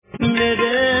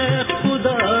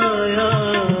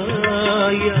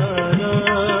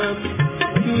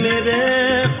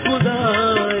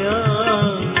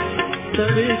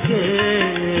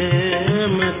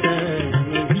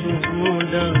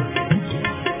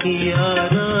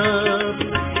یارا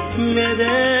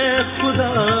میرے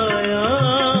خدایا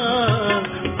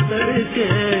تڑکے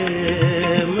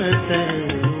میں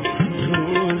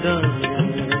ڈھونڈا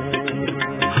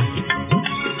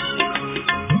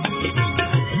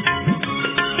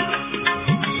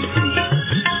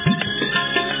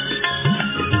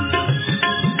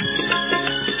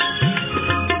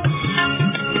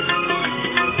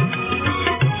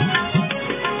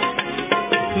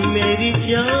میری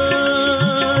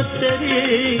جان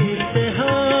تیری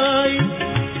تہائی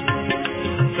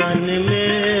تن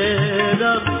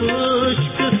میرا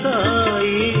خشک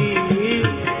سائی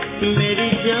میری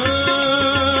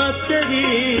جان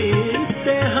تیری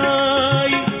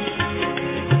تہائی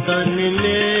تن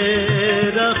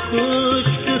میرا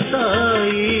خشک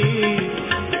سائی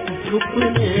دھوپ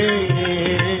نے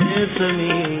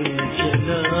زمین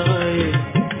جلائے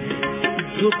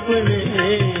دھوپ نے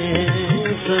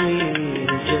زمین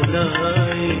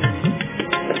جلائے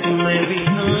میں بھی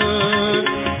ہاں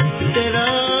تیرا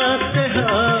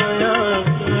تہایا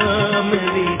میں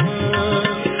بھی ہاں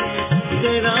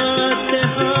تیرا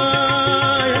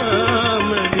تہایا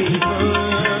میں بھی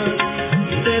ہاں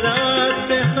تیرا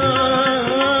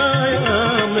تہایا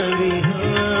میں بھی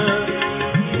ہاں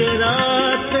تیرا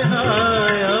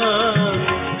تہایا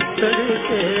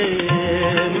تڑکے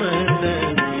میں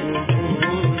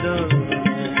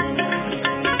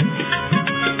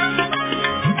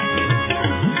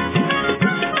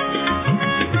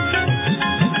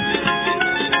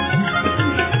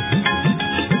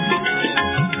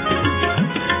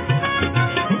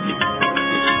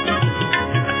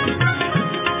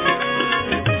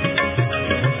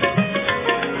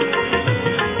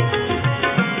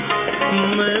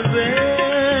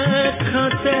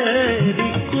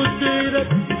تیری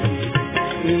قدرت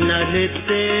نل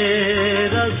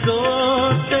تیرا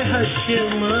ذوق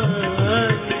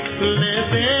حشمت میں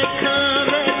دیکھا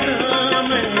بیٹھا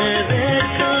میں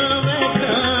دیکھا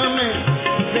بیٹھا میں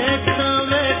دیکھا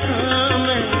بیٹھا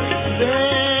میں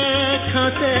دیکھا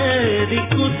تیری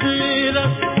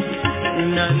قدرت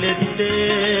نل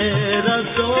تیرا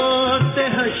ذوق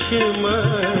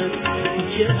حشمت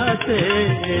جہاں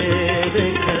تیرے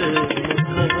گھر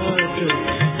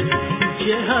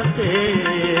جہاں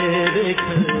تیرے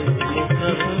گھر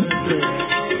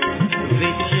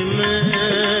وچ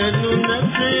مینوں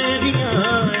نظریہ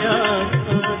آیا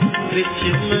وچ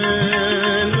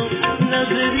مینوں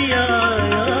نظریہ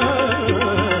آیا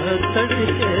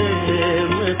تڑکے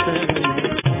میں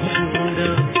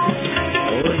ڈھونڈا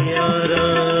او یارا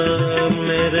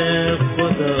میرے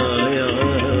خدایا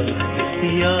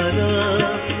یارا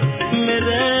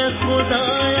میرے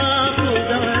خدایا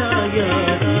خدایا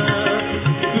یارا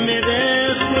میرے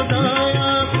خدایا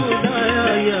خدایا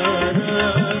یارا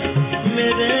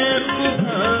میرے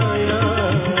خدایا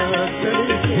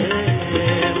تڑکے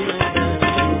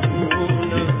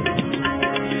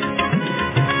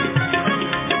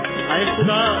اے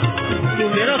خدا تو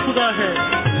میرا خدا ہے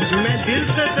میں دل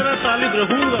سے تیرا طالب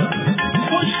رہوں گا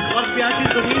خشک اور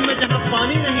پیاسی زمین میں جہاں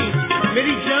پانی نہیں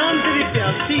میری جان تیری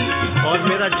پیاسی اور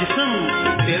میرا جسم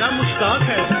تیرا مشتاق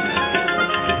ہے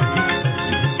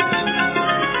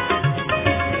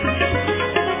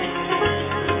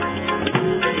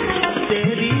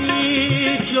تیری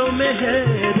جو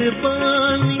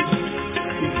مہربانی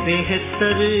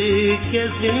بہتر کے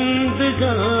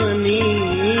زندگانی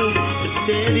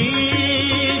تیری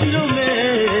جو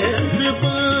مہربانی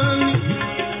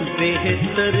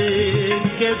بہتر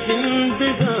کے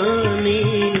زندگانی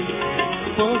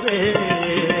ہو گئے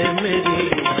میری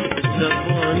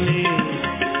زبانی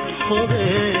ہو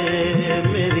گئے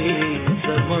میری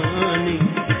زبانی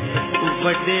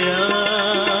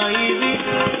بڑائی بھی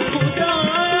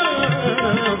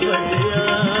خدایا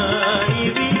بڑائی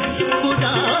بھی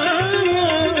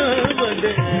خدایا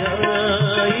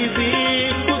بڑائی بھی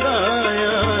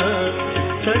خدایا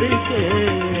تڑکے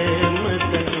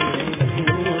مت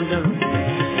ڈھونڈا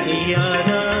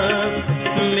یارا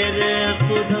میرے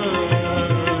خدا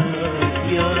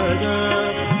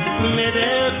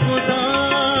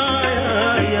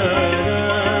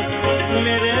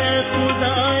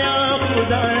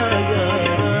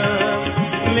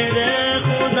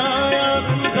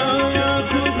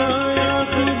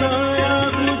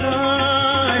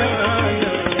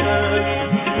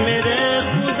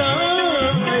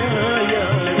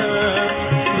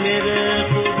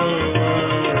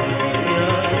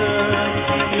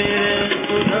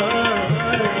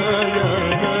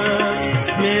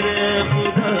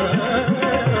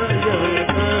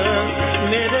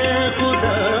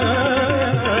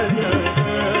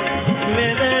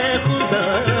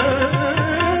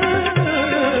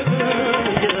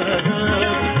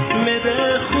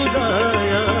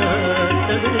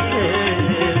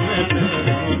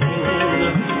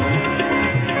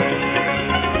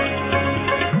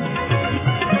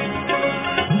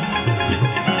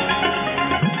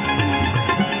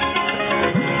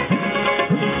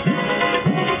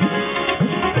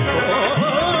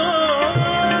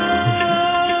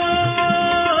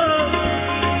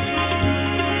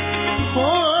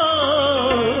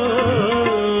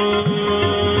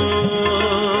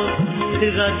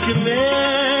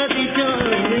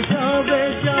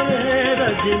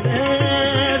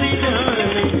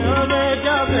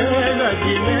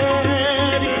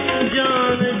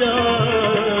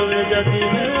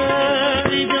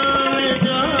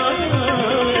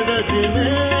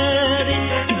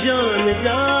जान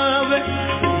जावे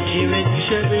जिवें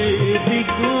शरीर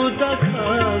दूध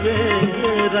खावे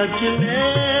रज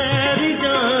मेरी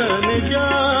जान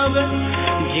जावे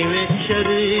जिवें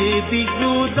शरीर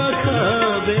दूध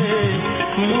खावे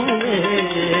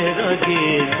मेरा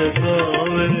गीत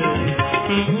गावे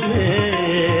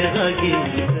मेरा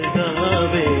गीत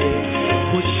गावे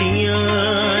खुशियां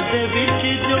दे विच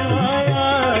जो आया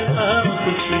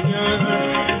खुशियां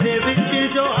दे विच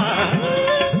जो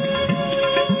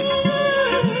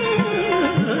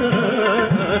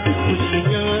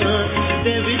खुशियां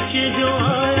दे विच जो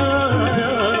आया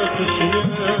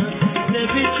खुशियां दे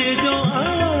विच जो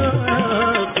आया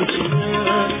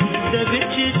खुशियां दे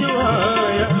विच जो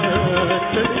आया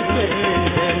सदके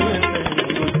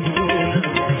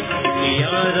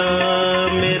यारा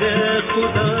मेरे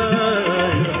खुदा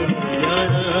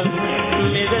यारा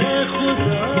मेरे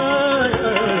खुदा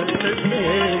सदके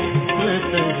मैं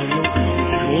तन्नू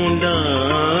ढूंढा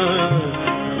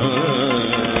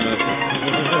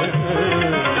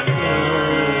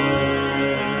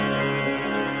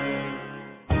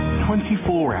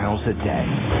 24 hours a day.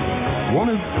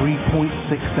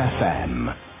 103.6 FM,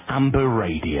 Amber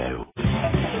Radio.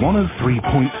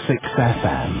 103.6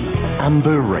 FM,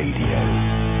 Amber Radio.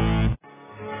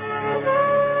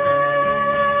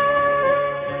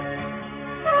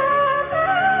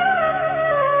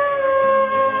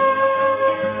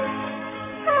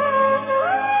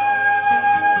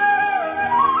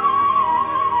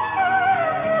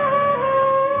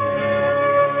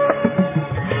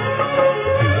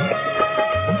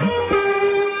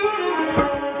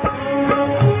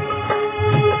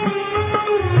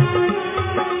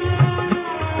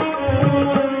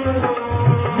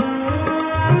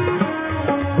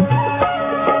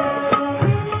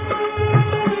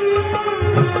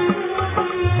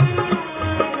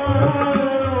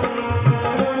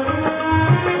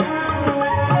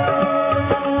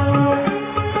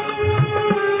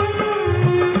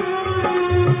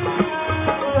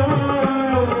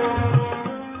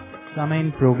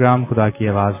 Programme खुदा की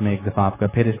आवाज़ में एक दफ़ा आपका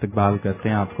फिर इस्तकबाल करते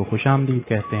हैं, आपको खुशामदीद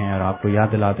कहते हैं और आपको याद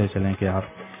दिलाते चलें कि आप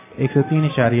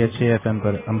 103.6 FM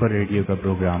पर अंबर रेडियो का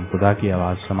प्रोग्राम खुदा की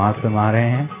आवाज़ समाअत फरमा रहे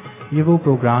हैं। ये वो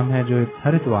प्रोग्राम है जो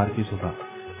हर इतवार की सुबह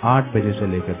 8 बजे से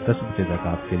लेकर 10 बजे तक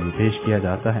आपके लिए पेश किया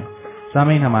जाता है।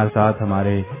 सामीन, हमारे साथ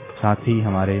हमारे साथी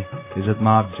हमारे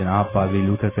इज़्ज़तमाब जनाब पादरी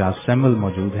लूथर फयाज सैमुअल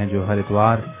मौजूद हैं, जो हर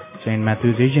इतवार सेंट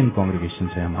मैथ्यूज एशियन कांग्रेगेशन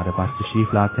से हमारे पास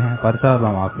तशरीफ लाते हैं। पर साहब,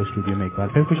 हम आपको स्टूडियो में एक बार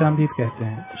फिर खुशामदीद कहते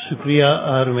हैं। शुक्रिया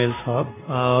रुमेल साहब,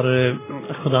 और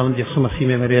खुदावंद यीशु मसीह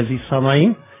में मेरे अजीज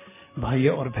सामाईन,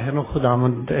 भाइयों और बहनों,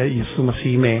 खुदावंद यीशु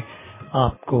मसीह में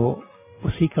आपको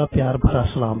उसी का प्यार भरा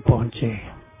सलाम पहुंचे।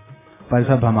 पर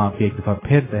साहब, हम आपके एक दफा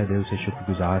फिर तहे दिल से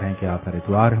शुक्रगुजार हैं कि आप हर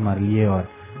इतवार हमारे लिए और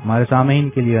हमारे सामीन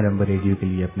के लिए और अंबर रेडियो के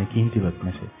लिए अपने कीमती वक्त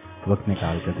में से वक्त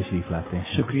निकाल कर तशरीफ लाते हैं।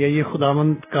 शुक्रिया, ये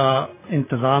खुदावंद का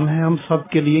इंतजाम है हम सब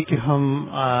के लिए कि हम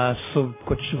सब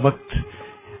कुछ वक्त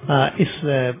इस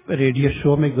रेडियो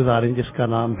शो में गुजारें जिसका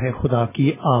नाम है खुदा की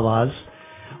आवाज।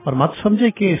 और मत समझे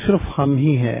कि सिर्फ हम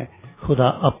ही हैं, खुदा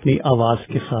अपनी आवाज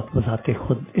के साथ बजाते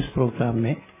खुद इस प्रोग्राम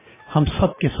में हम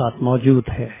सब के साथ मौजूद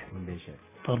है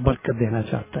और बरकत देना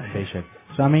चाहता है। बेशक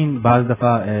सामीन, बाज़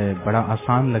दफा बड़ा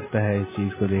आसान लगता है इस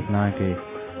चीज को देखना कि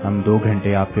हम 2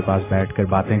 घंटे आपके पास बैठकर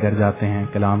बातें कर जाते हैं,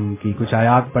 कलाम की कुछ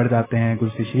आयात पढ़ जाते हैं,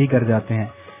 कुछ तशरीह कर जाते हैं,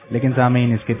 लेकिन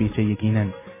सामीन इसके पीछे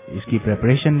यकीनन इसकी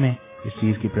प्रिपरेशन में, इस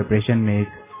चीज़ की प्रिपरेशन में एक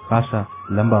खासा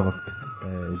लंबा वक्त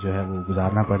जो है वो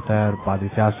गुजारना पड़ता है। और पादरी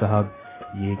फयाज साहब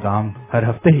ये काम हर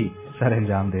हफ्ते ही सर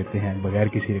अंजाम देते हैं बगैर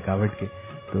किसी रुकावट के।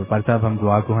 तो पर साहब, हम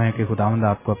दुआ को हैं कि खुदावंद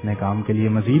आपको अपने काम के लिए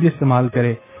मजीद इस्तेमाल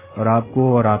करे और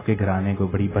आपको और आपके घराने को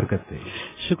बड़ी बरकत दे।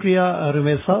 शुक्रिया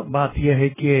रुमेल साहब। बात यह है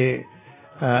कि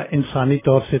इंसानी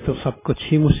तौर से तो सब कुछ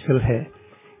ही मुश्किल है,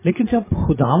 लेकिन जब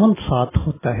खुदावंद साथ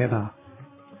होता है ना,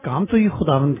 काम तो ये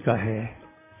खुदावंद का है,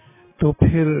 तो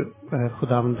फिर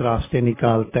खुदावंद रास्ते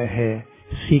निकालता है,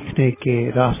 सीखने के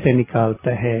रास्ते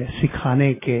निकालता है,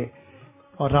 सिखाने के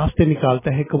और रास्ते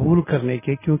निकालता है कबूल करने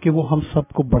के, क्योंकि वो हम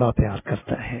सबको बड़ा प्यार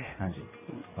करता है। हाँ जी,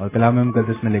 और कलाम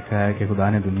मुक़द्दस में लिखा है कि खुदा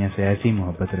ने दुनिया से ऐसी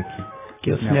मोहब्बत रखी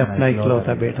कि उसने अपना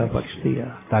इकलौता बेटा बख्श दिया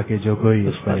ताकि जो कोई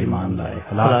उस पर ईमान लाए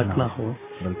हलाक ना हो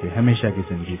बल्कि हमेशा की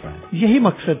जिंदगी पाए। यही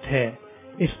मकसद है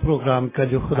इस प्रोग्राम का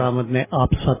जो खुदावंद ने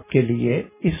आप सब के लिए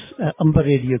इस अंबर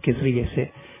रेडियो के जरिए से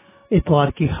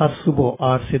इतवार की हर सुबह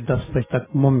 8 से 10 बजे तक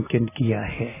मुमकिन किया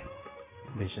है।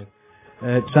 बेशक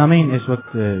सामीन, इस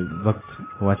वक्त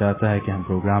हुआ चाहता है कि हम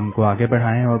प्रोग्राम को आगे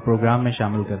बढ़ाएं और प्रोग्राम में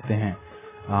शामिल करते हैं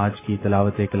आज की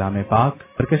तिलावत कलाम पाक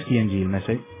मरकज़ की इंजील में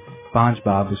से 5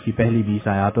 बाब उसकी पहली 20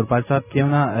 आयात। और पाक साहब, क्यों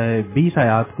ना 20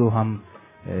 आयात को हम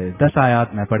 10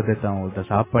 آیات میں پڑھ دیتا ہوں اور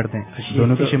 10 آپ پڑھ دیں,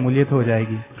 دونوں کی شمولیت ہو جائے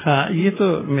گی. ہاں, یہ تو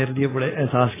میرے لیے بڑے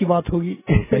احساس کی بات ہوگی.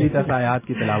 پہلی 10 آیات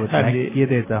کی تلاوت میں کیے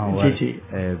دیتا ہوں, جی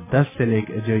 10 سے لے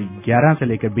کر جو 11 سے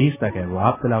لے کر 20 تک ہے وہ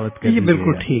آپ تلاوت کریں. یہ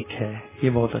بالکل ٹھیک ہے, یہ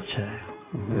بہت اچھا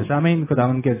ہے. سامعین,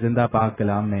 خداوند کے زندہ پاک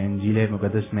کلام میں انجیل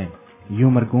مقدس میں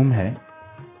یوں مرقوم ہے,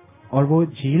 اور وہ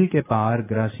جھیل کے پار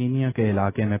گراسینیا کے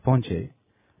علاقے میں پہنچے,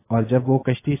 اور جب وہ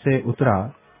کشتی سے اترا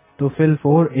تو فی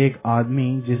الفور ایک آدمی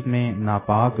جس میں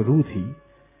ناپاک روح تھی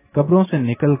قبروں سے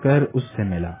نکل کر اس سے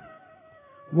ملا.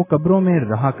 وہ قبروں میں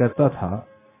رہا کرتا تھا,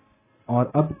 اور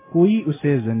اب کوئی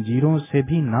اسے زنجیروں سے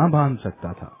بھی نہ باندھ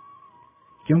سکتا تھا,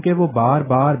 کیونکہ وہ بار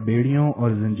بار بیڑیوں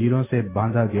اور زنجیروں سے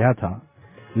باندھا گیا تھا.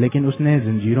 لیکن اس نے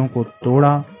زنجیروں کو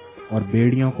توڑا اور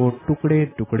بیڑیوں کو ٹکڑے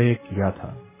ٹکڑے کیا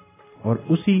تھا, اور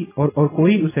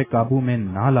کوئی اسے قابو میں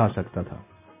نہ لا سکتا تھا.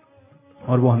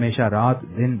 اور وہ ہمیشہ رات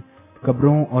دن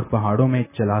قبروں اور پہاڑوں میں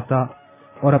چلاتا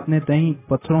اور اپنے تئیں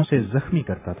پتھروں سے زخمی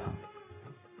کرتا تھا.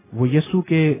 وہ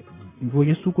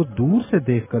یسوع کو دور سے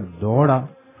دیکھ کر دوڑا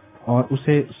اور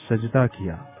اسے سجدہ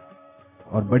کیا,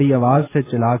 اور بڑی آواز سے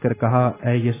چلا کر کہا,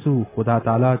 اے یسوع خدا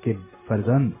تعالی کے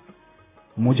فرزند,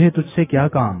 مجھے تجھ سے کیا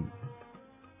کام؟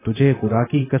 تجھے خدا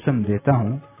کی قسم دیتا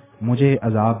ہوں مجھے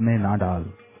عذاب میں نہ ڈال.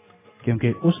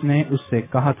 کیونکہ اس نے اس سے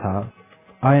کہا تھا,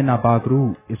 اے ناپاک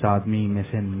روح اس آدمی میں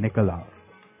سے نکل آ.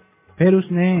 پھر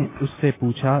اس نے اس سے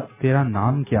پوچھا, تیرا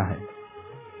نام کیا ہے؟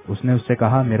 اس نے اس سے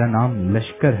کہا, میرا نام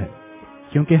لشکر ہے,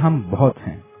 کیونکہ ہم بہت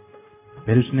ہیں.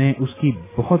 پھر اس نے اس کی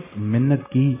بہت منت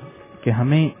کی کہ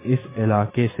ہمیں اس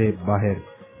علاقے سے باہر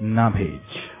نہ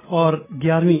بھیج. اور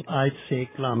 11ویں آیت سے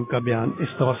کلام کا بیان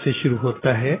اس طور سے شروع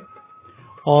ہوتا ہے,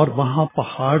 اور وہاں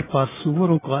پہاڑ پر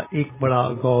سوروں کا ایک بڑا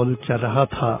غول چل رہا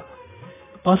تھا.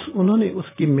 بس انہوں نے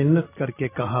اس کی منت کر کے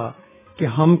کہا کہ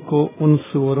ہم کو ان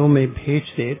سوروں میں بھیج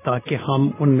دے تاکہ ہم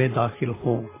ان میں داخل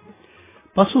ہوں.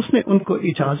 بس اس نے ان کو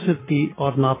اجازت دی,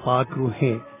 اور ناپاک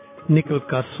روحیں نکل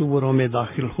کر سوروں میں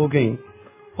داخل ہو گئیں,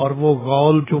 اور وہ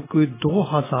غول جو کوئی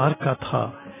 2000 کا تھا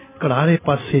کنارے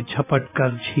پر سے جھپٹ کر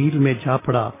جھیل میں جا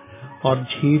پڑا اور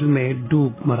جھیل میں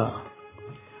ڈوب مرا.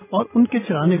 اور ان کے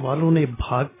چرانے والوں نے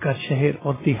بھاگ کر شہر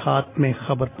اور دیہات میں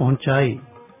خبر پہنچائی.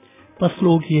 بس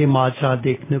لوگ یہ ماجرا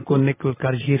دیکھنے کو نکل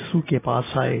کر یسوع کے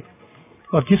پاس آئے,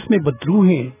 اور جس میں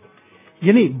بدروہیں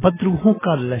یعنی بدروحوں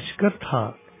کا لشکر تھا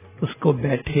اس کو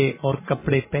بیٹھے اور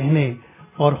کپڑے پہنے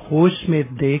اور ہوش میں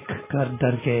دیکھ کر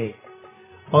ڈر گئے.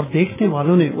 اور دیکھنے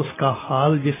والوں نے اس کا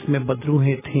حال جس میں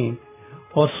بدروہیں تھیں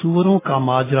اور سوروں کا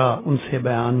ماجرا ان سے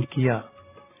بیان کیا.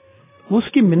 وہ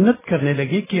اس کی منت کرنے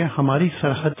لگے کہ ہماری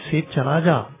سرحد سے چلا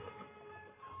جا.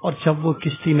 اور جب وہ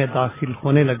کشتی میں داخل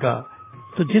ہونے لگا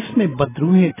تو جس میں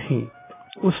بدروہیں تھیں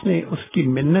اس نے اس کی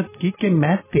منت کی کہ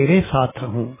میں تیرے ساتھ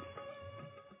رہوں.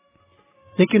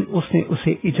 لیکن اس نے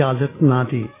اسے اجازت نہ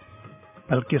دی,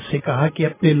 بلکہ اس سے کہا کہ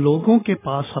اپنے لوگوں کے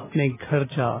پاس اپنے گھر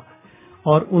جا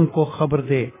اور ان کو خبر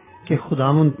دے کہ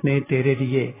خداوند نے تیرے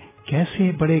لیے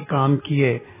کیسے بڑے کام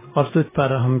کیے اور تجھ پر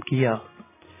رحم کیا.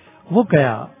 وہ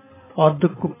گیا اور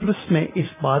دکپرس میں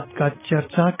اس بات کا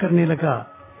چرچا کرنے لگا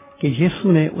کہ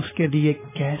یسوع نے اس کے لیے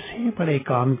کیسے بڑے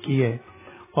کام کیے,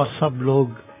 اور سب لوگ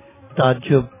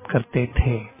تعجب کرتے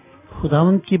تھے.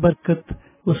 خداوند کی برکت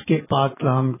اس کے پاک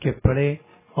کلام کے پڑھے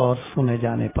اور سنے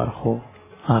جانے پر ہو.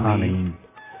 آمین.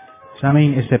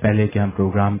 سامعین, اس سے پہلے کہ ہم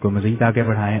پروگرام کو مزید آگے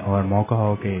بڑھائیں اور موقع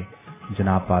ہو کہ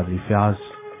جناب پادری فیاض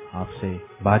آپ سے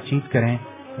بات چیت کریں,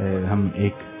 ہم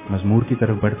ایک مزمور کی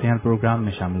طرف بڑھتے ہیں, پروگرام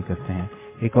میں شامل کرتے ہیں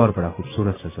ایک اور بڑا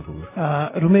خوبصورت سا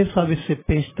زبور. رمیر صاحب, اس سے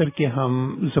پیشتر کے ہم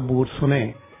زبور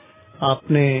سنیں.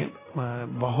 آپ نے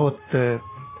بہت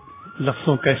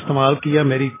لفظوں کا استعمال کیا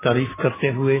میری تعریف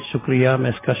کرتے ہوئے, شکریہ. میں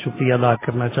اس کا شکریہ ادا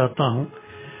کرنا چاہتا ہوں.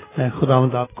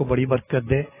 خداوند آپ کو بڑی برکت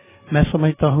دے. میں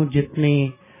سمجھتا ہوں جتنی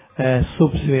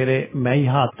صبح سویرے میں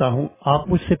یہاں آتا ہوں آپ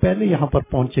مجھ سے پہلے یہاں پر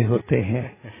پہنچے ہوتے ہیں,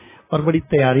 اور بڑی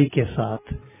تیاری کے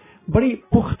ساتھ, بڑی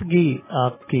پختگی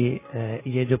آپ کی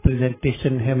یہ جو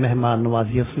پریزنٹیشن ہے مہمان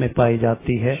نوازی اس میں پائی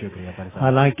جاتی ہے.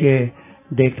 حالانکہ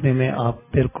دیکھنے میں آپ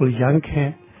بالکل ینگ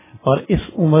ہیں, اور اس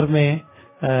عمر میں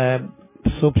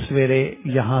صبح سویرے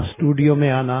یہاں اسٹوڈیو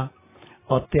میں آنا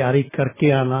اور تیاری کر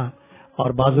کے آنا,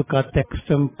 اور بازو کا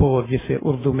ٹیکسٹمپو جسے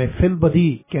اردو میں فل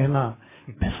بدی کہنا,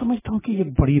 میں سمجھتا ہوں کہ یہ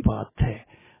بڑی بات ہے.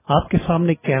 آپ کے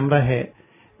سامنے کیمرہ ہے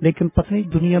لیکن پتہ نہیں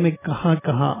دنیا میں کہاں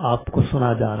کہاں آپ کو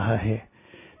سنا جا رہا ہے.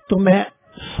 تو میں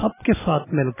سب کے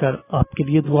ساتھ مل کر آپ کے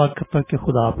لیے دعا کرتا ہوں کہ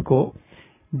خدا آپ کو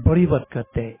بڑی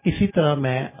برکت دے. اسی طرح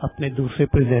میں اپنے دوسرے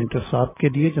پریزنٹر صاحب کے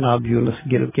لیے جناب یونس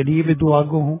گل کے لیے بھی دعا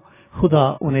گو ہوں, خدا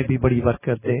انہیں بھی بڑی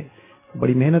برکت دے.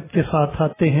 بڑی محنت کے ساتھ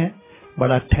آتے ہیں,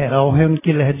 بڑا ٹھہراؤ ہے ان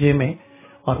کے لہجے میں,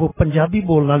 اور وہ پنجابی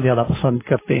بولنا زیادہ پسند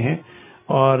کرتے ہیں,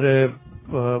 اور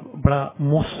बड़ा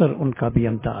मौसर उनका भी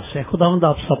अंदाज है। खुदावंद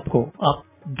आप सबको, आप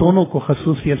दोनों को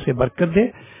खसूसियत से बरकत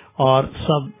दे और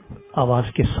सब आवाज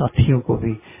के साथियों को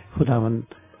भी खुदावंद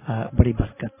बड़ी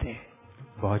बरकत दे।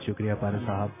 बहुत शुक्रिया पारा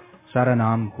साहब।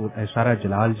 सारा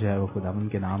जलाल जो है वो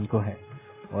खुदावंद के नाम को है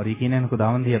और यकीनन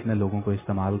खुदावंद ही अपने लोगों को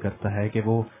इस्तेमाल करता है कि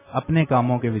वो अपने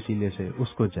कामों के वसीले से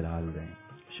उसको जलाल दें।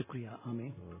 शुक्रिया,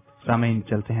 आमीन। सामीन,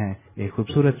 चलते हैं एक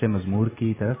खूबसूरत से मजमूर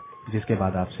की तरफ, जिसके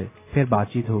बाद आपसे फिर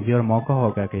बातचीत होगी और मौका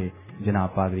होगा कि जनाब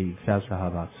पादरी फैज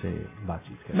साहब आपसे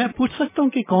बातचीत करें। मैं पूछ सकता हूँ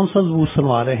कि कौन सा ज़बूर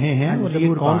सुनवा रहे हैं?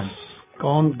 ज़बूर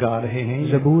कौन गा रहे हैं?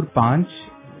 ज़बूर 5,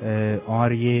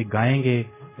 और ये गाएंगे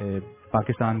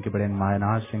पाकिस्तान के बड़े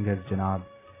मायनाज सिंगर जनाब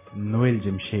नोएल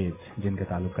जमशेद, जिनका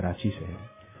ताल्लुक कराची से है।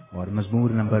 और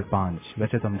मजमूर नंबर 5,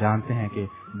 वैसे तो हम जानते हैं कि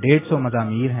 150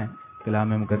 मज़ामीर हैं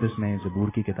कलाम मुक़द्दस में, ज़बूर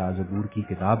की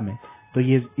किताब में, तो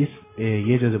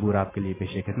ये जो ज़बूर आपके लिए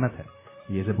पेश खिदमत है,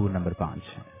 ये ज़बूर नंबर 5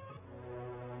 है।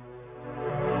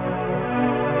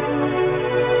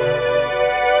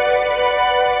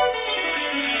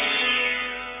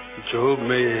 जो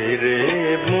मेरे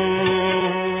मुँह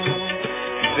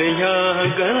दिया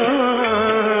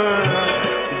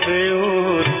देव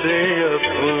से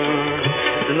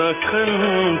अपना खन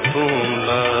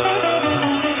तुमला,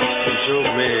 जो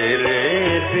मेरे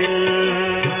दिल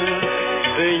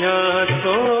दिया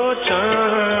सोचा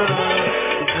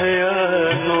धया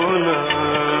नोना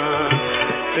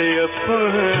ते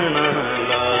अपना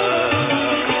ला,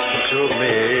 जो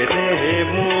मेरे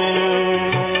मुँह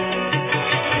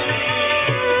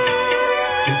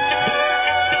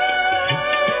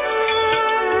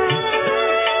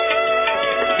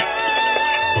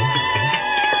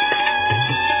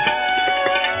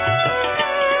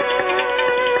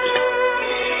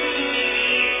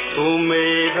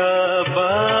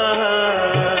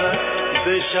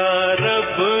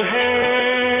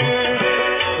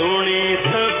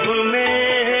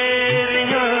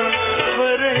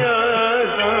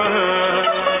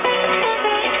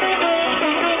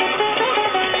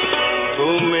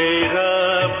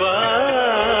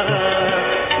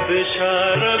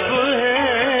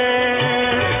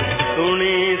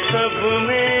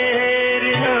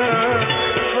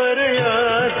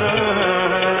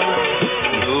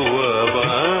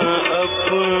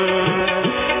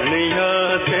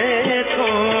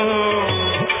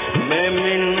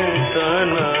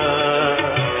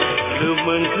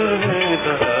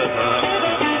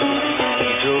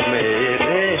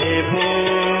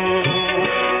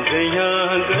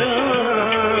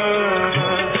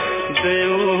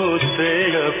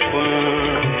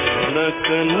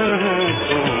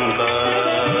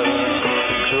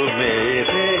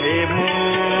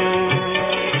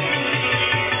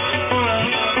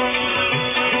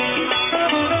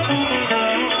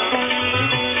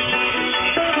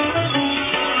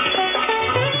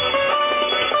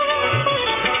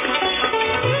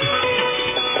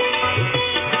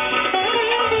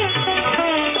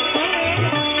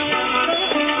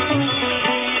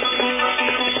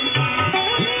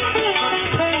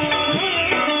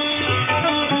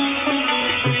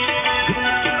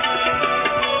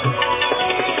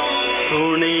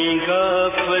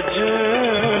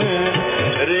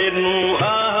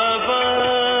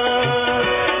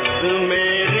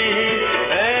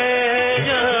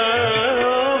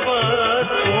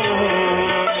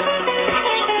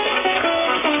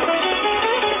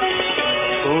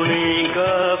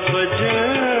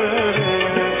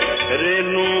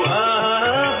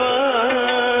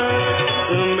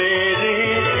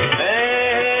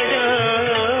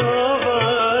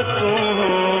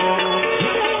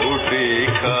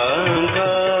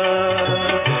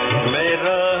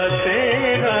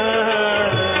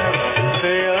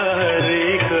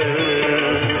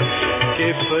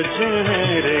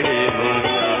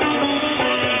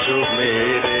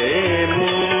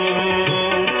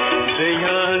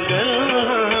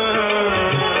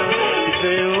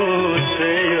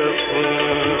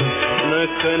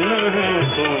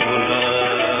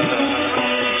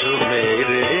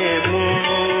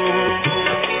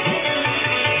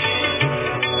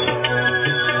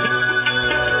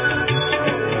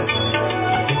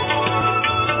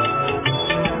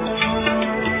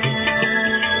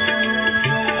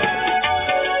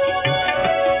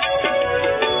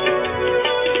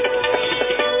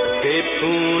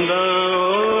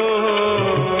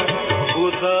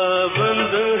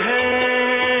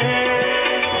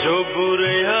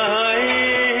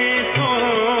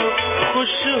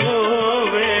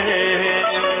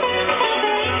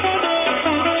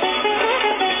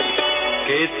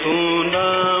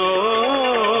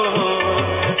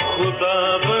खुदा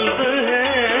बंद है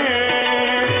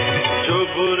जो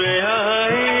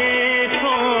बुराई को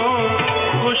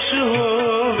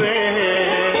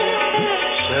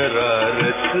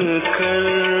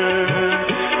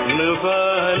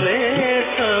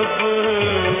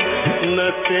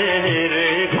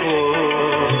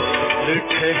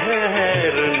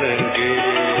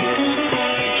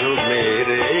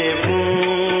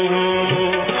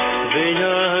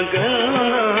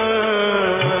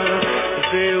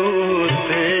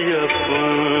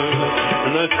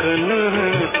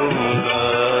دوں گا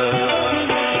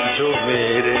جو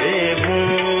میرے ہوں.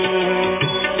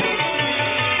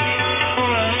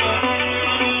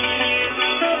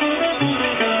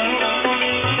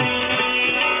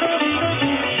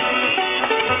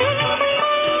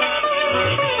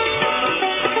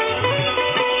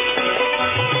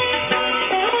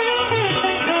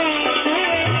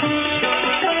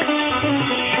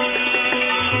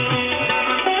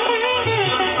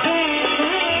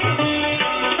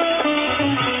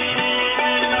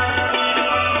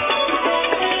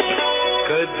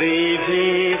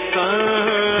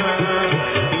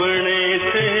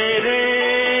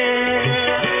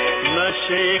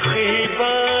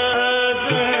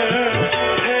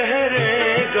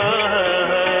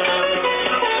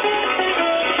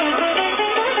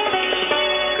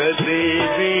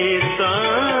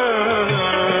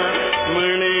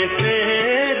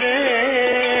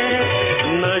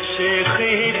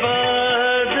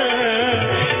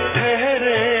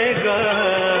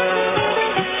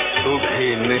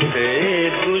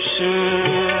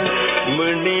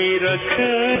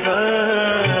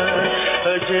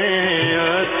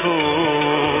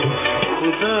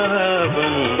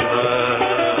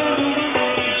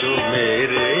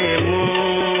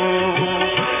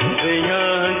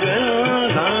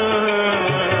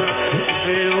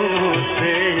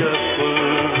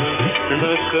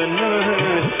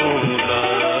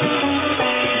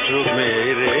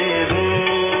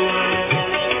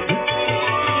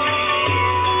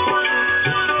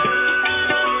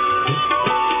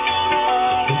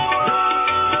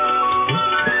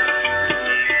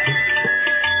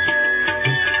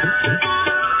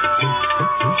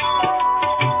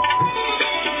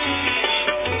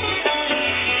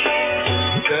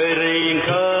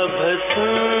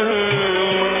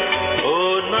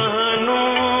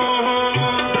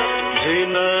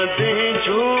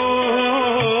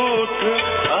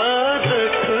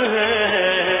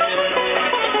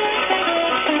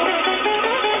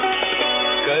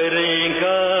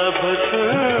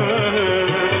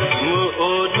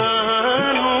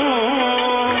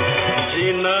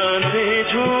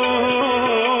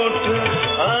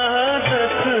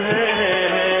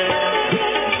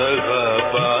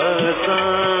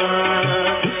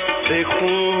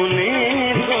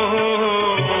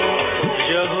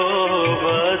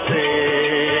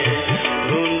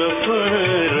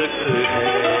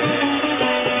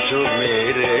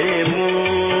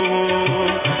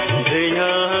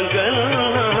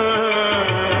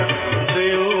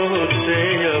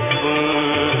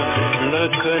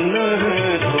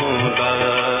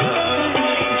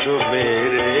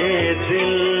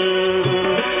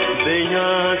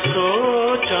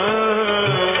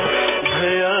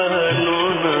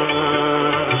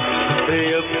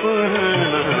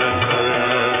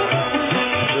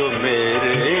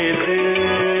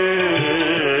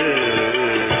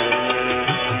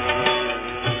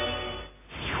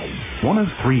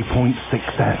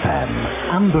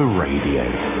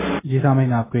 جی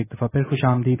سامعین، آپ کو ایک دفعہ پھر خوش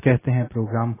آمدید کہتے ہیں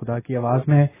پروگرام خدا کی آواز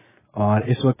میں. اور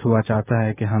اس وقت ہوا چاہتا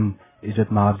ہے کہ ہم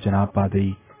عزت مآب جناب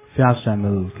پادری فیاض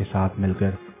سیمل کے ساتھ مل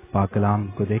کر پاک کلام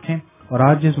کو دیکھیں. اور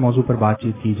آج جس موضوع پر بات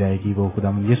چیت کی جائے گی وہ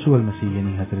خداوند یسوع المسیح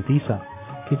یعنی حضرت عیسیٰ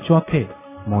کے چوتھے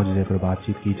معجزے پر بات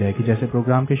چیت کی جائے گی. جیسے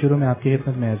پروگرام کے شروع میں آپ کی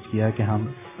خدمت میں عرض کیا کہ ہم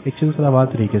ایک سلسلہ وار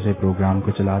طریقے سے پروگرام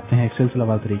کو چلاتے ہیں، ایک سلسلہ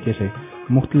وار طریقے سے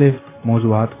مختلف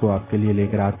موضوعات کو آپ کے لیے لے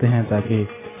کر آتے ہیں تاکہ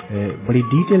بڑی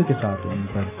ڈیٹیل کے ساتھ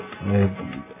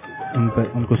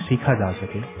ان کو سیکھا جا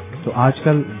سکے. تو آج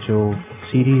کل جو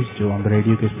سیریز جو ہم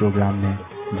ریڈیو کے اس پروگرام میں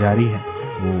جاری ہے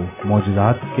وہ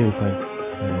معجزات کے اوپر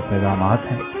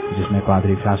پیغامات ہیں، جس میں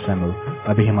پادری فیاض سیمل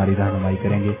ابھی ہماری رہنمائی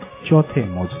کریں گے، چوتھے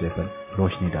معجزے پر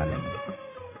روشنی ڈالیں گے.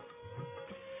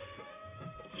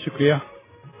 شکریہ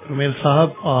رومیل صاحب.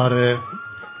 اور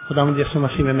خداوند یسوع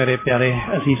مسیح میں میرے پیارے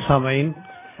عزیز سامعین،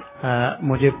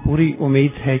 مجھے پوری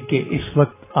امید ہے کہ اس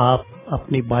وقت آپ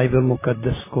اپنی بائبل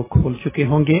مقدس کو کھول چکے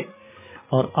ہوں گے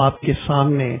اور آپ کے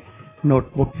سامنے نوٹ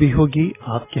بک بھی ہوگی،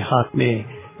 آپ کے ہاتھ میں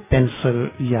پینسل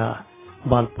یا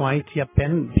بال پوائنٹ یا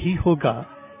پین بھی ہوگا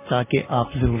تاکہ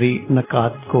آپ ضروری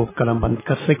نکات کو قلم بند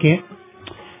کر سکیں.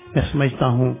 میں سمجھتا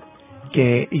ہوں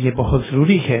کہ یہ بہت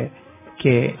ضروری ہے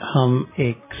کہ ہم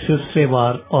ایک سلسلے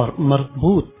وار اور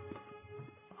مربوط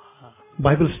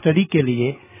بائبل اسٹڈی کے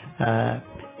لیے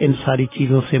ان ساری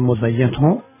چیزوں سے مزین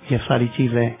ہوں. یہ ساری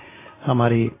چیزیں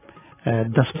ہماری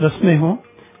دسترس میں ہوں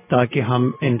تاکہ ہم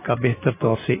ان کا بہتر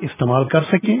طور سے استعمال کر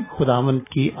سکیں، خداوند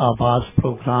کی آواز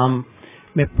پروگرام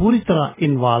میں پوری طرح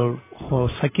انوالو ہو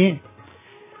سکیں.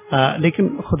 لیکن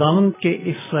خداوند کے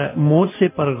اس معجزے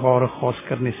پر غور و خوض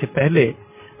کرنے سے پہلے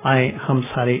آئے ہم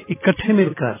سارے اکٹھے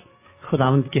مل کر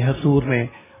خداوند کے حضور میں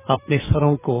अपने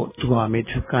सरों को दुआ में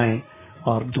झुकाएं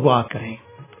और दुआ करें।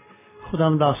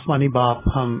 खुदावंद आसमानी बाप,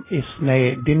 हम इस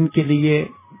नए दिन के लिए,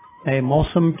 नए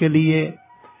मौसम के लिए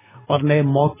और नए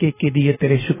मौके के लिए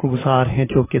तेरे शुक्रगुजार हैं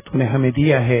जो कि तूने हमें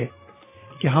दिया है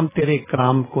कि हम तेरे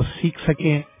कलाम को सीख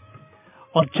सकें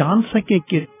और जान सकें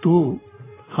कि तू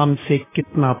हमसे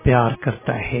कितना प्यार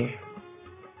करता है।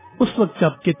 उस वक्त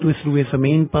जब कि तू इस रुए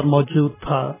जमीन पर मौजूद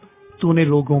था, तूने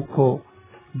लोगों को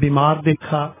बीमार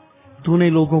देखा, तूने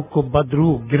लोगों को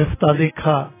बदरू गिरफ्तार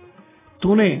देखा,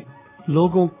 तूने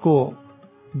लोगों को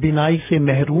बिनाई से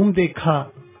महरूम देखा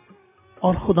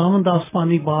और खुदावंद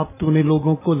आसमानी बाप, तूने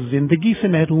लोगों को जिंदगी से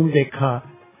महरूम देखा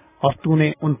और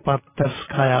तूने उन पर तरस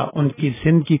खाया, उनकी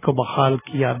जिंदगी को बहाल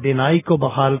किया, बिनाई को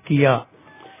बहाल किया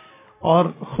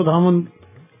और खुदावंद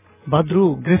बदरू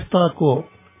गिरफ्तार को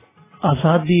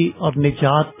आजादी और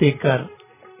निजात देकर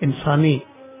इंसानी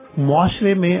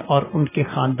मुआशरे में और उनके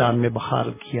खानदान में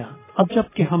बहाल किया। अब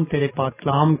जबकि हम तेरे पाक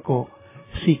कलाम को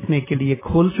सीखने के लिए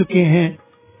खोल चुके हैं,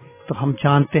 तो हम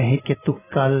जानते हैं कि तू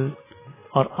कल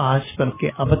और आज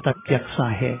बल्कि अब तक यकसा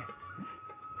है।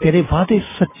 तेरे वादे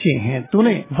सच्चे हैं।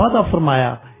 तूने वादा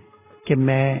फरमाया कि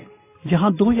मैं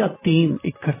जहाँ 2 या 3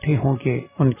 इकट्ठे होंगे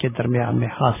उनके दरमियान में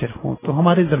हाजिर हूँ, तो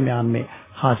हमारे दरमियान में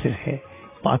हाजिर है।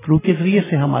 पाक रूह के जरिए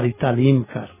से हमारी तालीम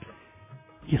कर,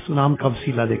 ये सुनाम का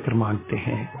वसीला देकर मांगते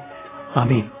हैं,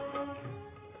 आमीन।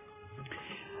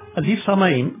 अजीज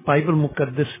सामाईन, बाइबल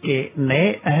मुकद्दस के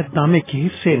नए अहदनामे के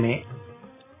हिस्से में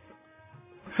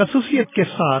खसूसियत के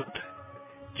साथ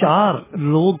 4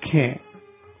 लोग हैं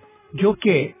जो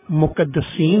कि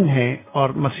मुकद्दसीन हैं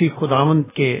और मसीह खुदावंद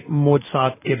के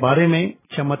मोजज़ात के बारे में,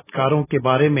 चमत्कारों के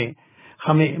बारे में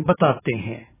हमें बताते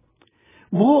हैं।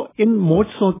 वो इन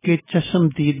मोजज़ों के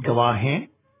चश्मदीद गवाह हैं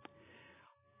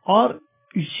और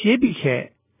ये भी है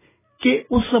कि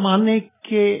उस जमाने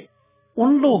के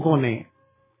उन लोगों ने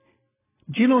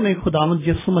जिन्होंने खुदावंद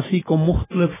यीशु मसीह को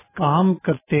मुख्तलिफ काम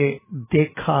करते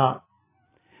देखा,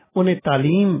 उन्हें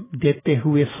तालीम देते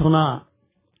हुए सुना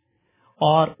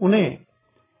और उन्हें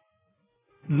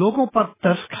लोगों पर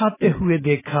तरस खाते हुए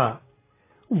देखा,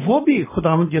 वो भी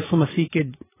खुदावंद यीशु मसीह के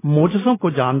मोजज़ों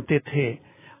को जानते थे।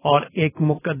 और एक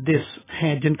मुकद्दिस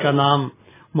हैं जिनका नाम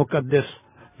मुकद्दिस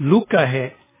लूका है।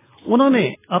 उन्होंने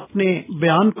अपने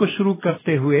बयान को शुरू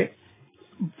करते हुए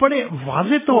बड़े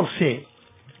वाज़े तौर से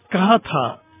कहा था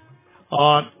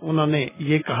और उन्होंने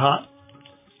ये कहा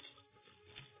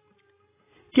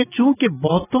कि चूंकि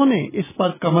बहुतों ने इस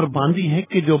पर कमर बांधी है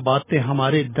कि जो बातें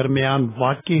हमारे दरमियान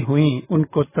वाक़ई हुई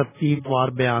उनको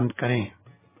तरतीबवार बयान करें,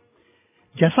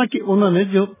 जैसा कि उन्होंने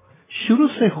जो शुरू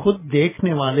से खुद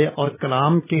देखने वाले और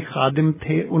कलाम के खादिम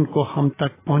थे उनको हम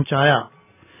तक पहुंचाया।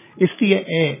 इसलिए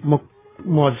ए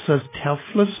मुअज़्ज़ज़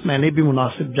थियोफिलस, मैंने भी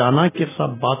मुनासिब जाना कि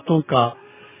सब बातों का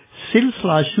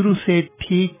सिलसिला शुरू से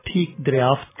ठीक ठीक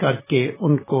दरियाफ्त करके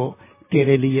उनको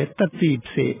तेरे लिए तरतीब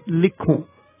से लिखूं,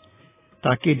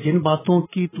 ताकि जिन बातों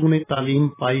की तूने तालीम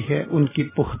पाई है उनकी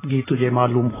पुख्तगी तुझे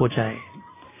मालूम हो जाए।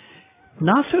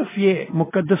 ना सिर्फ ये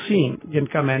मुकद्दसीन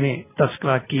जिनका मैंने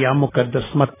तस्करा किया,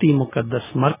 मुकद्दस मत्ती,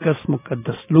 मुकद्दस मरकस,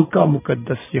 मुकद्दस लूका,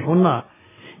 मुकद्दस यूहन्ना,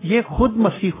 ये खुद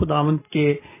मसीह खुदावंद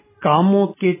के कामों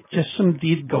के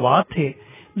चश्मदीद गवाह थे,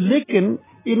 लेकिन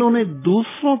इन्होंने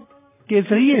दूसरों के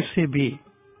जरिए से भी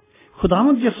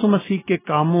खुदावंद यीशु मसीह के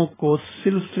कामों को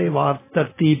सिलसिलेवार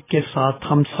तरतीब के साथ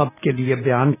हम सब के लिए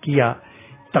बयान किया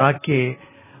ताकि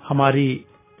हमारी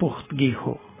पुख्तगी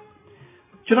हो।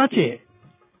 चुनाचे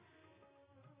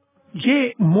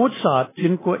ये मोजज़ात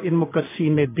जिनको इन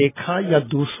मुकद्दसीन ने देखा या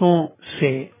दूसरों से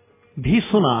भी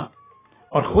सुना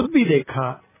और खुद भी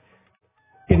देखा,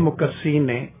 इन मुकद्दसीन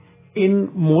ने इन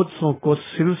मोजज़ों को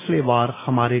सिलसिलेवार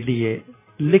हमारे लिए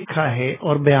लिखा है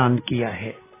और बयान किया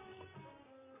है।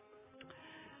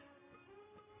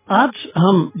 आज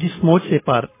हम जिस मोजज़े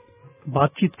पर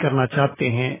बातचीत करना चाहते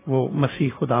हैं वो मसीह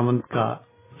खुदावंद का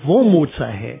वो मोजज़ा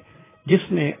है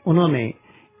जिसमें उन्होंने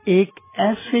एक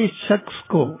ऐसे शख्स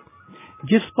को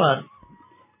जिस पर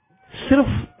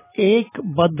सिर्फ एक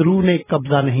बदरू ने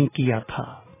कब्जा नहीं किया था,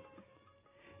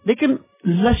 लेकिन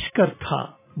लश्कर था,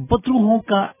 बदरूहों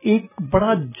का एक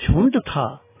बड़ा झुंड था,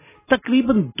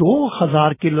 तकरीबन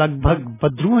 2000 के लगभग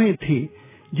बदरूहें थी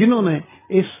जिन्होंने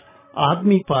इस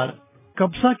आदमी पर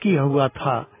कब्जा किया हुआ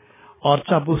था। और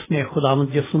जब उसने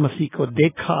खुदावंद यीशु मसीह को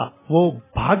देखा, वो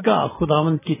भागा,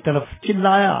 खुदावंद की तरफ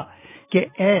चिल्लाया कि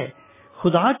ए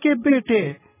खुदा के बेटे,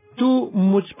 तू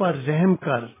मुझ पर रहम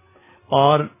कर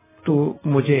और तू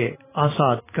मुझे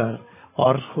आजाद कर।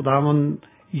 और खुदावंद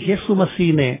यीशु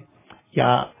मसीह ने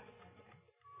या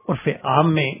उर्फ आम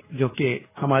में, जो कि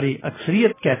हमारी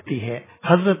अक्सरियत कहती है,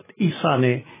 हजरत ईसा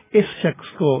ने इस शख्स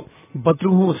को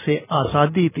बदरूहों से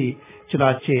आजादी दी।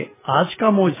 चुनाचे आज का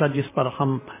मौजज़ा जिस पर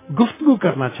हम गुफ्तगू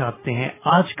करना चाहते हैं,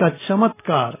 आज का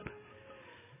चमत्कार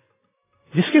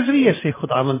जिसके जरिए से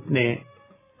खुदावंत ने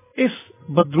इस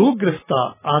बदरूह गिरफ्ता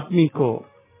आदमी को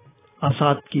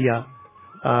आजाद किया,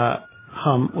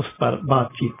 हम उस पर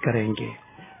बातचीत करेंगे।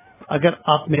 अगर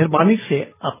आप मेहरबानी से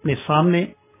अपने सामने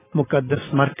मुकद्दस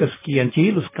मरकज की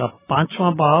अंजील, उसका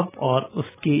 5वां बाब और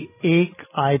उसकी 1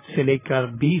 आयत से लेकर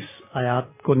 20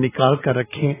 आयत को निकाल कर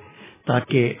रखें,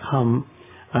 ताकि हम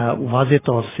वाज़ेह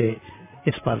तौर से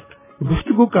इस पर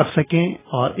गुफ्तगू कर सकें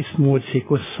और इस मौजज़े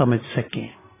को समझ सकें।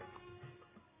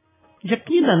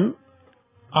 यकीनन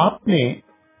आपने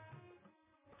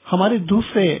हमारे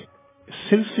दूसरे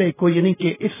सिलसिले को, यानी कि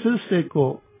इस सिलसिले को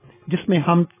जिसमें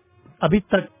हम अभी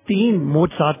तक 3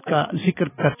 मौजज़ात का जिक्र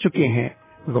कर चुके हैं,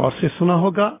 गौर से सुना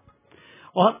होगा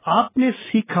और आपने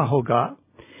सीखा होगा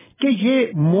कि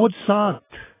ये मौजज़ात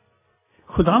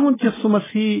खुदावंद यीशु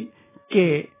मसीह के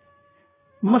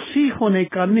मसीह होने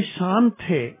का निशान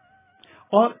थे।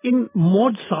 और इन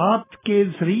मौजज़ात के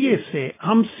जरिए से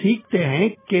हम सीखते हैं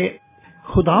कि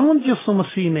खुदावंद यीशु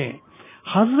मसीह ने,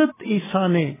 हजरत ईसा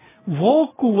ने वो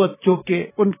कुव्वत जो कि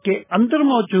उनके अंदर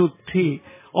मौजूद थी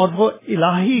और वो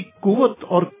इलाही कुव्वत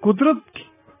और कुदरत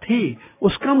थी,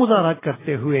 उसका मुजाहरा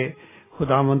करते हुए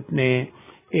खुदावंत ने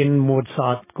इन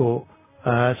मौजज़ात को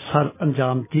सर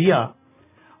अंजाम दिया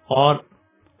और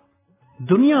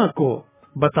दुनिया को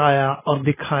बताया और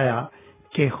दिखाया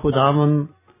कि खुदावंद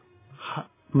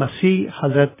मसीह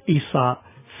हजरत ईसा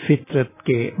फितरत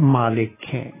के मालिक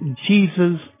हैं।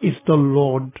 Jesus is the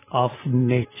Lord of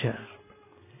nature.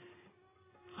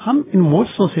 हम इन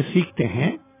मौजज़ों से सीखते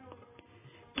हैं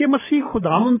कि मसीह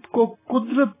खुदावंद को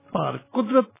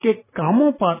कुदरत के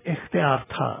कामों पर इख्तियार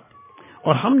था।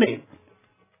 और हमने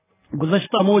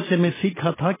गुज़श्ता मौजज़े में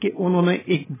सीखा था कि उन्होंने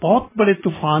एक बहुत बड़े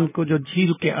तूफान को, जो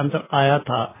झील के अंदर आया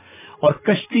था, और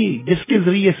कश्ती जिसके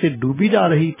जरिए से डूबी जा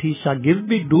रही थी, शागिर्द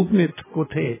भी डूबने को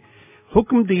थे,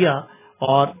 हुक्म दिया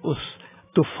और उस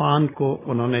तूफान को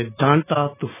उन्होंने डांटा,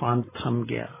 तूफान थम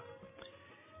गया।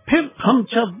 फिर हम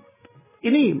जब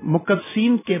इन्हीं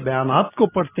मुकद्दसीन के बयानात को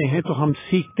पढ़ते हैं तो हम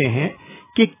सीखते हैं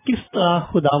कि किस तरह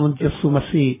खुदावंद यीशु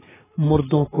मसीह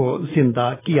मुर्दों को जिंदा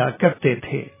किया करते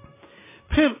थे।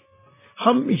 फिर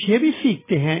हम ये भी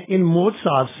सीखते हैं इन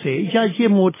मौजज़ात से, या ये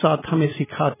मौजज़ात हमें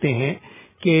सिखाते हैं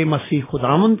कि मसीह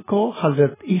खुदावंद को,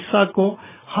 हजरत ईसा को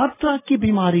हर तरह की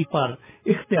बीमारी पर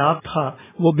इख्तियार था।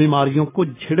 वो बीमारियों को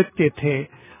झिड़कते थे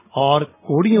और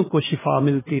कोड़ियों को शिफा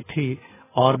मिलती थी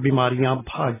और बीमारियां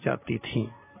भाग जाती थीं।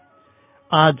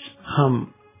 आज हम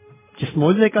जिस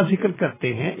मौजज़े का जिक्र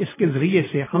करते हैं, इसके जरिए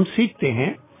से हम सीखते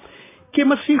हैं कि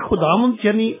मसीह खुदावंद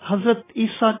यानी हजरत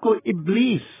ईसा को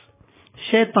इब्लीस,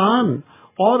 शैतान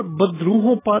और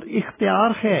बदरूहों पर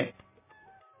इख्तियार है।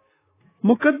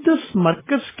 मुकद्दस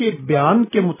मरकज के बयान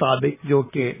के मुताबिक, जो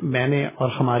कि मैंने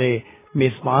और हमारे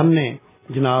मेजबान ने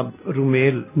जनाब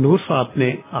रुमेल नूर साहब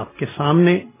ने आपके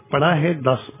सामने पढ़ा है,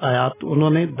 10 आयत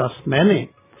उन्होंने, 10 मैंने,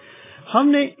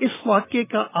 हमने इस वाक्य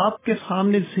का आपके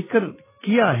सामने जिक्र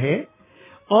किया है।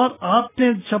 और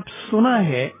आपने जब सुना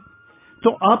है तो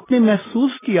आपने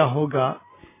महसूस किया होगा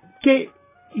कि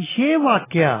ये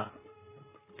वाक्या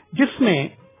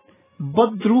जिसमें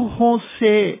बदरूहों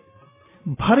से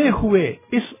भरे हुए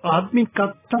इस आदमी का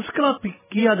तस्करा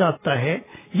किया जाता है,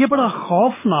 ये बड़ा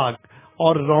खौफनाक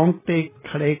और रोंगटे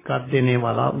खड़े कर देने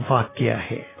वाला वाक्या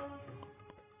है।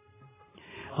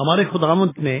 हमारे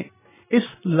खुदावंद ने इस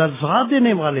लर्जा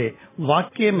देने वाले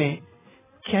वाक्य में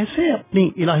कैसे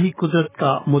अपनी इलाही कुदरत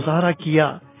का मुजाहरा किया,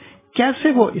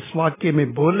 कैसे वो इस वाक्य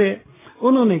में बोले,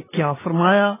 उन्होंने क्या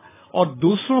फरमाया और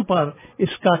दूसरों पर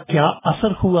इसका क्या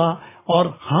असर हुआ,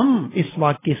 और हम इस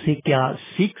वाक्य से क्या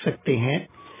सीख सकते हैं,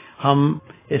 हम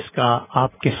इसका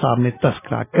आपके सामने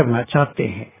तस्करा करना चाहते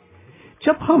हैं।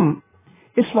 जब हम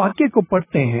इस वाक्य को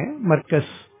पढ़ते हैं, मरकज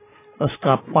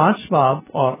उसका 5 बाब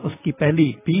और उसकी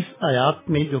पहली 20 आयत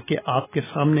में, जो कि आपके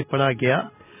सामने पढ़ा गया,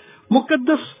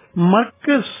 मुकद्दस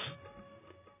मरकज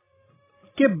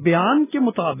के बयान के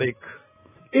मुताबिक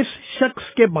इस शख्स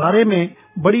के बारे में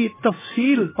बड़ी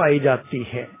तफसील पाई जाती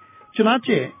है।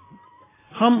 चुनाचे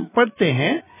हम पढ़ते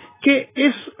हैं कि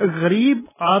इस गरीब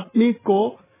आदमी को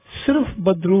सिर्फ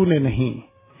बदरू ने नहीं,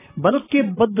 बल्कि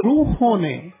बदरूहों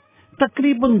ने,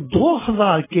 तकरीबन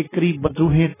 2000 के करीब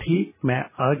बदरूहें थी। मैं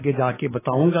आगे जाके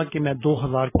बताऊंगा कि मैं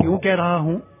 2000 क्यों कह रहा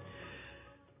हूं।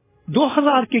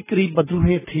 2000 के करीब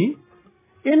बदरूहें थी।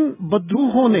 इन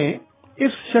बदरूहों ने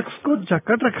इस शख्स को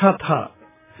जकड़ रखा था।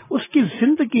 उसकी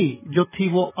जिंदगी जो थी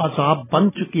वो अजाब बन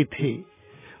चुकी थी।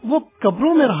 वो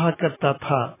कब्रों में रहा करता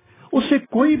था। उसे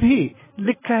कोई भी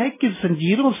लिखा है कि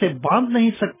जंजीरों से बांध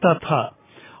नहीं सकता था,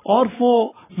 और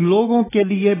वो लोगों के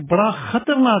लिए बड़ा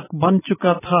खतरनाक बन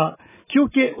चुका था,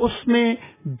 क्योंकि उसमें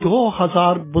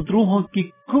 2000 बदरूहों की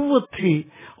कुव्वत थी,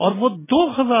 और वो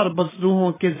 2000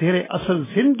 बदरूहों के ज़ेरे असर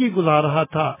जिंदगी गुजार रहा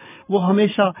था। वो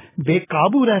हमेशा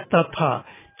बेकाबू रहता था,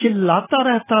 चिल्लाता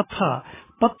रहता था,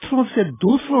 पत्थरों से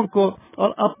दूसरों को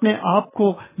और अपने आप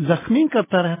को जख्मी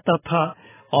करता रहता था।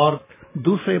 और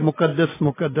दूसरे मुकद्दस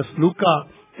लूका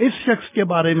इस शख्स के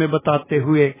बारे में बताते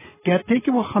हुए कहते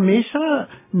कि वो हमेशा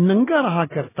नंगा रहा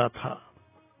करता था।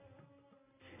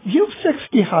 ये उस शख्स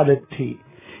की हालत थी।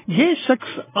 ये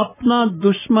शख्स अपना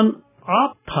दुश्मन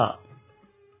आप था।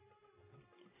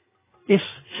 इस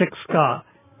शख्स का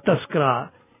तस्करा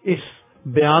इस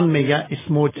बयान में या इस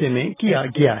मोर्चे में किया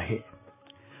गया है।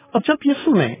 अब जब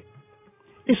यीशु ने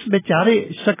इस बेचारे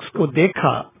शख्स को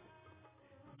देखा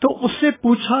तो उससे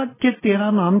पूछा कि तेरा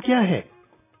नाम क्या है?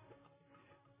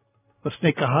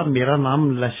 उसने कहा मेरा नाम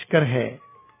लश्कर है।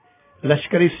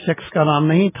 लश्कर इस शख्स का नाम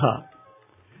नहीं था,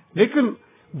 लेकिन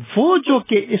वो जो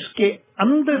कि इसके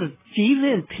अंदर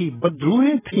चीजें थी,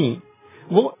 बदरूहें थी,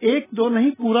 वो एक दो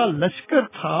नहीं पूरा लश्कर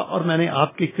था। और मैंने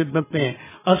आपकी खिदमत में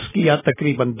अर्ज किया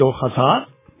तकरीबन 2000।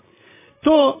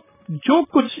 तो जो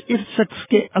कुछ इस शख्स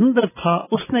के अंदर था,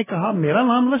 उसने कहा मेरा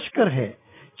नाम लश्कर है,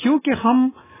 क्योंकि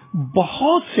हम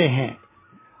बहुत से हैं।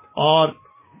 और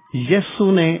यीशु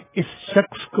ने इस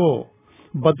शख्स को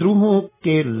बदरूहों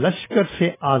के लश्कर से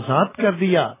आजाद कर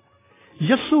दिया।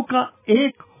 यीशु का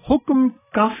एक हुक्म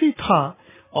काफी था,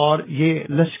 और ये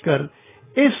लश्कर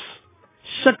इस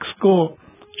शख्स को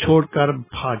छोड़कर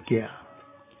भाग गया।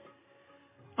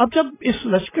 अब जब इस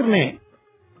लश्कर ने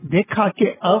देखा कि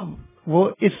अब वो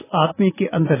इस आदमी के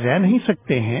अंदर रह नहीं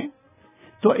सकते हैं,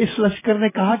 तो इस लश्कर ने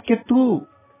कहा कि तू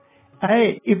ऐ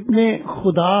इब्ने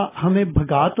खुदा हमें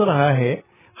भगा तो रहा है,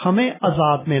 हमें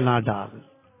अजाब में ना डाल,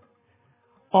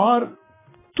 और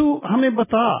तू हमें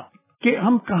बता कि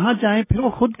हम कहाँ जाएं। फिर वो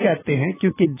खुद कहते हैं,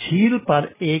 क्योंकि झील पर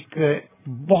एक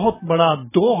बहुत बड़ा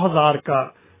 2000 का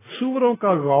सूअरों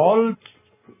का गौल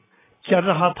चल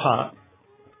रहा था,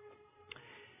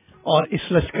 और इस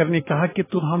लश्कर ने कहा कि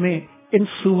तू हमें इन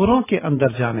सूअरों के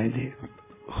अंदर जाने दे।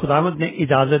 खुदावंद ने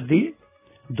इजाजत दी।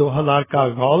 2000 का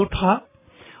गौल था,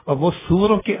 और वो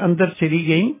सूअरों के अंदर चली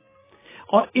गई,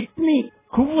 और इतनी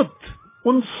कुव्वत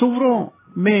उन सूअरों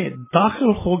में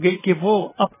दाखिल हो गई कि वो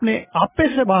अपने आपे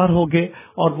से बाहर हो गए,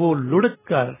 और वो लुढ़क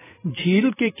कर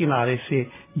झील के किनारे से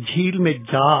झील में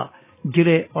जा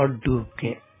गिरे और डूब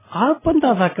गए। आप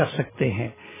अंदाजा कर सकते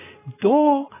हैं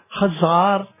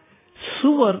 2000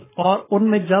 सूअर, और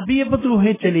उनमें जब ये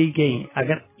बदरूहें चली गईं,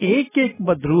 अगर एक एक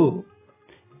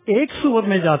बदरूह एक सूअर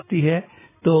में जाती है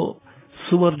तो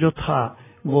सूअर जो था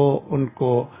वो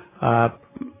उनको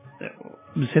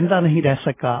जिंदा नहीं रह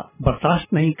सका,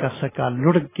 बर्दाश्त नहीं कर सका,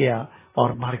 लुढ़क गया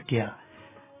और मर गया।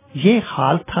 ये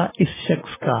हाल था इस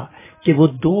शख्स का कि वो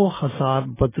 2000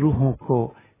 बदरूहों को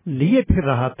लिए फिर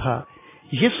रहा था।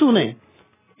 यीशु ने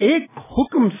एक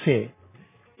हुक्म से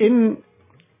इन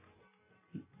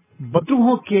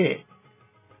बदरूहों के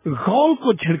गौल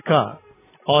को झिड़का,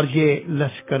 और ये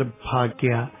लश्कर भाग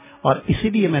गया। और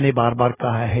इसीलिए मैंने बार बार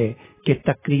कहा है कि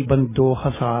तकरीबन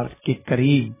 2000 के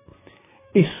करीब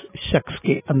इस शख्स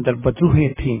के अंदर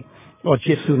बदरूहें थीं, और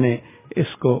यीशु ने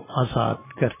इसको आजाद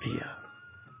कर दिया।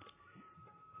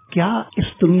 क्या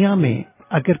इस दुनिया में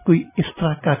अगर कोई इस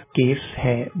तरह का केस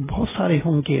है, बहुत सारे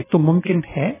होंगे, तो मुमकिन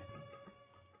है?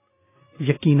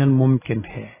 यकीनन मुमकिन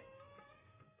है।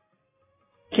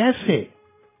 कैसे?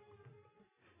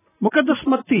 मुकद्दस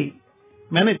मत्ती,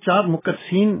 मैंने 4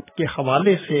 मुकद्दसीन के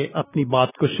हवाले से अपनी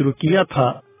बात को शुरू किया था।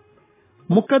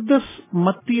 मुकद्दस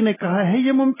मत्ती ने कहा है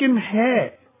ये मुमकिन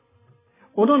है।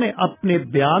 उन्होंने अपने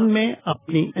बयान में,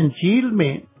 अपनी अंजील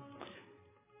में,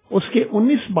 उसके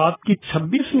 19 बाब की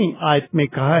 26वीं आयत में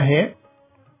कहा है,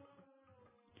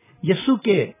 यीशु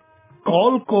के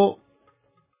कौल को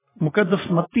मुकद्दस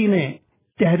मत्ती ने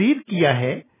तहरीर किया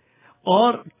है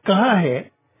और कहा है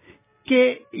कि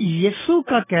यीशु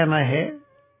का कहना है,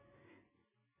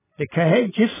 लिखा है,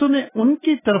 यीशु ने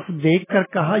उनकी तरफ देखकर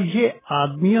कहा, ये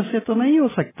आदमियों से तो नहीं हो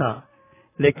सकता,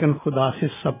 लेकिन खुदा से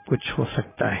सब कुछ हो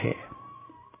सकता है।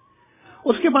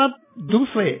 उसके बाद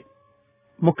दूसरे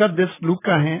मुकद्दस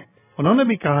लूका हैं, उन्होंने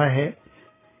भी कहा है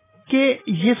कि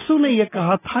यीशु ने यह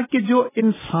कहा था कि जो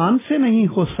इंसान से नहीं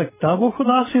हो सकता वो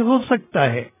खुदा से हो सकता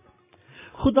है।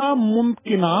 खुदा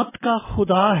मुमकिनात का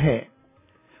खुदा है।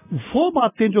 वो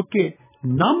बातें जो कि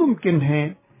नामुमकिन हैं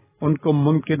उनको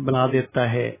मुमकिन बना देता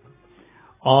है।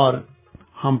 और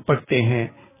हम पढ़ते हैं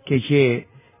कि ये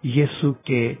यीशु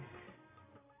के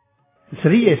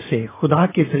जरिए से, खुदा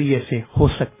के जरिए से हो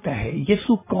सकता है।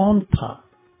 यीशु कौन था?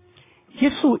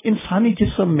 यीशु इंसानी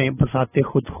जिस्म में बजाते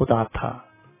खुद खुदा था।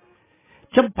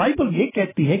 जब बाइबल ये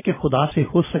कहती है कि खुदा से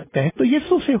हो सकता है तो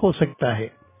यीशु से हो सकता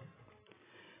है।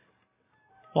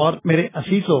 और मेरे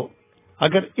अजीजों,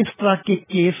 अगर इस तरह के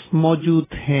केस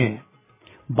मौजूद हैं,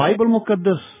 बाइबल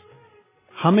मुकद्दस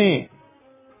हमें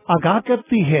आगाह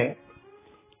करती है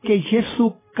कि यीशु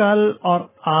कल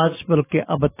और आज बल्कि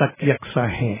अब तक यकसा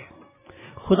है।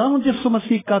 खुदावंद यीशु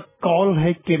मसीह का कौल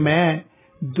है कि मैं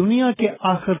दुनिया के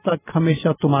आखिर तक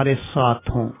हमेशा तुम्हारे साथ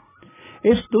हूं।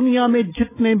 इस दुनिया में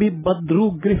जितने भी बदरू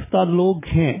गिरफ्तार लोग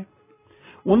हैं,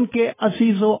 उनके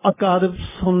अजीजों अकारिब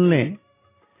सुन लें,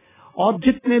 और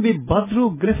जितने भी बदरू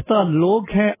गिरफ्तार लोग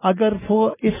हैं, अगर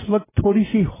वो इस वक्त थोड़ी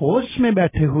सी होश में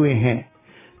बैठे हुए हैं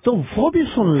तो वो भी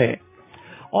सुन ले।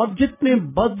 और जितने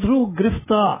बदरू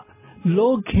गिरफ्तार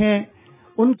लोग हैं,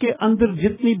 उनके अंदर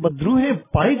जितनी बदरूहें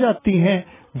पाई जाती हैं,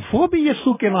 वो भी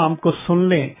यीशु के नाम को सुन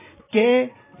लें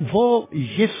कि वो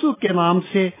यीशु के नाम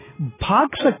से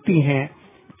भाग सकती हैं,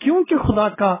 क्योंकि खुदा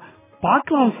का पाक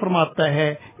कलाम फरमाता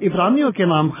है, इब्रानियों के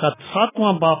नाम खत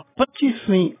 7वां बाब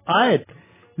 25वीं आयत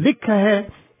लिखा है,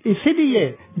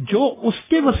 इसीलिए जो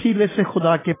उसके वसीले से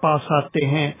खुदा के पास आते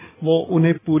हैं वो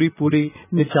उन्हें पूरी पूरी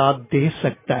निजात दे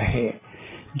सकता है।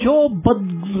 जो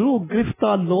बदरू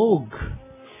गिरफ्तार लोग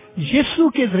यीशु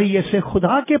के जरिए से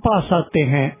खुदा के पास आते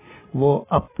हैं, वो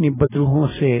अपनी बदरूहों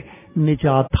से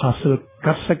निजात हासिल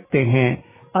कर सकते हैं।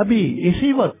 अभी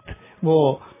इसी वक्त वो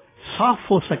साफ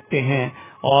हो सकते हैं।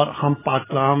 और हम पाक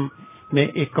कलाम में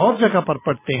एक और जगह पर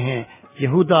पढ़ते हैं,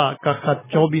 यहूदा का खत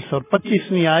 24 और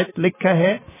 25वीं आयत लिखा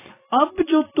है, अब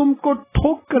जो तुमको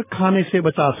ठोक कर खाने से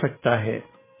बचा सकता है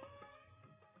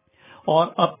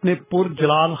और अपने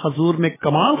पुरजलाल हजूर में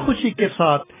कमाल खुशी के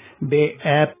साथ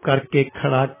बेऐब करके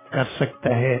खड़ा कर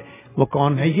सकता है, वो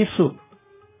कौन है? यीशु।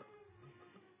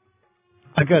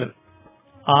 अगर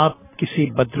आप किसी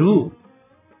बदरू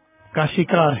का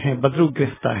शिकार हैं, बदरू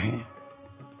गिरफ्तार हैं,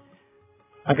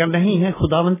 अगर नहीं है,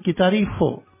 खुदावंद की तारीफ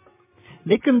हो।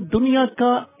 लेकिन दुनिया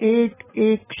का एक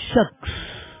एक शख्स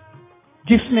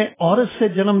जिसने औरत से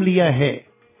जन्म लिया है,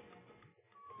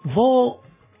 वो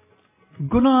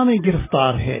गुनाह में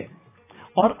गिरफ्तार है।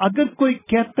 और अगर कोई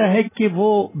कहता है कि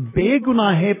वो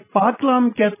बेगुनाह है, पाक कलाम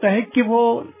कहता है कि वो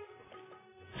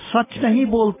सच नहीं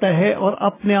बोलता है और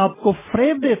अपने आप को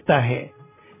फरेब देता है।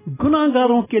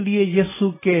 गुनाहगारों के लिए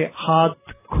यीशु के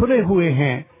हाथ खुले हुए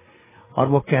हैं और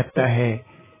वो कहता है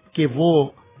कि वो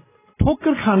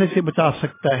ठोकर खाने से बचा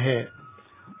सकता है।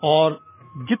 और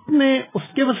जितने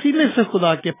उसके वसीले से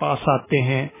खुदा के पास आते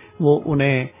हैं, वो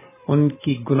उन्हें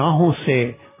उनकी गुनाहों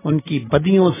से, उनकी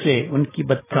बदियों से, उनकी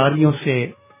बदकारियों से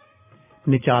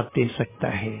निजात दे सकता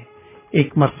है।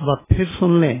 एक मर्तबा फिर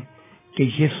सुन लें कि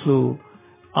यीशु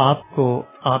आपको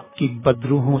आपकी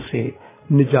बदरूहों से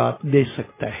निजात दे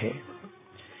सकता है।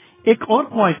 एक और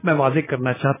पॉइंट मैं वाज़ेह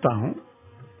करना चाहता हूं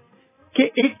कि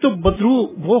एक तो बदरू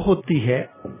वो होती है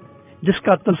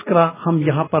जिसका तज़किरा हम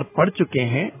यहाँ पर पढ़ चुके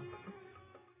हैं।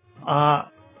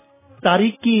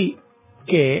 तारीकी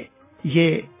के ये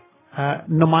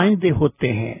नुमाइंदे होते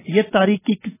हैं, ये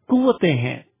तारीकी की कुव्वतें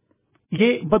हैं,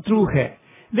 ये बदरू है।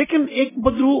 लेकिन एक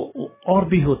बदरू और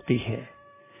भी होती है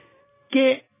कि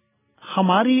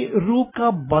हमारी रूह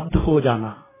का बद हो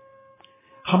जाना,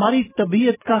 हमारी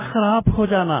तबीयत का खराब हो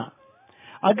जाना।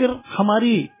 अगर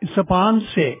हमारी ज़बान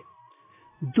से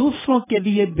दूसरों के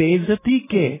लिए बेइज्जती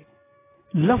के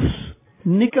लफ्ज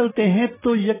निकलते हैं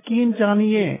तो यकीन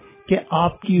जानिए कि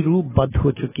आपकी रूह बद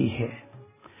हो चुकी है।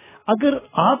 अगर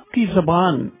आपकी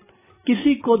ज़बान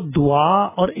किसी को दुआ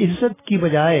और इज्जत की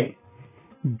बजाय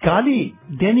गाली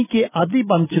देने की आदी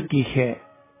बन चुकी है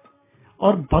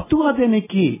और बदुआ देने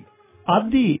की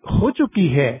आदी हो चुकी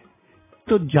है,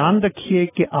 तो जान रखिए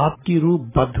कि आपकी रूह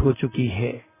बद हो चुकी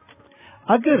है।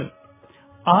 अगर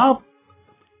आप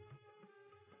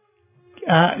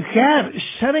गैर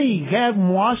शरई, गैर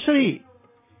मुआशरी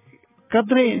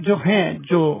कदरें जो हैं,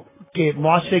 जो के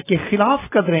मुआशरे के खिलाफ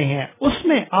कदरें हैं,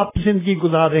 उसमें आप जिंदगी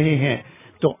गुजार रहे हैं,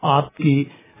 तो आपकी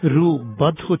रूह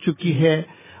बद हो चुकी है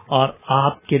और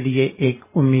आपके लिए एक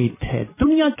उम्मीद है।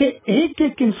 दुनिया के एक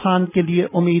एक इंसान के लिए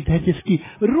उम्मीद है जिसकी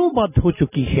रूह बद हो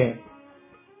चुकी है,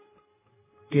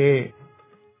 कि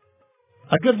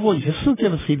अगर वो यीशु के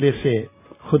वसीले से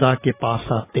खुदा के पास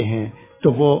आते हैं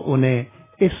तो वो उन्हें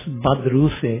इस बदरू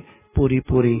से पूरी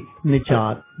पूरी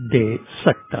निजात दे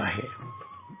सकता है।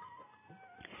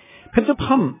 फिर जब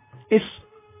हम इस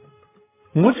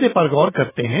मुझसे पर गौर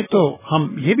करते हैं तो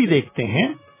हम ये भी देखते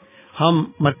हैं,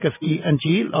 हम मरकज़ की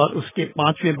अंजील और उसके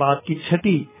 5वें बाब की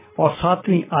 6ठी और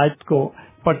 7वीं आयत को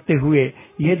पढ़ते हुए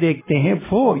ये देखते हैं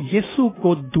वो यीशु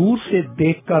को दूर से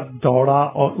देखकर दौड़ा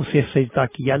और उसे सजदा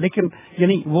किया। लेकिन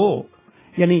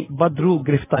यानी बदरू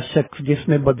गिरफ्तार शख्स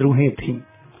जिसमें बदरूहें थीं,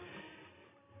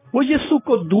 वो यीशु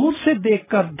को दूर से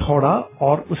देखकर दौड़ा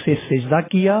और उसे सजदा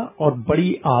किया और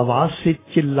बड़ी आवाज से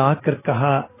चिल्लाकर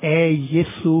कहा, ए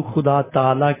यीशु खुदा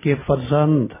ताला के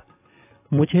फर्जंद,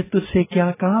 मुझे तुझसे क्या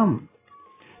काम?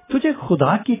 तुझे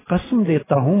खुदा की कसम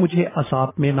देता हूं, मुझे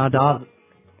अज़ाब में ना डाल।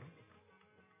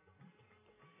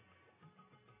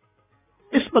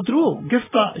 इस बदरू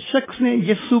गिरफ्तार शख्स ने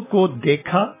यीशु को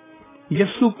देखा,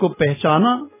 यीशु को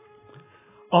पहचाना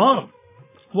और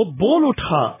वो बोल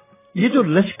उठा। ये जो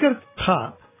लश्कर था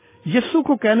यीशु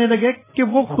को कहने लगे कि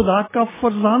वो खुदा का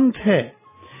फर्जंद है,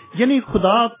 यानी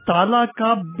खुदा ताला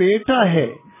का बेटा है,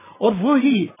 और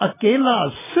वही अकेला,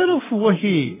 सिर्फ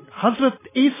वही हजरत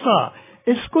ईसा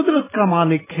इस कुदरत का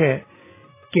मालिक है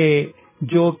कि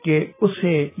जो कि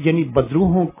उसे यानी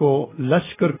बदरूहों को,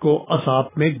 लश्कर को अज़ाब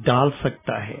में डाल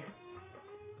सकता है।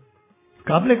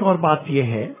 काबिल गौर बात यह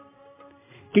है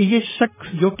कि ये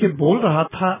शख्स जो कि बोल रहा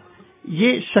था,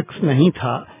 ये शख्स नहीं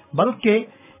था, बल्कि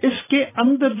इसके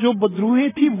अंदर जो बदरूहें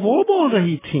थी वो बोल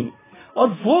रही थीं,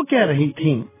 और वो कह रही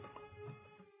थीं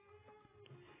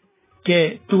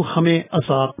कि तू हमें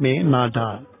अज़ाब में ना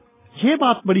डाल। ये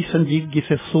बात बड़ी संजीदगी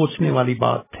से सोचने वाली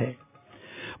बात है।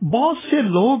 बहुत से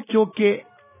लोग जो कि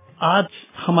आज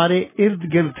हमारे इर्द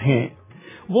गिर्द हैं,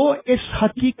 वो इस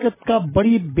हकीकत का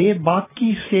बड़ी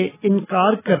बेबाकी से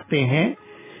इनकार करते हैं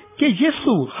कि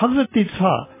यीशु हजरत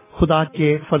ईसा खुदा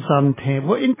के फर्जंद हैं।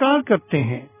 वो इनकार करते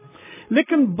हैं,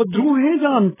 लेकिन बदरूहें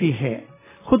जानती है,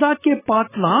 खुदा के पाक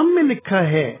कलाम में लिखा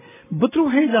है,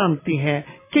 बदरूहें जानती हैं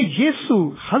कि यीशु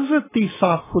हजरत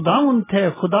ईसा खुदावंद है,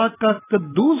 खुदा का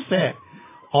कद्दूस है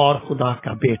और खुदा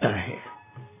का बेटा है।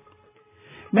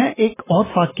 मैं एक और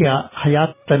वाकया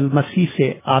हयात अल मसीह से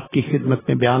आपकी खिदमत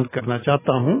में बयान करना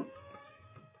चाहता हूं,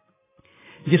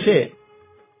 जिसे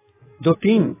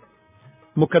 2-3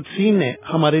 मुकद्दसीन ने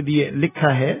हमारे लिए लिखा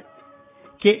है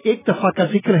कि एक दफा का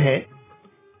जिक्र है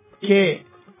कि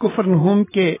कुफरनहूम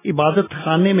के इबादत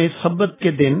खाने में सब्बत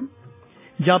के दिन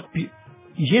जब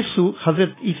यीशु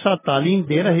हजरत ईसा तालीम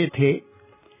दे रहे थे,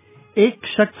 एक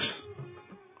शख्स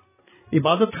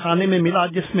इबादत खाने में मिला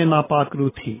जिसमें नापाक रूह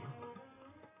थी।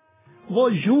 वो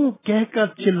यूं कहकर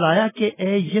चिल्लाया कि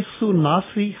ए यीशु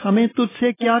नासरी, हमें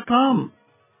तुझसे क्या काम?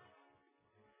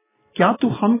 क्या तू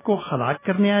हमको हलाक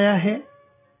करने आया है?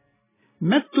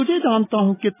 मैं तुझे जानता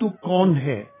हूं कि तू कौन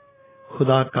है,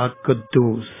 खुदा का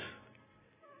कद्दूस।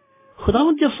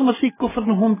 खुदावंद यीशु मसीह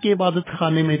कुफरनहूम के इबादत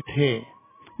खाने में थे।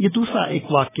 ये दूसरा एक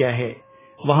वाकया है।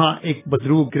 वहां एक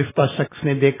बदरू गिरफ्तार शख्स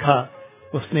ने देखा,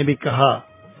 उसने भी कहा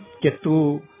कि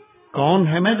तू कौन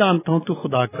है? मैं जानता हूं तू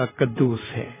खुदा का कद्दूस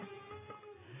है।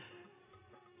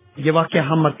 ये वाकया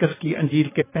हम मरकस की अंजील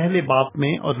के पहले बाब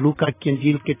में और लूका की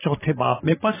अंजील के चौथे बाब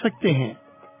में पढ़ सकते हैं।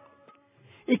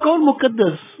 एक और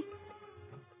मुकद्दस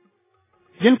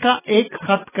जिनका एक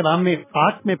खत कलाम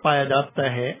पाक में पाया जाता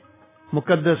है,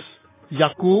 मुकद्दस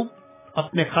याकूब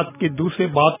अपने खत के दूसरे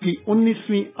बाब की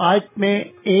 19वीं आयत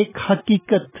में एक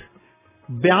हकीकत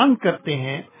बयान करते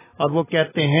हैं और वो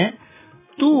कहते हैं,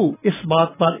 तू इस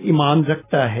बात पर ईमान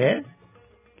रखता है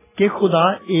कि खुदा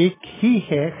एक ही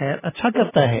है, खैर अच्छा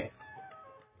करता है।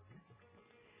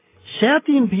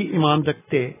 शैतान भी ईमान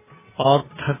रखते और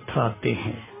थरथराते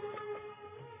हैं।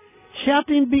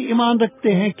 शैतान भी ईमान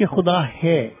रखते हैं कि खुदा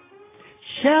है।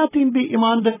 शैतान भी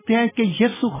ईमान रखते हैं कि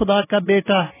यीशु खुदा का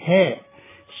बेटा है।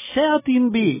 शैतान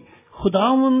भी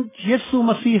खुदावंद यीशु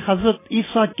मसीह हजरत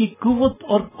ईसा की कुव्वत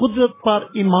और कुदरत पर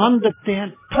ईमान रखते हैं,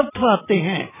 थरथराते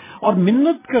हैं और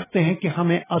मिन्नत करते हैं कि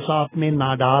हमें अज़ाब में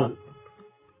ना डाल।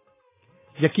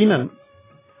 यकीनन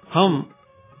हम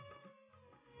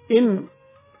इन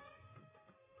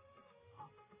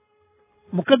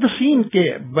मुकद्दसीन के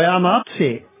बयानात से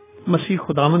मसीह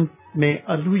खुदावंद में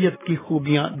अलूहियत की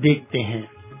खूबियां देखते हैं।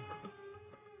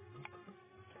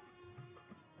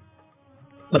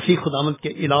 मसीह खुदावंद के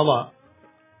अलावा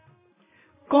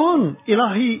कौन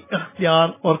इलाही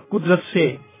इख्तियार और कुदरत से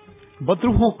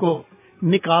बदरूहों को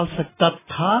निकाल सकता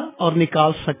था और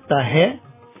निकाल सकता है,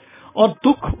 और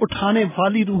दुख उठाने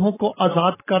वाली रूहों को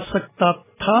आजाद कर सकता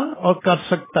था और कर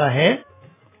सकता है?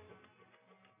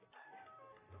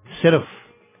 सिर्फ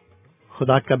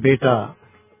खुदा का बेटा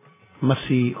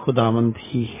मसीह खुदावंद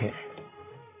ही है।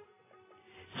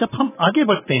 जब हम आगे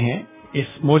बढ़ते हैं,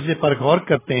 इस मौजूद पर गौर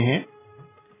करते हैं,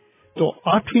 तो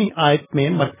 8वीं आयत में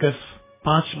मरकस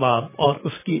 5 बाब और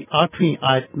उसकी 8वीं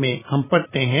आयत में हम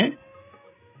पढ़ते हैं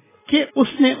कि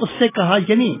उसने उससे कहा,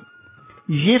 यानी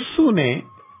यीशु ने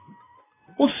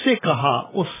उससे कहा,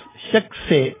 उस शख्स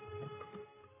से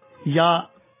या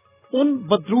उन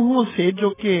बदरूहों से जो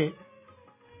कि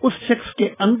उस शख्स के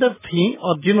अंदर थी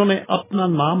और जिन्होंने अपना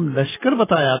नाम लश्कर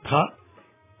बताया था,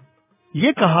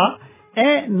 ये कहा,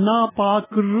 ए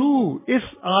नापाक रूह इस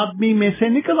आदमी में से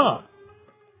निकला।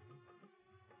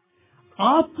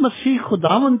 आप मसीह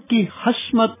खुदावंद की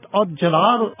हशमत और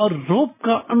जलाल और रौब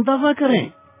का अंदाजा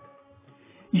करें।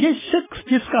 ये शख्स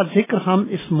जिसका जिक्र हम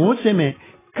इस मोर्चे में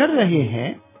कर रहे हैं,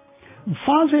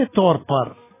 वाज़ेह तौर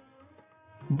पर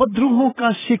बदरूहों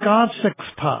का शिकार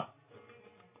शख्स था।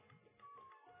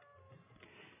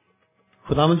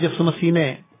 खुदावंद यीशु मसीह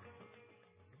ने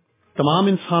तमाम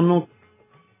इंसानों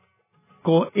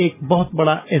को एक बहुत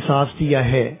बड़ा एहसास दिया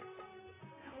है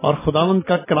और खुदावंद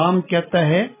का कलाम कहता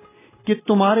है कि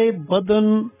तुम्हारे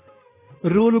बदन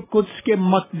रूह कुद्स के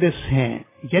मक़दस हैं,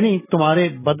 यानी तुम्हारे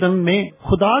बदन में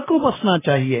खुदा को बसना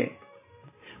चाहिए,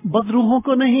 बदरूहों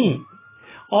को नहीं।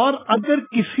 और अगर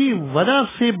किसी वजह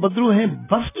से बदरूहें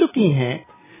बस चुकी हैं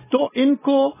तो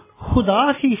इनको खुदा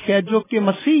ही है जो कि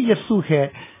मसीह यीशु है,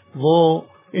 वो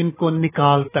इनको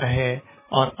निकालता है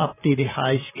और अपनी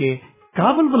रिहाइश के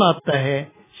काबिल बनाता है।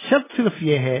 शर्त सिर्फ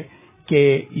ये है कि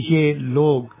ये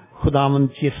लोग खुदावंद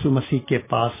यीशु मसीह के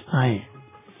पास आए।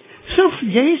 सिर्फ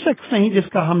यही शख्स नहीं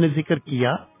जिसका हमने जिक्र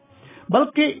किया,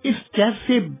 बल्कि इस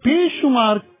जैसे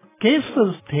बेशुमार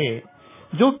केसेस थे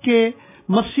जो कि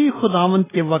मसीह खुदावंद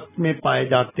के वक्त में पाए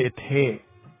जाते थे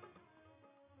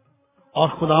और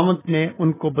खुदावंद ने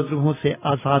उनको बदरूहों से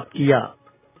आजाद किया।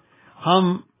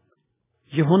 हम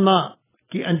यूहन्ना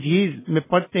की अंजील में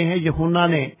पढ़ते हैं, यूहन्ना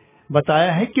ने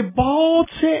बताया है कि बहुत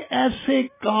से ऐसे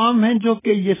काम हैं जो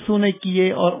कि यीशु ने किए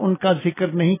और उनका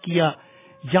जिक्र नहीं किया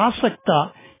जा सकता,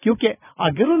 क्योंकि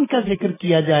अगर उनका जिक्र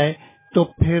किया जाए तो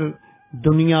फिर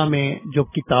दुनिया में जो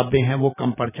किताबें हैं वो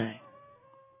कम पड़ जाएं।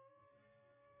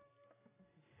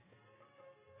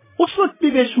 उस वक्त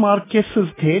भी बेशुमार केसेस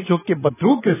थे जो कि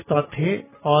बदरूह गिरफ्तार थे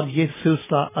और ये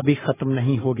सिलसिला अभी खत्म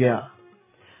नहीं हो गया।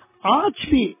 आज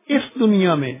भी इस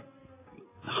दुनिया में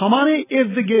हमारे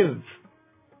इर्द गिर्द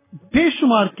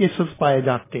बेशुमार केसेस पाए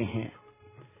जाते हैं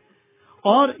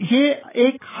और ये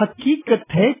एक हकीकत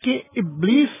है कि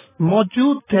इब्लीस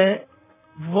मौजूद है।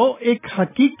 वो एक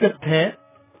हकीकत है।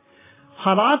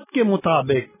 हालात के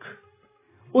मुताबिक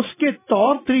उसके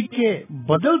तौर तरीके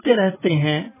बदलते रहते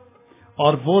हैं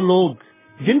और वो लोग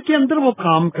जिनके अंदर वो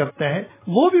काम करता है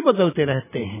वो भी बदलते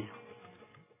रहते हैं।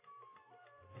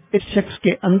 इस शख्स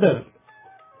के अंदर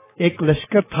एक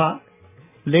लश्कर था,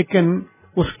 लेकिन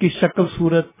उसकी शक्ल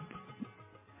सूरत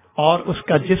और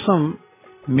उसका जिस्म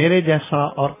मेरे जैसा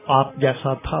और आप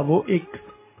जैसा था। वो एक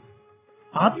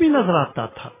आदमी नजर आता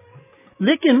था,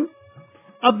 लेकिन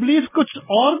इब्लीस कुछ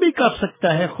और भी कर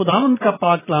सकता है। खुदावंद का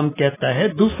पाक कलाम कहता है,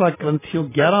 दूसरा कुरिन्थियों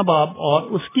 11 बाब और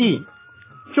उसकी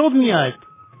 14वीं आयत,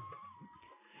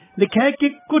 लिखा है कि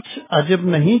कुछ अजब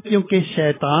नहीं, क्योंकि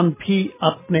शैतान भी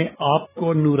अपने आप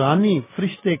को नूरानी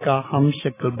फरिश्ते का हम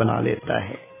शक्ल बना लेता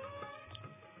है।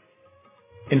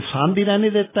 इंसान भी रहने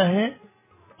देता है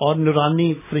और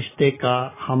नूरानी फरिश्ते का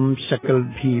हम शक्ल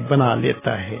भी बना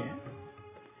लेता है।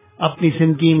 अपनी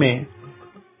जिंदगी में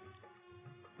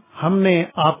हमने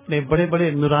आपने बड़े बड़े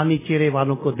नूरानी चेहरे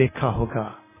वालों को देखा होगा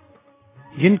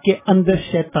जिनके अंदर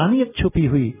शैतानियत छुपी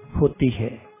हुई होती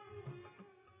है,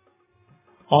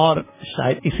 और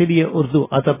शायद इसीलिए उर्दू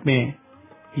अदब में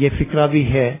ये फिक्रा भी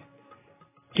है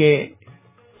कि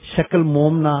शक्ल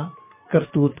मोमना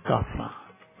करतूत काफरा,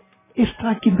 इस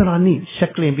तरह की नूरानी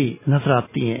शक्लें भी नजर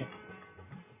आती हैं।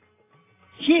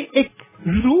 ये एक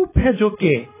रूप है जो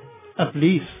कि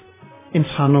इब्लीस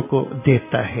इंसानों को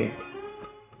देता है।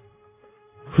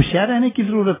 होशियार रहने की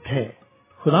जरूरत है।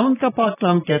 खुदावंद का पाक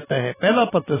कलाम कहता है, पहला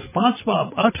पत्रस 5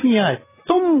 बाब 8वीं आयत,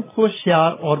 तुम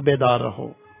होशियार और बेदार रहो,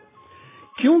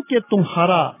 क्योंकि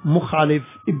तुम्हारा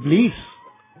मुखालिफ इब्लीस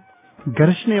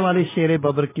गरजने वाले शेर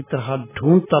बबर की तरह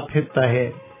ढूंढता फिरता है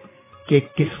कि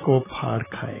किसको फाड़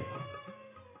खाए।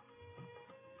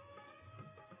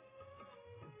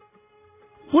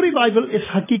 पूरी बाइबल इस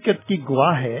हकीकत की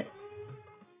गवाह है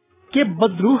कि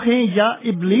बदरूहें या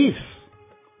इब्लीस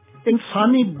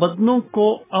इंसानी बदनों को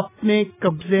अपने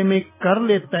कब्जे में कर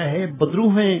लेता है।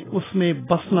 बदरूहें उसमें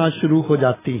बसना शुरू हो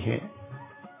जाती हैं।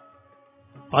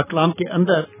 पाक कलाम के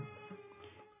अंदर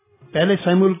पहले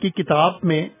शमूएल की किताब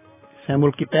में,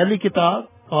 शमूएल की पहली किताब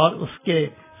और उसके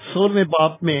 16वें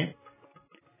बाब में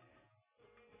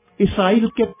इस्राएल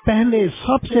के पहले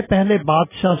सबसे पहले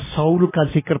बादशाह शाऊल का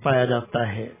जिक्र पाया जाता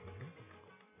है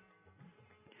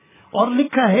और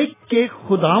लिखा है कि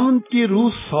खुदावंद की रूह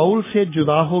शाऊल से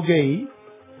जुदा हो गई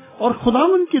और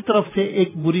खुदावंद की तरफ से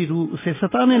एक बुरी रूह उसे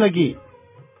सताने लगी।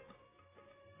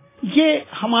 ये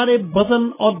हमारे बदन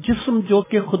और जिस्म जो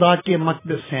कि खुदा के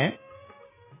मक़दस हैं,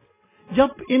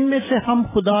 जब इनमें से हम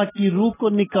खुदा की रूह को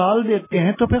निकाल देते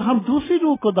हैं तो फिर हम दूसरी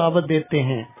रूह को दावत देते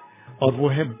हैं, और वो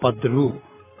है बदरूह,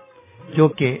 जो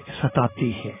कि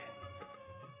सताती है।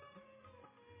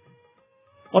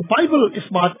 और बाइबल इस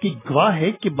बात की गवाह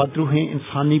है कि बदरूहें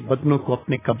इंसानी बदनों को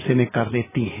अपने कब्जे में कर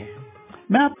लेती हैं।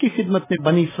 मैं आपकी खिदमत में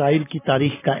बनी इसराइल की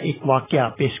तारीख का एक वाकया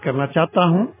पेश करना चाहता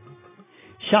हूँ।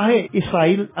 शाह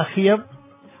इसराइल अखीब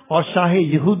और शाह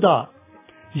यहूदा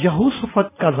यहूसफत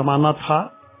का जमाना था।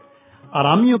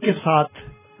 अरामियों के साथ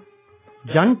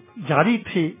जंग जारी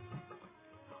थी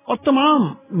और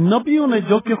तमाम नबियों ने,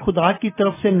 जो कि खुदा की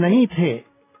तरफ से नहीं थे,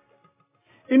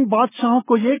 इन बादशाहों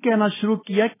को यह कहना शुरू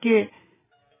किया कि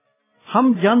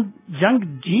हम जंग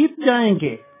जीत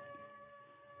जाएंगे।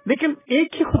 लेकिन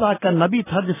एक ही खुदा का नबी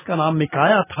था जिसका नाम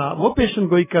मिकाया था। वो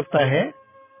पेशनगोई करता है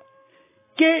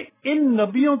कि इन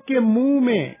नबियों के मुंह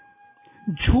में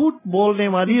झूठ बोलने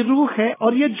वाली रूह है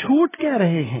और ये झूठ कह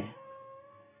रहे हैं।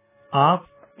 आप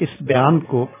इस बयान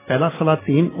को पहला सला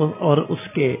 3 और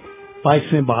उसके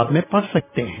 22वें बाब में पढ़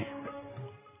सकते हैं।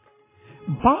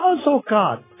 बाज़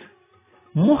औक़ात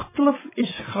मुख्तलिफ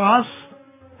इश्ख़ास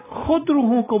खुद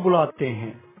रूहों को बुलाते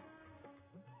हैं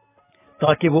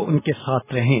ताकि वो उनके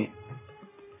साथ रहें।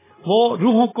 वो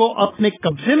रूहों को अपने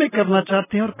कब्जे में करना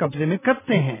चाहते हैं और कब्जे में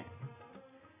करते हैं।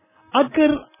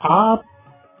 अगर आप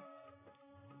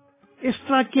इस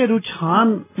तरह के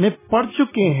रुझान में पड़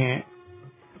चुके हैं,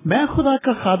 मैं खुदा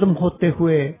का खादम होते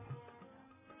हुए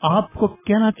आपको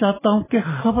कहना चाहता हूं कि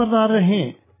खबरदार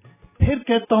रहें। फिर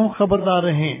कहता हूं खबरदार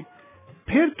रहें,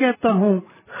 फिर कहता हूं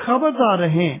खबरदार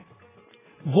रहें।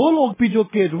 वो लोग भी जो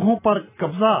कि रूहों पर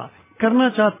कब्जा करना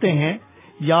चाहते हैं,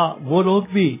 या वो लोग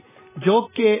भी जो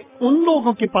कि उन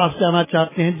लोगों के पास जाना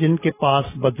चाहते हैं जिनके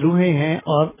पास बदरूहें हैं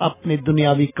और अपने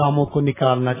दुनियावी कामों को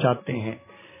निकालना चाहते हैं।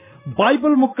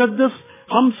 बाइबल मुकद्दस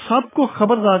हम सबको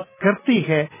खबरदार करती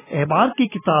है। अहबार की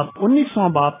किताब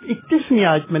 19वां बाब 31वीं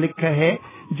आयत में लिखा है,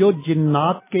 जो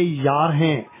जिन्नात के यार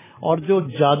हैं और जो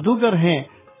जादूगर हैं,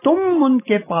 तुम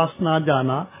उनके पास ना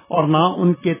जाना और ना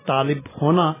उनके तालिब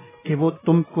होना कि वो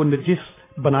तुमको नजिस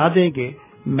बना देंगे।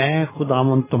 मैं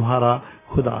खुदावंद तुम्हारा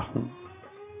खुदा हूँ।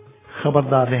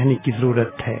 खबरदार रहने की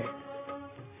जरूरत है।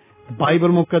 बाइबल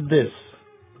मुकद्दस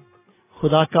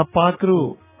खुदा का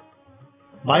पाकरू,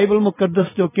 बाइबल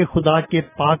मुकद्दस जो कि खुदा के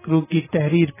पाकरू की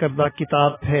तहरीर करदा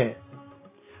किताब है,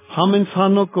 हम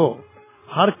इंसानों को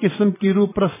हर किस्म की रूह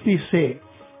परस्ती से,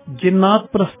 जिन्नात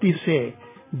परस्ती से,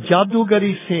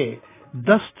 जादूगरी से,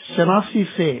 दस्त शनासी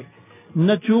से,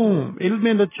 नजूम,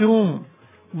 इल्मे नजूम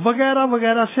वगैरह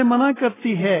वगैरह से मना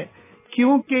करती है,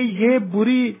 क्योंकि ये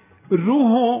बुरी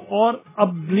रूहों और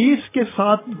इब्लीस के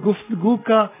साथ गुफ्तगू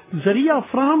का जरिया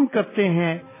फराहम करते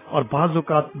हैं और बाज़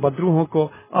औक़ात बदरूहों को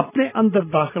अपने अंदर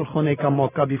दाखिल होने का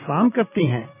मौका भी फराहम करती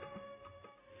हैं।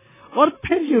 और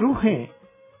फिर ये रूहें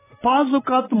बाज़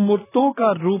औक़ात मूर्तों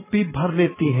का रूप भी भर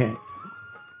लेती हैं।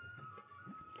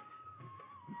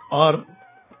 और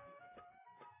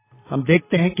हम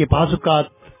देखते हैं कि बाज़ औक़ात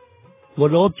वो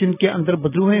लोग जिनके अंदर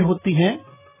बदरूहें होती हैं,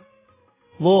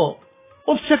 वो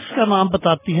उस शख्स का नाम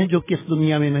बताती हैं जो कि इस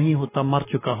दुनिया में नहीं होता, मर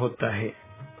चुका होता है।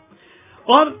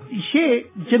 और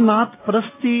ये जिन्नात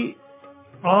परस्ती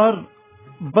और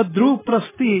बदरूह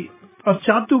परस्ती और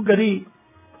जादूगरी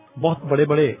बहुत बड़े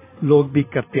बड़े लोग भी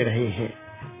करते रहे हैं।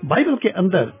 बाइबल के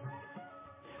अंदर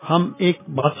हम एक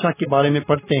बादशाह के बारे में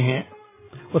पढ़ते हैं,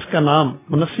 उसका नाम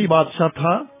मनस्सी बादशाह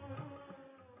था।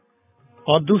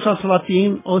 और दूसरा सवा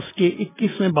 3 और उसके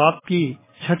 21वें बाब की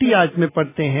 6ठी आयत में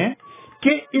पढ़ते हैं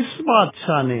कि इस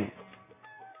बादशाह ने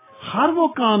हर वो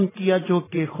काम किया जो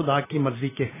कि खुदा की मर्जी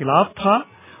के खिलाफ था।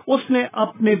 उसने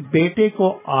अपने बेटे को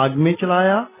आग में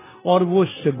चलाया और वो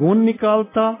शगुन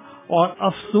निकालता और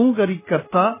अफसूगरी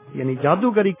करता, यानी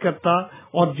जादूगरी करता,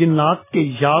 और जिन्नात के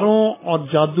यारों और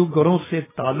जादूगरों से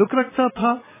ताल्लुक रखता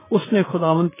था। उसने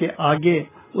खुदावंद के आगे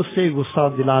उससे गुस्सा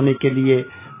दिलाने के लिए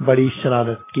बड़ी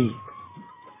शरारत की।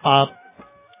 आप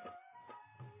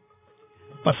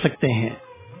पढ़ सकते हैं।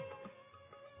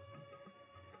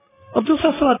 और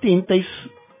दूसरा सवा 23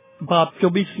 बाब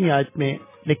 24वीं आयत में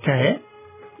लिखा है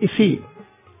इसी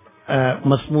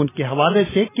मज़मून के हवाले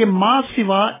से कि माँ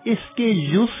सिवा इसके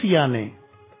यूसिया ने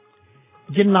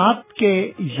जिन्नात के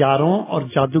यारों और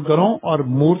जादूगरों और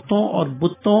मूर्तों और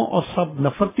बुतों और सब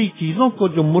नफरती चीजों को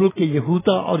जो मुल्क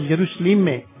यहूदा और यरूशलेम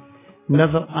में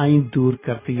नजर आई दूर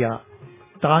कर दिया,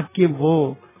 ताकि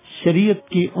वो शरीयत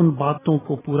की उन बातों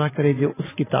को पूरा करे जो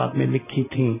उस किताब में लिखी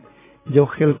थी, जो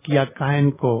खिलकिया कायन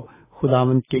को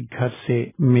खुदावंद के घर से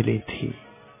मिली थी।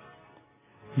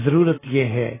 जरूरत यह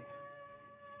है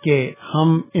कि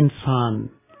हम इंसान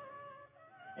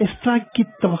इस तरह की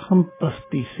तवहम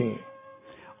परस्ती से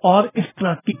और इस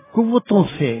तरह की कुव्वतों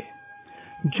से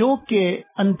जो कि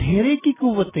अंधेरे की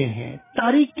कुव्वतें हैं,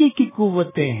 तारीकी की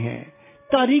कुव्वतें हैं,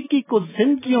 तारीकी को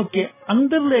जिंदगियों के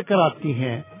अंदर लेकर आती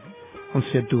हैं,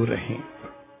 उनसे दूर रहें।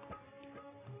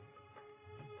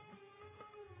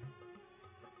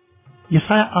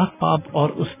 यशाया 8 बाब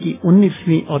और उसकी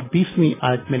 19वीं और 20वीं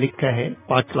आयत में लिखा है,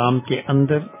 पाक कलाम के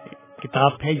अंदर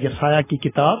किताब है यशाया की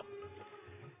किताब,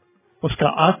 उसका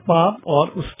 8 बाब और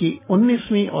उसकी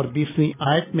 19वीं और 20वीं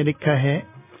आयत में लिखा है,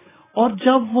 और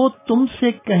जब वो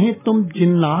तुमसे कहें तुम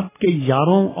जिन्नात के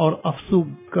यारों और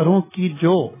अफसूगरों की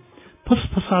जो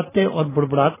फुसफुसाते और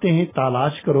बुड़बुड़ाते हैं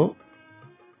तलाश करो,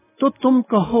 तो तुम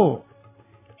कहो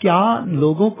क्या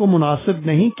लोगों को मुनासिब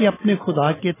नहीं कि अपने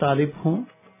खुदा के तालिब हों?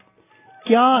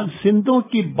 क्या जिंदों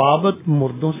की बाबत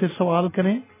मुर्दों से सवाल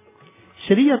करें?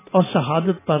 शरीयत और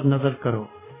शहादत पर नजर करो।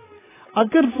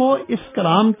 अगर वो इस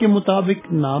कलाम के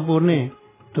मुताबिक ना बोले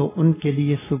तो उनके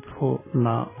लिए सुबह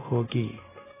ना होगी।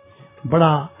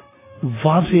 बड़ा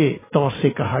वाज़े तौर से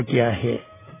कहा गया है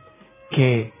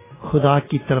कि खुदा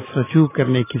की तरफ रजू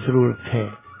करने की जरूरत है।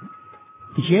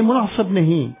 ये मुनासिब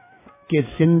नहीं कि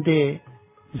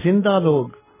जिंदा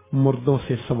लोग मुर्दों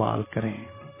से सवाल करें।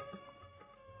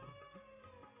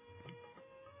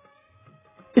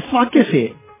 इस वाक्य से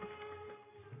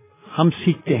हम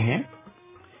सीखते हैं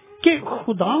कि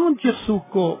खुदावंद यीशु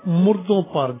को मुर्दों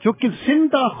पर, जो कि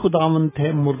जिंदा खुदावंद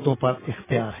है, मुर्दों पर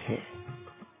इख्तियार है।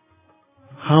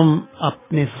 हम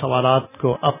अपने सवालात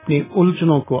को, अपनी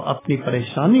उलझनों को, अपनी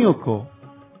परेशानियों को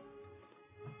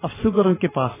अफसूगरों के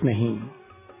पास नहीं,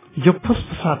 जो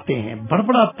फुसफुसाते हैं,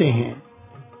 बड़बड़ाते हैं,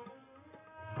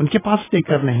 उनके पास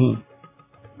लेकर नहीं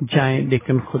जाएं,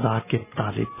 लेकिन खुदा के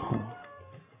तालिब हों।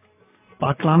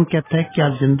 पाक कलाम कहता है क्या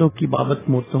जिंदों की बाबत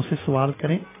मुर्दों से सवाल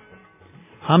करें?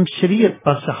 हम शरीयत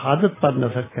पर, शहादत पर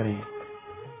नजर करें,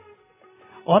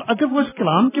 और अगर वो इस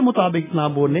कलाम के मुताबिक ना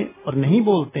बोले और नहीं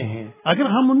बोलते हैं, अगर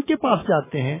हम उनके पास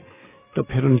जाते हैं तो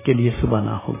फिर उनके लिए सुबह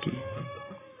ना होगी।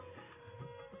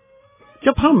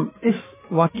 जब हम इस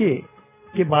वाक्य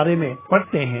के बारे में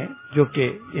पढ़ते हैं, जो कि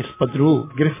इस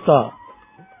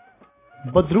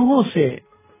बदरूहों से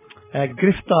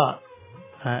गिरफ्तार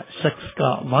शख्स का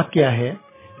वाकया है,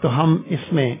 तो हम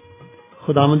इसमें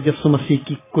खुदावंद यीशु मसीह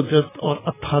की कुदरत और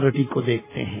अथॉरिटी को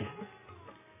देखते हैं।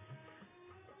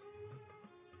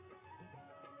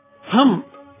 हम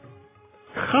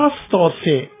खास तौर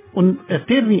से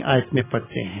 13वीं आयत में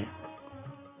पढ़ते हैं,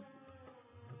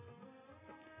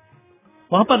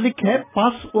 वहां पर लिखा है,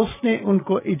 पास उसने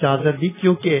उनको इजाजत दी,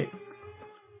 क्योंकि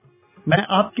मैं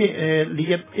आपके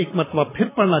लिए एक मरतबा फिर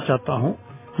पढ़ना चाहता हूं,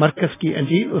 मरकस की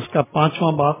अंजील उसका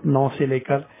 5वां बाब 9 से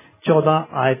लेकर 14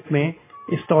 आयत में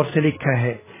इस तौर से लिखा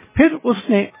है, फिर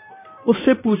उसने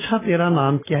उससे पूछा तेरा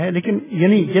नाम क्या है? लेकिन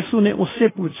यानी यीशु ने उससे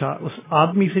पूछा, उस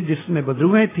आदमी से जिसमें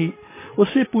बदरूहें थी,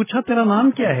 उससे पूछा तेरा नाम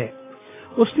क्या है?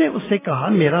 उसने उससे कहा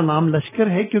मेरा नाम लश्कर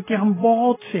है, क्योंकि हम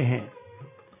बहुत से हैं।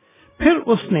 फिर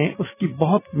उसने उसकी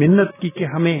बहुत मिन्नत की कि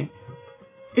हमें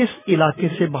इस इलाके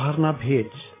से बाहर ना भेज,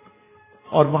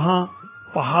 और वहां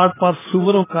पहाड़ पर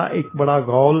सूअरों का एक बड़ा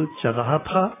गौल चल रहा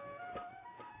था।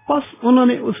 बस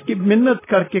उन्होंने उसकी मिन्नत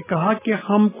करके कहा कि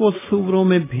हमको सूअरों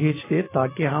में भेज दे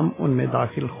ताकि हम उनमें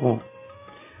दाखिल हों।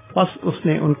 बस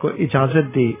उसने उनको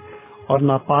इजाजत दी और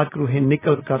नापाक रूहें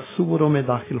निकलकर सूअरों में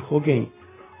दाखिल हो गईं,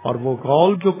 और वो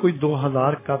गौल जो कोई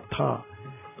 2000 का था,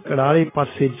 किनारे पर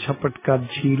से झपट कर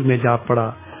झील में जा पड़ा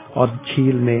और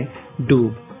झील में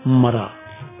डूब मरा।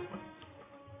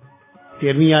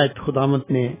 13वीं आयत खुदावंद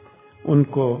ने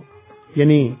उनको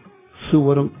यानी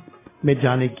सूअरों में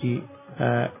जाने की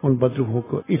उन बदरूहों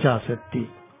को इजाजत दी।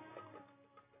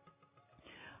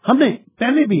 हमने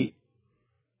पहले भी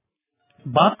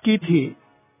बात की थी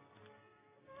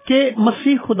कि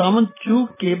मसीह खुदावंद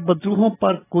चूंकि बदरूहों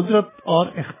पर कुदरत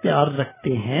और इख्तियार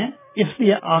रखते हैं,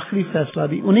 इसलिए आखिरी फैसला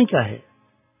भी उन्हीं का है।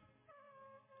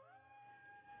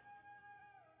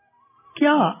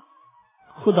 क्या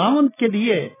खुदावंद के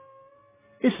लिए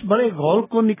इस बड़े गौल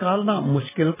को निकालना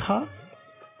मुश्किल था?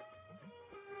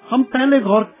 हम पहले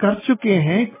गौर कर चुके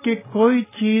हैं कि कोई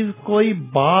चीज, कोई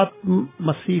बात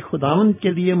मसीह खुदावंद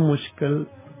के लिए मुश्किल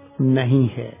नहीं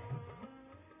है।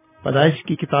 पैदाइश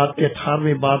की किताब के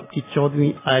 18वें बाब की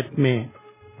 14वीं आयत में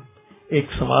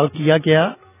एक सवाल किया गया,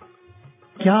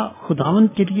 क्या खुदावंद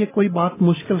के लिए कोई बात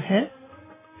मुश्किल है?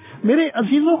 मेरे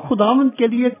अजीजों, खुदावंद के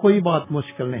लिए कोई बात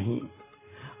मुश्किल नहीं।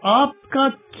 आपका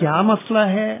क्या मसला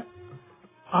है?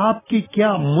 आपकी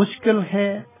क्या मुश्किल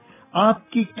है?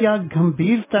 आपकी क्या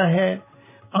गंभीरता है?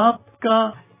 आपका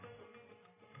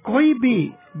कोई भी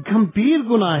गंभीर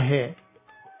गुनाह है,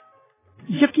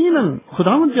 यकीनन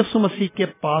खुदावंद यीशु मसीह के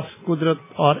पास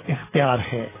कुदरत और इख्तियार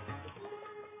है।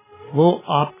 वो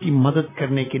आपकी मदद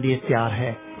करने के लिए तैयार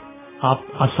है। आप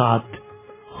आजाद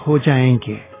हो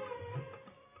जाएंगे।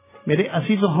 मेरे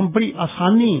अजीजों, हम बड़ी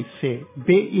आसानी से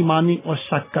बेईमानी और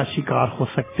शक का शिकार हो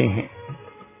सकते हैं।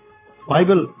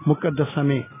 बाइबल मुकद्दस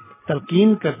हमें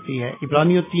तलकीन करती है,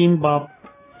 इब्रानियों 3 बाब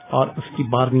और उसकी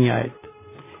 12वीं आयत,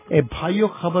 ए भाइयों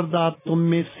खबरदार, तुम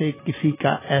में से किसी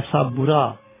का ऐसा बुरा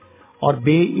और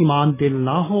बेईमान दिल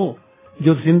ना हो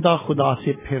जो जिंदा खुदा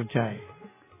से फिर जाए।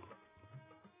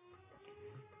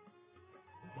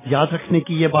 याद रखने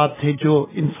की ये बात है, जो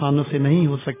इंसानों से नहीं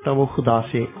हो सकता वो खुदा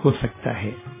से हो सकता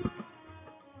है।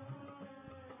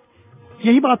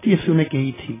 यही बात यीशु ने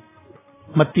कही थी,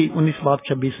 मत्ती 19 बाब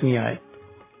 26वीं आयत।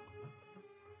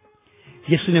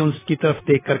 यीशु ने उसकी तरफ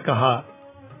देखकर कहा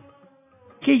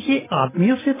कि ये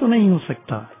आदमियों से तो नहीं हो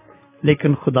सकता,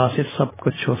 लेकिन खुदा से सब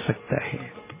कुछ हो सकता है।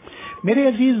 मेरे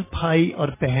अजीज भाई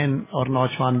और बहन और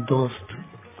नौजवान दोस्त,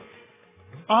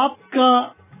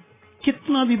 आपका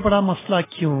कितना भी बड़ा मसला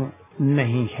क्यों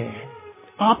नहीं है,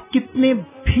 आप कितने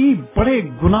भी बड़े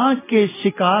गुनाह के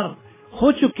शिकार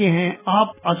हो चुके हैं,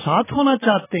 आप आजाद होना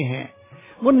चाहते हैं,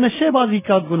 वो नशेबाजी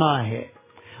का गुनाह है,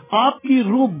 आपकी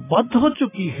रूह बद्ध हो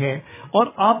चुकी है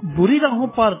और आप बुरी राहों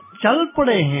पर चल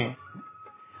पड़े हैं,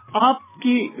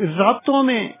 आपकी रातों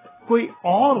में कोई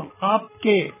और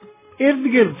आपके इर्द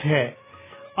गिर्द है,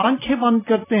 आंखें बंद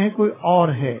करते हैं कोई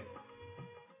और है,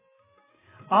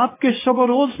 आपके शब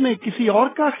रोज में किसी और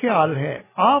का ख्याल है,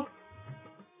 आप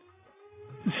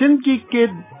जिंदगी के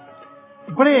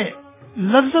बड़े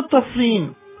लज्जत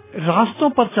अफरीन रास्तों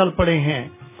पर चल पड़े हैं,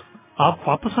 आप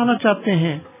वापस आना चाहते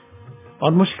हैं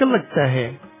और मुश्किल लगता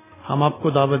है, हम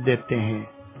आपको दावत देते हैं,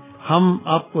 हम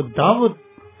आपको दावत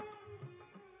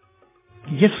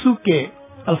यीशु के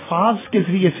अल्फाज के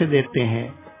जरिए से देते हैं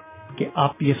कि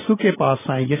आप यीशु के पास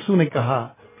आए। यीशु ने कहा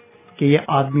कि ये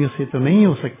आदमियों से तो नहीं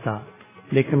हो सकता,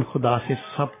 लेकिन खुदा से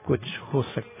सब कुछ हो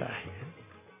सकता है।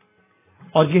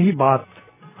 और यही बात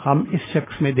हम इस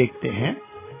शख्स में देखते हैं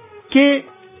कि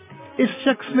इस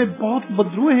शख्स में बहुत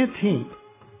बदरूहें थीं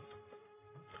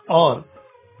और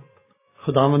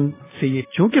खुदावंद से ये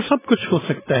चूंकि सब कुछ हो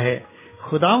सकता है,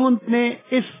 खुदावंद ने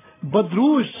इस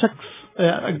बदरूह शख्स,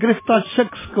 गिरफ्तार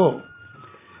शख्स को,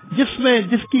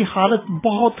 जिसकी हालत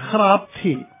बहुत खराब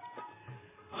थी,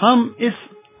 हम इस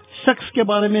शख्स के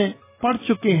बारे में पढ़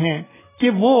चुके हैं कि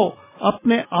वो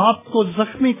अपने आप को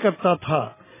जख्मी करता था,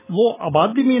 वो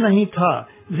आबादी में नहीं था,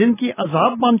 जिनकी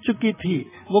अजाब बन चुकी थी,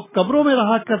 वो कब्रों में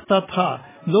रहा करता था,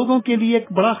 लोगों के लिए एक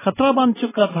बड़ा खतरा बन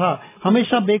चुका था,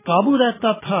 हमेशा बेकाबू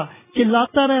रहता था,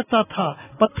 चिल्लाता रहता था,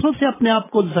 पत्थरों से अपने आप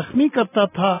को जख्मी करता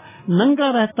था, नंगा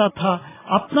रहता था,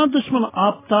 अपना दुश्मन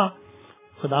आप था।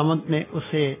 खुदावंद ने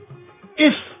उसे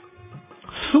इस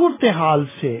सूरत हाल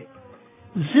से,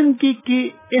 जिंदगी की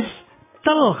इस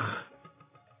तल्ख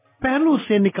पहलू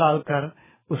से निकालकर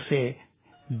उसे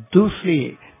दूसरी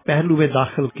पहलू में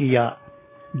दाखिल किया,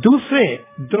 दूसरे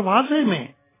दरवाजे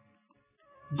में,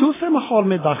 दूसरे माहौल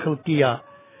में दाखिल किया,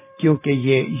 क्योंकि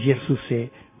ये यीशु से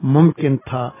मुमकिन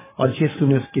था और यीशु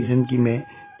ने उसकी जिंदगी में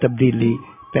तब्दीली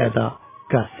पैदा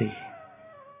कर दी।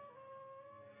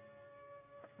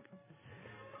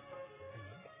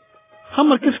 हम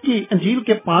मरकस की अंजील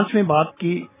के 5वें बाब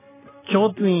की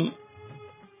 14वीं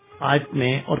आयत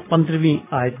में और 15वीं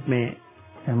आयत में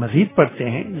मजीद पढ़ते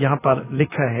हैं। यहाँ पर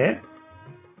लिखा है,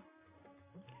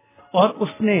 और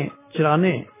उसने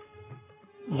चराने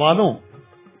वालों,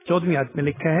 14वीं आयत में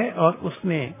लिखा है,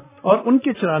 और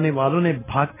उनके चराने वालों ने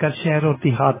भागकर शहर और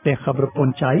देहात में खबर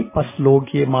पहुंचाई। बस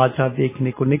लोग ये माजरा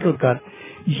देखने को निकलकर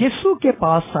यीशु के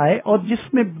पास आए और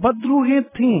जिसमें बदरूहें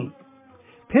थीं,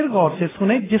 फिर गौर से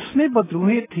सुने, जिसमें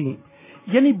बदरूहें थीं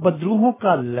यानी बदरूहों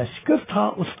का लश्कर था,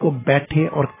 उसको बैठे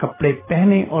और कपड़े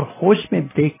पहने और होश में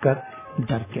देखकर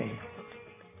डर गए।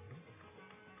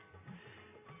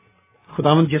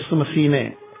 खुदावंद यीशु मसीह ने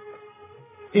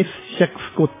इस शख्स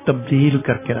को तब्दील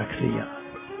करके रख लिया।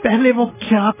 पहले वो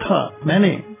क्या था,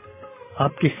 मैंने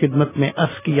आपकी खिदमत में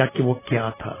अर्ज किया कि वो क्या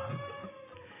था,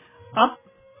 अब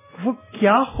वो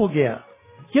क्या हो गया,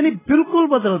 यानी बिल्कुल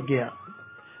बदल गया।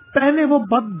 पहले वो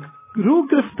बदरूह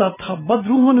गिरफ्तार था,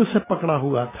 बदरूहों ने उसे पकड़ा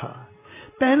हुआ था।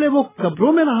 पहले वो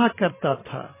कब्रों में रहा करता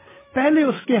था, पहले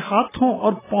उसके हाथों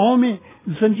और पांव में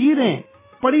जंजीरें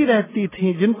पड़ी रहती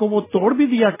थीं, जिनको वो तोड़ भी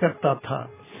दिया करता था।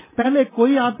 पहले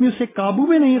कोई आदमी उसे काबू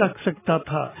में नहीं रख सकता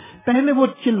था। पहले वो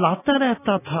चिल्लाता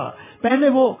रहता था, पहले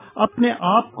वो अपने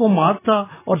आप को मारता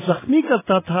और जख्मी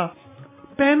करता था,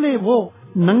 पहले वो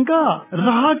नंगा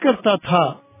रहा करता था।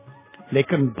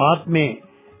 लेकिन बाद में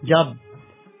जब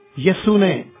यीशु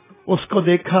ने उसको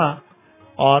देखा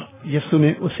और यीशु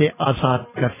ने उसे आजाद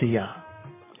कर दिया,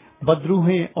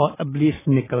 बदरूहें और इब्लीस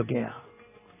निकल गया।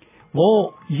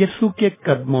 वो यीशु के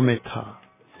कदमों में था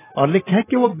और लिखा है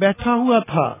कि वो बैठा हुआ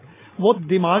था, वो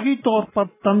दिमागी तौर पर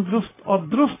तंदुरुस्त और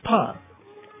दुरुस्त था।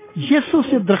 यीशु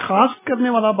से दरखास्त करने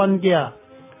वाला बन गया।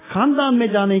 खानदान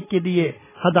में जाने के लिए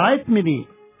हदायत मिली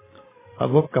और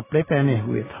वो कपड़े पहने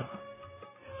हुए था।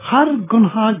 हर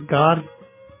गुनाहगार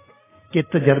के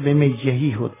तजर्बे में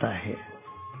यही होता है।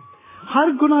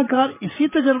 हर गुनाहगार इसी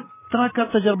तरह का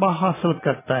तजर्बा हासिल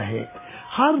करता है।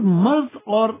 हर मर्द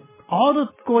और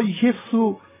औरत को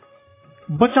यीशु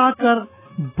बचाकर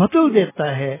बदल देता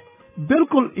है,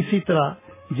 बिल्कुल इसी तरह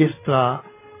जिस तरह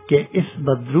के इस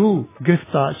बदरू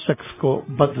गिरफ्तार शख्स को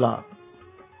बदला।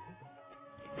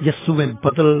 यीशु में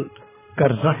बदल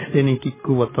कर रख देने की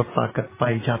कुव्वत और ताकत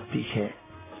पाई जाती है।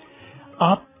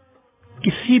 आप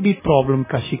किसी भी प्रॉब्लम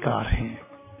का शिकार हैं,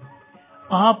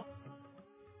 आप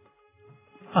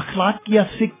अखलाकियत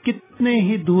से कितने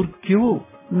ही दूर क्यों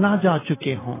ना जा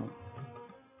चुके हों,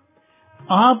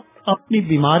 आप अपनी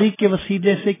बीमारी के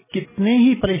वसीले से कितने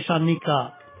ही परेशानी का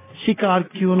शिकार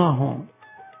क्यों ना हों,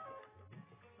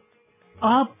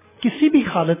 आप किसी भी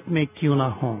हालत में क्यों ना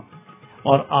हों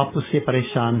और आप उससे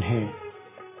परेशान हैं,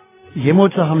 ये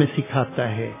मौजूद हमें सिखाता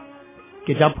है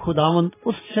कि जब खुदावंद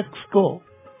उस शख्स को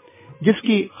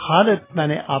जिसकी हालत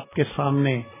मैंने आपके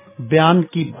सामने बयान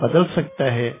की बदल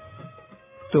सकता है,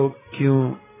 तो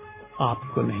क्यों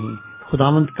आपको नहीं।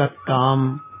 खुदावंद का काम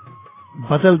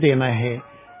बदल देना है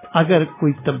अगर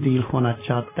कोई तब्दील होना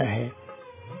चाहता है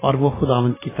और वो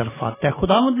खुदावंद की तरफ आता है।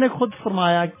 खुदावंद ने खुद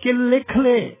फरमाया कि लिख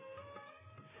ले,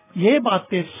 ये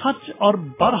बातें सच और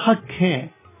बरहक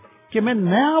हैं कि मैं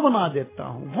नया बना देता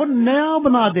हूँ। वो नया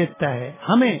बना देता है,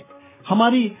 हमें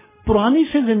हमारी पुरानी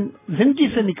से जिंदगी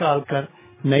से निकालकर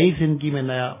नई जिंदगी में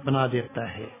नया बना देता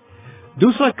है।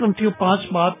 दूसरा कुरिन्थियों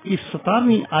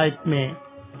 5:17 आयत में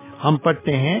हम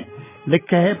पढ़ते हैं,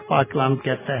 लिखा है, पाक कलाम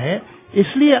कहता है,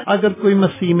 इसलिए अगर कोई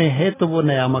मसीह में है तो वो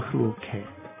नया मखलूक है,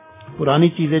 पुरानी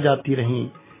चीजें जाती रहीं,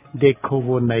 देखो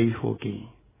वो नई होगी।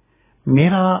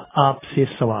 मेरा आपसे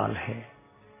सवाल है,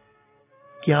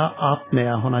 क्या आप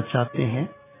नया होना चाहते हैं?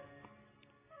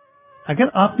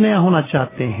 अगर आप नया होना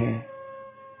चाहते हैं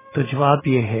तो जवाब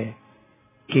यह है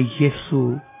कि यीशु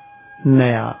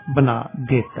नया बना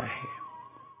देता है।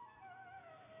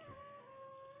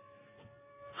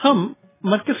 हम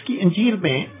मरकस की इंजील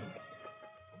में,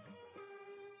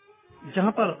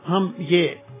 जहां पर हम ये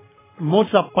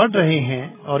मौजज़ा पढ़ रहे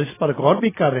हैं और इस पर गौर भी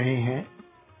कर रहे हैं,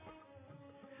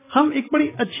 हम एक बड़ी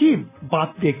अच्छी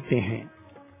बात देखते हैं।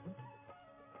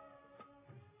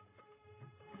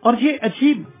 और ये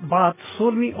अजीब बात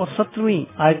 16वीं और 17वीं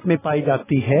आयत में पाई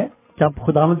जाती है, जब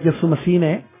खुदावंद यीशु मसीह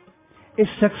ने इस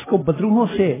शख्स को बदरूहों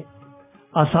से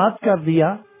आजाद कर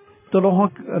दिया तो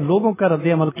लोगों का रद्द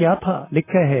अमल क्या था?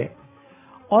 लिखा है,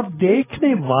 और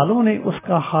देखने वालों ने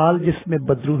उसका हाल जिसमें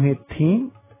बदरूहें थीं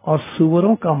और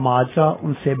सूअरों का माजरा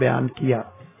उनसे बयान किया।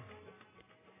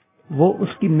 वो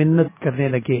उसकी मिन्नत करने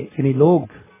लगे, यानी लोग,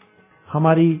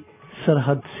 हमारी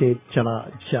सरहद से चला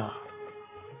जा।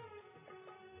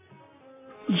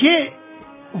 ये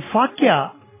वाकया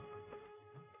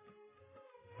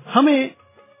हमें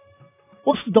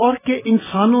उस दौर के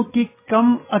इंसानों की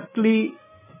कम अक्ली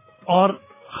और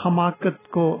हमाकत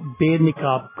को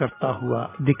बेनिकाब करता हुआ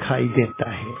दिखाई देता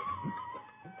है।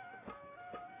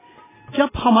 जब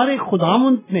हमारे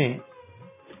खुदावंद ने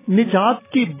निजात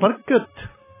की बरकत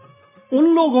उन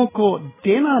लोगों को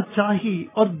देना चाहिए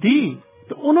और दी,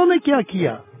 तो उन्होंने क्या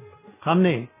किया?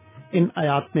 हमने इन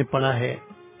आयात में पढ़ा है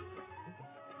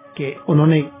कि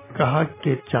उन्होंने कहा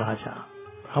कि चला जा,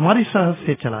 हमारी सरहद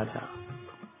से चला जा।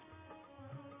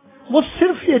 वो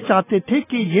सिर्फ ये चाहते थे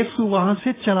कि यीशु वहां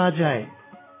से चला जाए।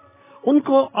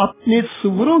 उनको अपने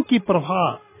सूअरों की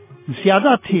परवाह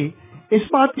ज्यादा थी, इस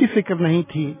बात की फिक्र नहीं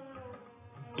थी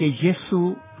कि यीशु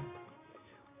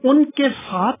उनके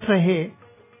साथ रहे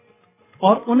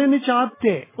और उन्हें निजात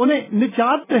दे। उन्हें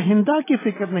निजात दहिंदा की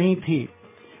फिक्र नहीं थी,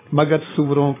 मगर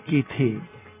सूअरों की थी।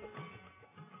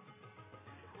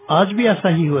 आज भी ऐसा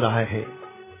ही हो रहा है।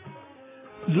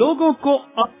 लोगों को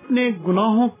अपने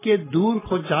गुनाहों के दूर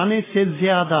हो जाने से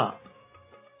ज्यादा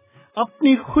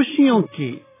अपनी खुशियों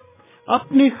की,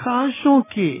 अपनी ख्वाहिशों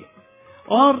की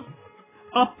और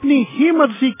अपनी ही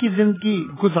मर्जी की जिंदगी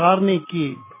गुजारने की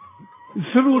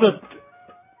जरूरत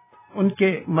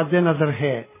उनके मद्देनजर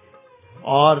है,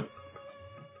 और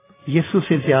यीशु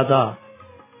से ज्यादा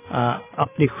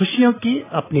अपनी खुशियों की,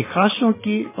 अपनी ख्वाहिशों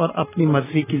की और अपनी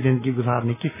मर्जी की जिंदगी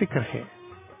गुजारने की फिक्र है।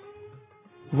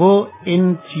 वो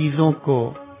इन चीजों को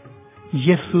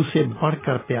यीशु से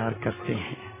बढ़कर प्यार करते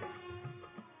हैं।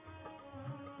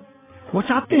 वो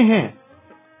चाहते हैं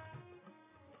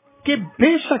कि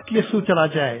बेशक यीशु चला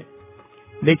जाए,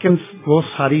 लेकिन वो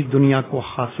सारी दुनिया को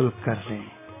हासिल कर लें।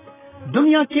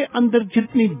 दुनिया के अंदर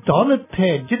जितनी दौलत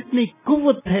है, जितनी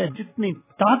कुव्वत है, जितनी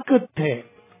ताकत है,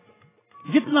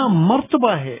 जितना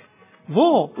मर्तबा है,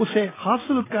 वो उसे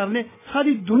हासिल कर ले,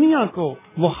 सारी दुनिया को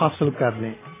वो हासिल कर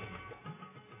ले।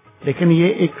 लेकिन ये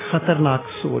एक खतरनाक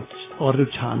सोच और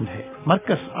रुझान है।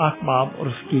 मरकस 8 बाब और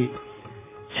उसकी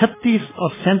 36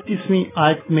 और 37वीं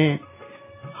आयत में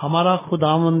हमारा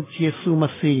खुदावंद यीशु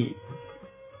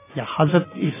मसीह या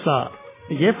हजरत ईसा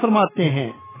ये फरमाते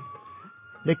हैं,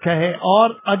 लिखा है,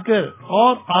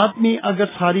 और आदमी अगर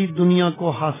सारी दुनिया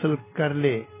को हासिल कर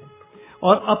ले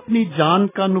और अपनी जान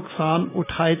का नुकसान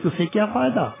उठाए तो उसे क्या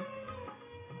फायदा?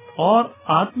 और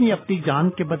आदमी अपनी जान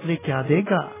के बदले क्या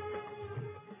देगा?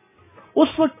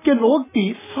 उस वक्त के लोग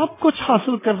भी सब कुछ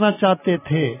हासिल करना चाहते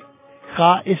थे,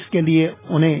 खा इसके लिए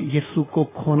उन्हें यीशु को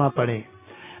खोना पड़े।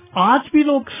 आज भी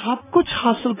लोग सब कुछ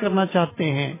हासिल करना चाहते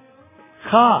हैं,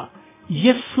 खा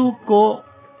यीशु को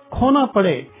खोना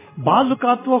पड़े। बाज़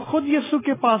औक़ात वो खुद यीशु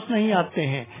के पास नहीं आते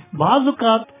हैं, बाज़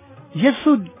औक़ात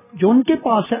यीशु जो उनके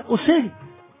पास है उसे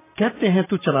कहते हैं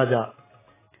तू चला जा।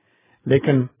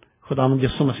 लेकिन खुदावंद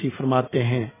यीशु मसीह फरमाते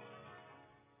हैं,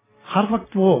 हर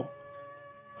वक्त वो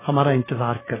हमारा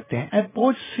इंतजार करते हैं। ऐ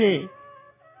बोझ से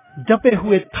दबे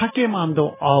हुए थके मांदो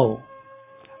आओ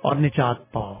और निजात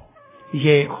पाओ।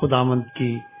 ये खुदावंद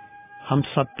की हम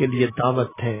सब के लिए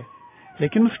दावत है,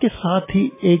 लेकिन उसके साथ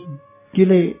ही एक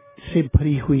गिले से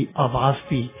भरी हुई आवाज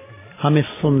भी हमें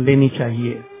सुन लेनी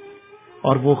चाहिए,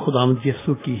 और वो खुदावंद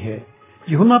यीशु की है।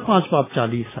 यूहन्ना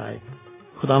 5:40 आए,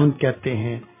 खुदावंद कहते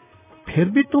हैं, फिर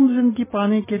भी तुम जिंदगी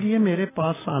पाने के लिए मेरे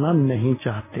पास आना नहीं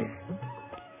चाहते।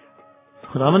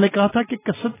 खुदावंद ने कहा था कि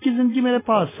कसरत की जिंदगी मेरे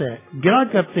पास है, गिरा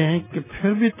करते हैं कि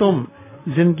फिर भी तुम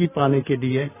जिंदगी पाने के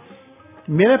लिए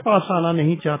मेरे पास आना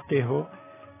नहीं चाहते हो,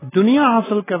 दुनिया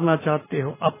हासिल करना चाहते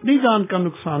हो, अपनी जान का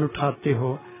नुकसान उठाते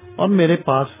हो और मेरे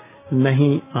पास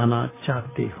नहीं आना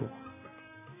चाहते हो।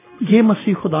 ये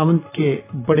मसीह खुदावंद के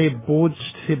बड़े बोझ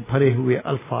से भरे हुए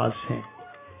अल्फाज हैं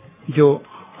जो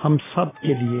हम सब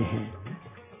के लिए हैं।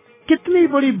 कितनी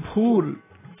बड़ी भूल,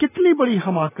 कितनी बड़ी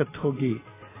हमाकत होगी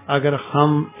अगर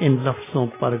हम इन लफ्जों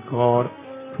पर गौर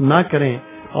न करें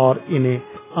और इन्हें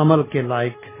अमल के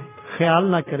लायक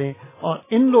ख्याल न करें और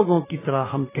इन लोगों की तरह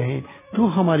हम कहें तू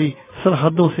हमारी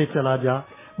सरहदों से चला जा,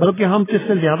 बल्कि हम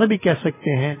इससे ज्यादा भी कह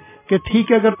सकते हैं कि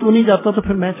ठीक है, अगर तू नहीं जाता तो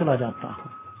फिर मैं चला जाता हूं।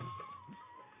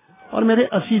 और मेरे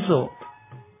अजीजों,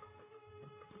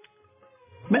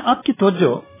 मैं आपकी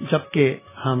तवज्जो, जबकि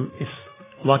हम इस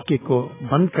वाक्य को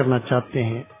बंद करना चाहते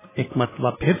हैं, एक मरतबा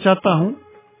फिर चाहता हूं,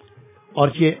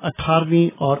 और ये 18वीं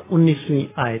और 19वीं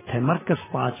आयत है। मरकस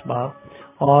 5 बाब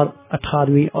और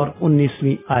 18वीं और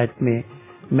 19वीं आयत में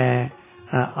मैं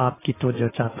आपकी तवज्जो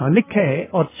चाहता हूं। लिखा है,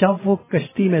 और जब वो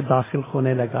कश्ती में दाखिल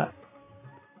होने लगा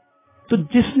तो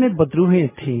जिसमें बदरूहें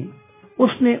थी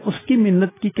उसने उसकी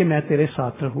मिन्नत की कि मैं तेरे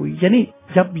साथ रहूं। यानी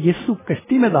जब यीशु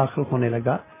कश्ती में दाखिल होने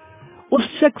लगा, उस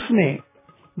शख्स ने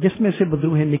जिसमें से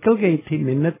बदरूहें निकल गई थी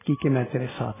मिन्नत की कि मैं तेरे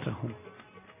साथ रहूं।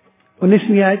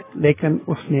 19वीं आयत, लेकिन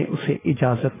उसने उसे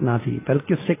इजाजत ना दी,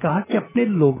 बल्कि उससे कहा कि अपने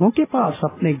लोगों के पास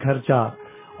अपने घर जा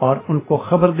और उनको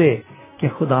खबर दे कि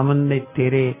खुदावंद ने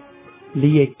तेरे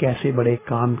लिए कैसे बड़े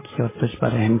काम किए और तुझ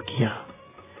पर रहम किया।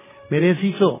 मेरे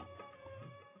अजीजों,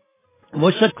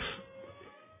 वो शख्स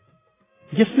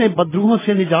जिसने बदरूहों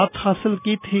से निजात हासिल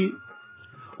की थी,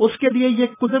 उसके लिए ये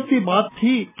कुदरती बात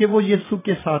थी कि वो यीशु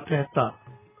के साथ रहता,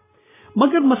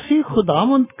 मगर मसीह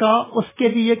खुदावंद का उसके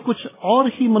लिए कुछ और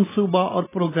ही मंसूबा और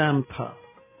प्रोग्राम था।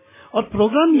 और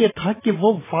प्रोग्राम ये था कि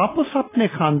वो वापस अपने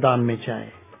खानदान में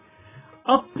जाए,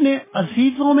 अपने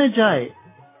अजीजों में जाए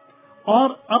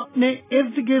और अपने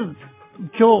इर्द गिर्द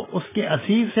जो उसके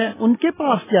अजीज हैं उनके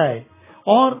पास जाए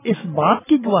और इस बात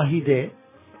की गवाही दे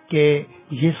कि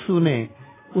यीशु ने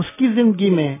उसकी जिंदगी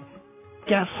में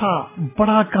कैसा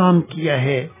बड़ा काम किया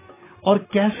है और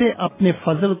कैसे अपने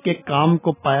फजल के काम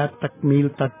को पाया तकमील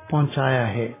तक पहुंचाया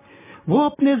है। वो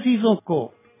अपने अजीजों को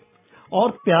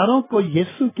और प्यारों को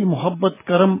यीशु की मोहब्बत,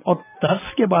 करम और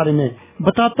तरस के बारे में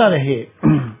बताता रहे।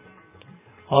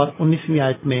 और 19वीं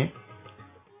आयत में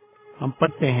हम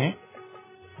पढ़ते हैं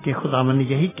कि खुदावंद ने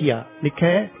यही किया। लिखा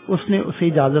है, उसने उसे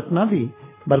इजाजत ना दी,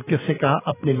 बल्कि उससे कहा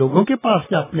अपने लोगों के पास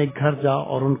जा, अपने घर जा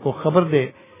और उनको खबर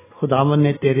दे, खुदावंद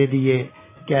ने तेरे लिए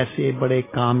कैसे बड़े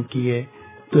काम किए,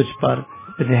 तुझ पर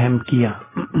रहम किया।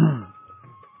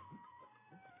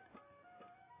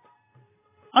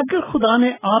 अगर खुदा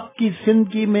ने आपकी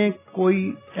जिंदगी में कोई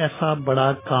ऐसा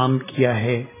बड़ा काम किया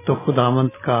है तो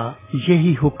खुदावंद का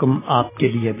यही हुक्म आपके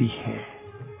लिए भी है।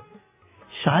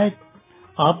 शायद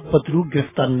आप बदरू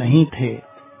गिरफ्तार नहीं थे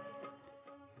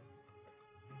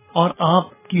और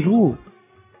आपकी रूह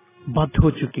बद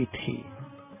हो चुकी थी,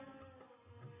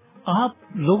 आप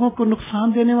लोगों को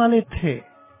नुकसान देने वाले थे,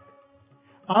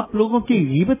 आप लोगों की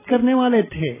गीबत करने वाले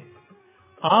थे,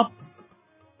 आप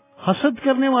हसद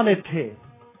करने वाले थे,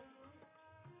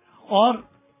 और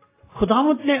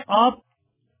खुदावंद ने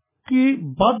आपकी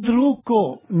बद रूह को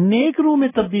नेक रूह में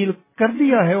तब्दील कर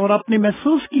दिया है और आपने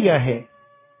महसूस किया है।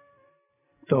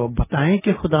 तो बताएं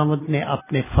कि खुदावंद ने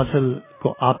अपने फजल को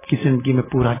आपकी जिंदगी में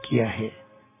पूरा किया है।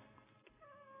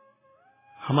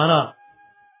 हमारा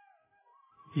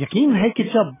यकीन है कि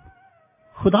जब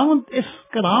खुदावंद इस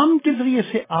कलाम के जरिए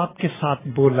से आपके साथ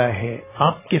बोला है,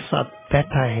 आपके साथ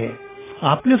बैठा है,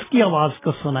 आपने उसकी आवाज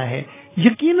को सुना है,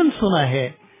 यकीनन सुना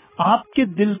है, आपके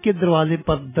दिल के दरवाजे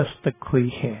पर दस्तक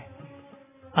हुई है।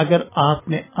 अगर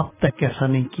आपने अब तक ऐसा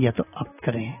नहीं किया तो अब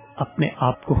करें, अपने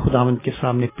आप को खुदावंद के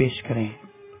सामने पेश करें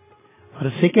और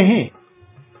उसे कहें,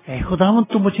 ऐ खुदावंद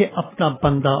तू मुझे अपना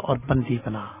बंदा और बंदी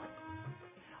बना।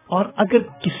 और अगर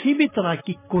किसी भी तरह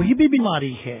की कोई भी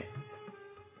बीमारी है,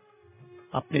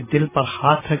 अपने दिल पर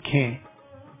हाथ रखें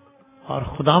और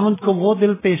खुदावंद को वो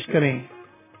दिल पेश करें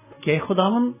कि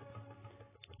खुदावंद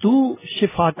तू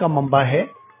शिफा का मंबा है,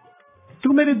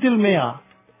 तू मेरे दिल में आ,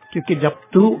 क्योंकि जब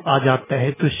तू आ जाता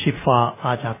है तो शिफा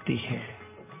आ जाती है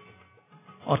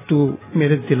और तू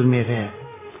मेरे दिल में रह।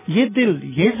 ये दिल,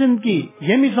 ये जिंदगी,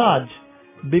 ये मिजाज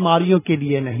बीमारियों के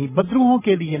लिए नहीं, बदरूहों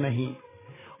के लिए नहीं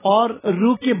और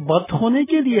रूह के बद होने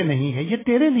के लिए नहीं है, ये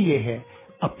तेरे लिए है।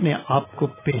 अपने आप को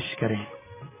पेश करें।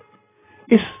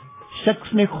 इस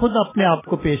शख्स ने खुद अपने आप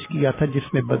को पेश किया था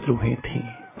जिसमें बदरूहें थी।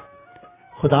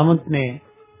 खुदावंद ने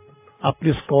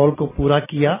अपने उस कॉल को पूरा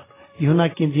किया। यूहन्ना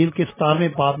की इंजील के 17वें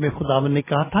बाब में खुदावंद ने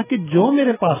कहा था कि जो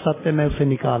मेरे पास आते हैं मैं उसे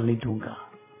निकाल नहीं दूंगा।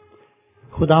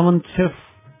 खुदावंद सिर्फ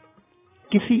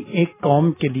किसी एक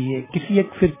कौम के लिए, किसी एक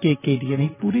फिरके के लिए नहीं,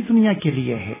 पूरी दुनिया के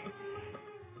लिए है।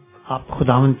 आप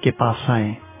खुदावंद के पास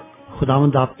आए,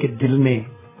 खुदावंद आपके दिल में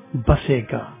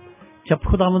बसेगा। जब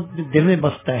खुदावंद दिल में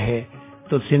बसता है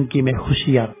तो जिंदगी में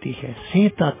खुशी आती है,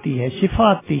 सेहत आती है, शिफा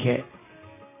आती है।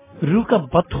 रूह का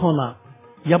बद होना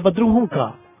या बदरूहों का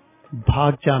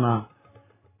भाग जाना,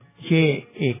 ये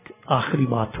एक आखिरी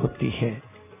बात होती है।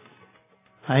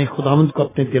 आए खुदावंद को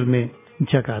अपने दिल में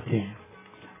जगाते हैं।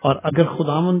 और अगर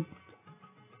खुदावंद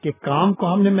के काम को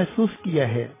हमने महसूस किया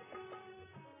है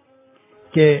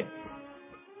कि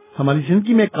हमारी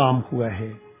जिंदगी में काम हुआ है,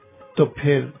 तो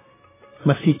फिर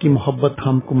मसीह की मोहब्बत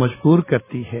हमको मजबूर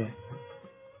करती है।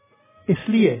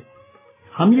 इसलिए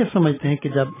हम ये समझते हैं कि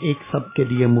जब एक सब के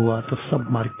लिए मुआ तो सब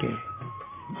मर गए।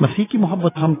 मसीह की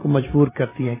मोहब्बत हमको मजबूर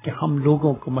करती है कि हम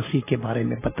लोगों को मसीह के बारे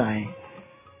में बताएं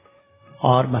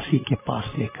और मसीह के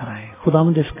पास लेकर आए।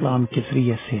 खुदावंद इस कलाम के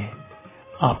जरिए से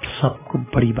आप सबको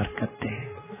बड़ी बरकत दे।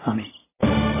 आमीन।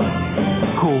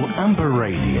 Call Amber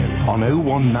Radio on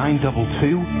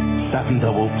 01922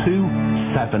 722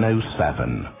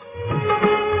 707.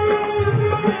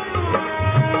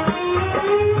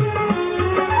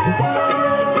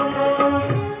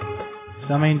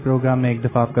 सामईन programme में एक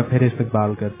दफा आपका फिर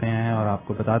इस्तकबाल करते हैं और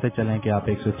आपको बताते चलें कि आप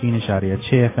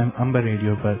 103.6 FM अम्बर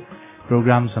रेडियो पर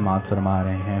प्रोग्राम समाअत फरमा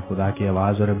रहे हैं, खुदा की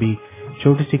आवाज। और अभी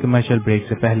छोटी सी कमर्शियल ब्रेक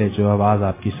से पहले जो आवाज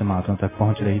आपकी समाअतों तक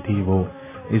पहुंच रही थी वो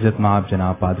इज्जत माब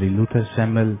जनाब पादरी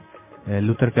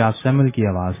लूथर प्यास सैमुअल की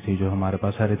आवाज थी, जो हमारे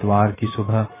पास हर इतवार की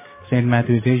सुबह सेंट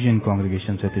मैथ्यूज एशियन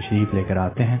कांग्रेगेशन से तशरीफ लेकर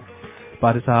आते हैं।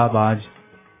 पादरी साहब आज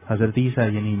हजरत ईसा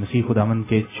यानी मसीह खुदावंद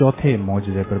के चौथे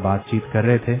मौजज़े पर बातचीत कर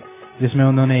रहे थे, जिसमें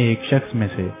उन्होंने एक शख्स में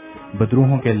से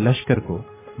बदरूहों के लश्कर को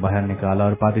बाहर निकाला।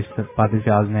 और पादरी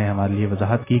साहब ने हमारे लिए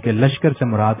वजाहत की कि लश्कर से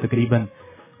मुराद तकरीबन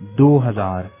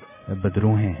 2000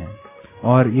 बदरूहें हैं।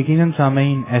 और यकीनन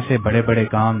सामईन ऐसे बड़े बड़े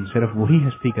काम सिर्फ वही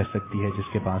हस्ती कर सकती है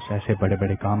जिसके पास ऐसे बड़े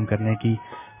बड़े काम करने की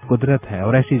कुदरत है।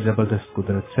 और ऐसी जबरदस्त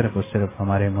कुदरत सिर्फ और सिर्फ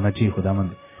हमारे मुनज्जी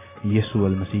खुदावंद यीशु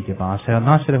अल मसीह के पास है। और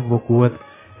ना सिर्फ वो कुव्वत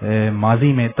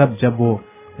माजी में तब जब वो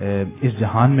इस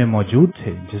जहान में मौजूद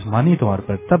थे जिस्मानी तौर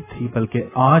पर तब थी, बल्कि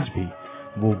आज भी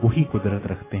वो वही कुदरत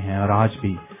रखते हैं और आज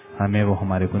भी हमें वो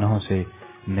हमारे गुनाहों से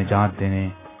निजात देने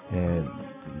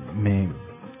में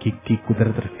की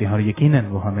कुदरत रखते हैं और यकीनन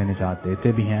वो हमें निजात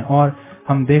देते भी हैं। और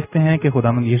हम देखते हैं कि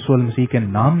खुदावंद यीशु अल मसीह के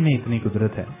नाम में इतनी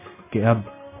कुदरत है कि अब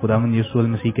खुदावंद यीशु अल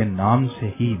मसीह के नाम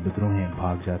से ही बदरूहें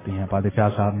भाग जाती हैं। पादरी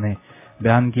साहब ने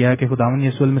बयान किया कि खुदावंद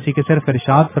यीशु अल मसीह के सिर्फ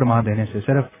इरशाद फरमा देने से,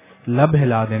 सिर्फ लब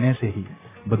हिला देने से ही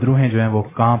बदरूहें जो हैं वो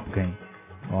कांप गईं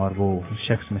और वो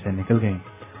शख्स में से निकल गईं।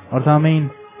 और सामईन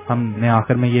हमने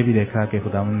आखिर में ये भी देखा कि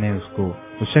खुदावंद ने उसको,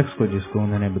 उस शख्स को जिसको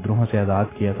उन्होंने बदरूहों से आजाद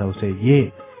किया था, उसे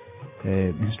ये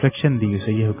इंस्ट्रक्शन दी,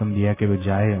 उसे ये हुक्म दिया कि वो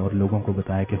जाए और लोगों को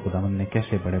बताए कि खुदावंद ने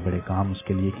कैसे बड़े बड़े काम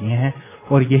उसके लिए किए हैं।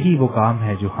 और यही वो काम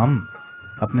है जो हम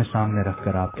अपने सामने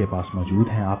रखकर आपके पास मौजूद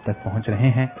हैं, आप तक पहुंच रहे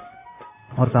हैं।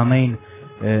 और सामईन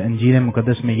इंजील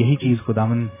मुकद्दस में यही चीज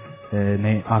खुदावंद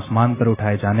ने आसमान पर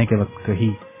उठाए जाने के वक्त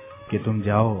कही कि तुम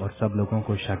जाओ और सब लोगों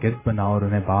को शागिर्द बनाओ और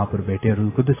उन्हें बाप और बेटे और रूह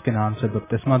कुदस के नाम से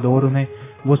बपतिस्मा दो और उन्हें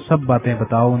वो सब बातें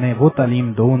बताओ, उन्हें वो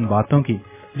तालीम दो उन बातों की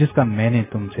जिसका मैंने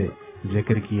तुमसे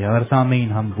जिक्र किया। और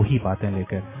सामीन, हम वही बातें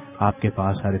लेकर आपके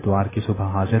पास हर इतवार की सुबह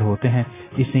हाजिर होते हैं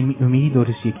इस उम्मीद और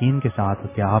इस यकीन के साथ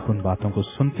कि आप उन बातों को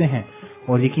सुनते हैं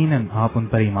और यकीनन आप उन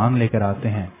पर ईमान लेकर आते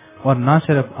हैं, और न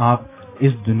सिर्फ आप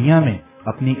इस दुनिया में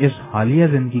अपनी इस हालिया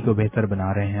जिंदगी को बेहतर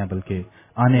बना रहे हैं, बल्कि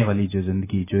आने वाली जो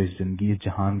जिंदगी, जो इस जिंदगी, इस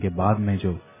जहान के बाद में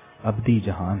जो अब्दी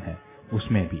जहान है,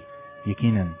 उसमें भी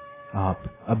यकीनन आप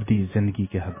अब्दी जिंदगी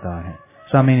के हकदार हैं।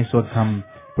 सामीन, इस वक्त हम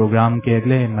प्रोग्राम के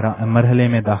अगले मरहले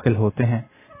में दाखिल होते हैं।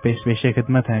 पेशे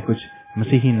खिदमत हैं कुछ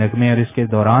मसीही नगमे, और इसके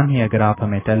दौरान ही अगर आप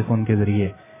हमें टेलीफोन के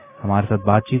जरिए हमारे साथ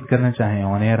बातचीत करना चाहें,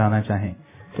 ऑन एयर आना चाहें,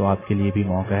 तो आपके लिए भी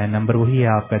मौका है। नंबर वही है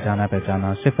आपका जाना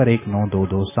पहचाना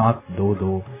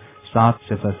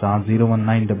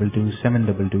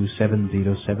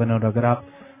 01922722701922722707। और अगर आप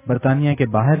बरतानिया के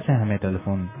बाहर से हमें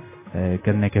टेलीफोन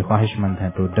करने के ख्वाहिशमंद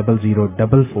हैं तो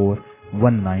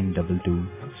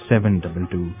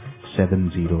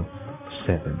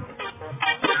 00441922722707।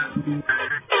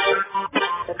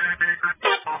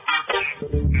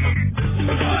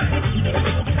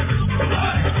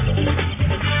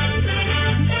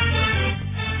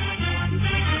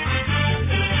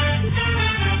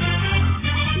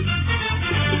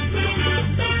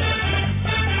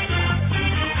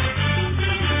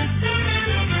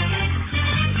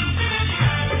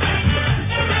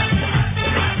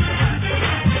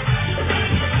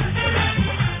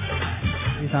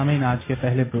 सामीन, आज के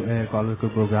पहले कॉलर को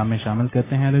प्रोग्राम में शामिल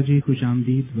करते हैं। हेलो जी, खुश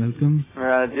आमदीद, वेलकम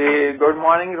जी। गुड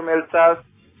मॉर्निंग रुमेल साहब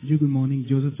जी। गुड मॉर्निंग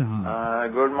जोसेफ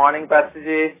साहब। गुड मॉर्निंग पास्टर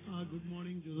जी। गुड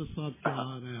मॉर्निंग जोसेफ साहब, क्या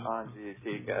हाल है? हाँ जी,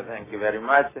 ठीक है, thank you very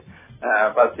much.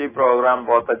 Pastor, programme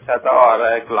बहुत अच्छा था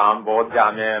और कलाम बहुत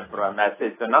जामे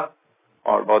मैसेज सुना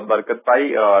और बहुत बरकत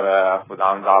पाई, और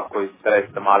खुदावंद आपको इस तरह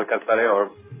इस्तेमाल करता रहे, और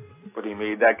पूरी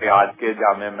उम्मीद है कि आज के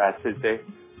जामे मैसेज से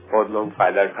बहुत लोग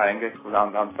फायदा उठाएंगे।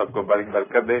 खुदावंद हम सबको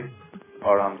बरकत दे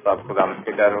और हम सब खुदावंद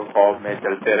के डर और खौफ में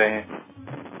चलते रहें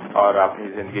और अपनी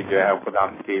जिंदगी जो है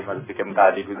खुदावंद की मर्जी के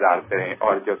मुताबिक गुजारते रहें।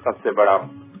 और जो सबसे बड़ा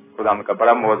खुदावंद का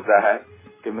बड़ा मौजूदा है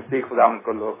कि मसीह खुदावंद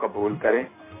को लोग कबूल करें,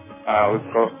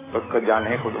 उसको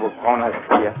जाने खुद वो कौन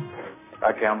हस्ती है,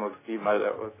 ताकि हम उसकी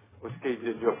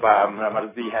जो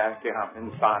मर्जी है कि हम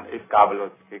इंसान इस काबिल हो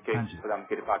सके कि खुदावंद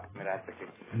की रिफाकत में रह सके,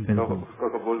 तो उसको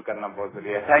कबूल करना बहुत जरूरी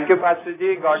है। थैंक यू पास्टर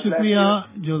जी, गॉड ब्लेस यू। शुक्रिया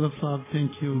जोसेफ साहब,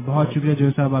 थैंक यू, बहुत शुक्रिया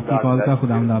जोसेफ साहब आपकी कॉल का।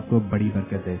 खुदावंद आपको बड़ी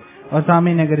बरकत दे। और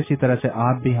सामीन, अगर इसी तरह से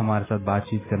आप भी हमारे साथ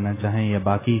बातचीत करना चाहें या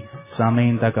बाकी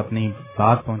सामीन तक अपनी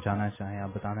बात पहुंचाना चाहें, आप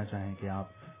बताना चाहें कि आप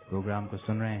प्रोग्राम को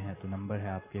सुन रहे हैं, तो नंबर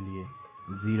है आपके लिए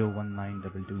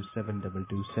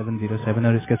 019227227007।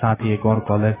 और इसके साथ ही एक और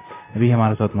कॉलर भी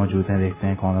हमारे साथ मौजूद हैं। देखते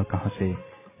हैं कॉलर कहाँ से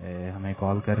हमें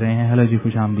कॉल कर रहे हैं। हेलो जी,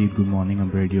 खुश आमदीद, गुड मॉर्निंग।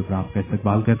 हम रेडियो पर आपका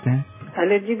इस्तकबाल करते हैं।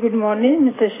 हेलो जी, good morning.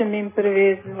 Mister Shamim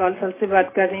Parvez वालफल से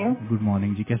बात कर रही हूँ। गुड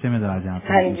मॉर्निंग जी, कैसे मिजाज हैं आप?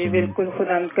 हाँ जी, बिल्कुल,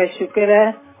 खुदावंद का शुक्र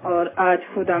है। और आज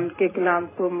खुदावंद के कलाम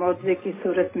को मौजज़े की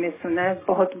सूरत में सुना है,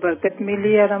 बहुत बरकत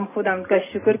मिली है, और हम खुदावंद का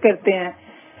शुक्र करते हैं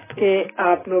कि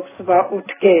आप लोग सुबह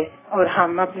उठ के, और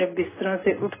हम अपने बिस्तरों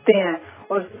से उठते हैं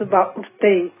और सुबह उठते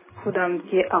ही खुदावंद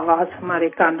की आवाज हमारे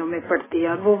कानों में पड़ती है।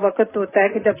 और वो वक्त होता है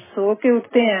कि जब सो के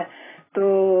उठते हैं तो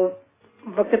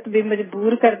वक्त भी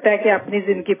मजबूर करता है कि अपनी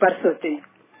जिंदगी पर सोचें,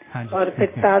 और फिर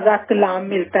ताजा कलाम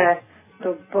मिलता है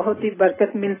तो बहुत ही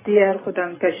बरकत मिलती है। और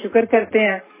खुदावंद का शुक्र करते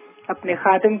हैं अपने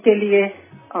खादम के लिए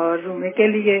और रूमे के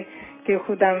लिए कि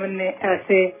खुदावंद ने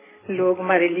ऐसे लोग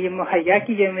हमारे लिए मुहैया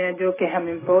किए हुए हैं जो कि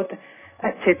हमें बहुत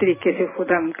अच्छे तरीके से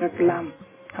खुदावंद का कलाम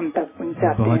हम तक पहुंचाते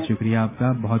हैं। बहुत शुक्रिया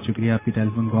आपका, बहुत शुक्रिया आपकी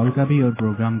टेलीफोन कॉल का भी और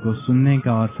प्रोग्राम को सुनने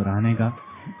का और सराहने का।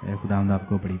 खुदावंद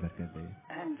आपको बड़ी बरकत दे।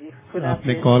 हाँ जी,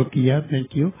 आपने कॉल किया,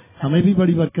 थैंक यू। हमें भी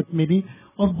बड़ी बरकत मिली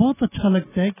और बहुत अच्छा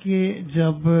लगता है कि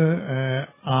जब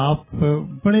आप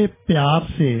बड़े प्यार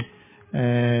से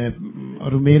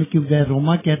रुमेल की बजाय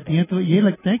रोमा कहती हैं, तो ये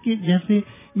लगता है कि जैसे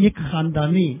ये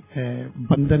खानदानी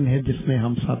बंधन है जिसमें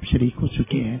हम सब शरीक हो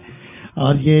चुके हैं।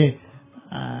 और ये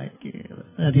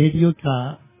रेडियो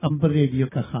का, अंबर रेडियो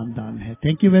का खानदान है।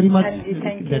 Thank you very much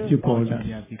that you called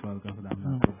अस। आपकी कॉल का खुदावंद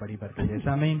आपको बड़ी बरकत दे।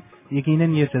 सामीन,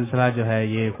 यकीनन ये सिलसिला जो है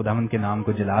ये खुदावंद के नाम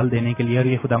को जलाल देने के लिए, और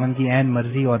ये खुदावंद की ऐन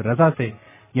मर्जी और रजा से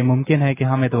ये मुमकिन है कि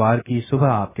हम इतवार की सुबह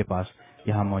आपके पास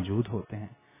यहाँ मौजूद होते हैं।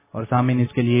 और सामीन,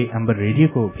 इसके लिए अंबर रेडियो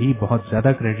को भी बहुत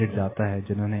ज्यादा क्रेडिट जाता है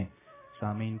जिन्होंने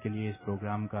सामीन के लिए इस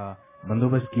प्रोग्राम का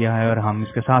बंदोबस्त किया है। और हम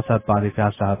इसके साथ साथ पादी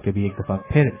फ्याज साहब के भी एक दफा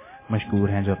फिर मशकूर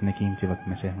हैं जो अपने कीमती वक्त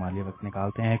में से हमारे लिए वक्त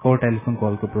निकालते हैं। एक और टेलीफोन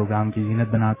कॉल को प्रोग्राम की जीनत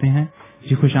बनाते हैं।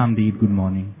 जी खुश आमदीद, गुड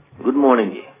मॉर्निंग। गुड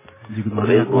मॉर्निंग जी। जी गुड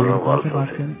परवेज बोल रहा हूँ मॉर्निंग से बात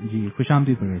करें जी। खुश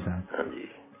आमदीद परवेज साहब। हाँ जी,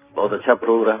 बहुत अच्छा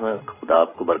प्रोग्राम है, खुदा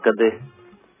आपको बरकत दे।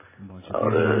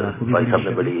 और भाई साहब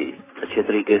ने बड़ी अच्छे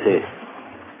तरीके से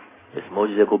इस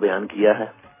मौजज़े को बयान किया है।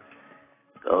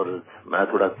 और मैं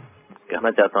थोड़ा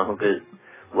कहना चाहता हूँ कि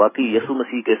वाकई यीशु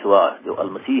मसीह के सिवा जो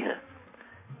अलमसीह है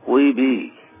कोई भी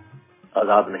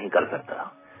आजाद नहीं कर सकता,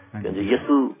 क्योंकि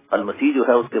यीशु अलमसीह जो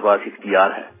है उसके पास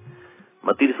इख्तियार है।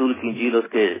 मत्ती रसूल की इंजील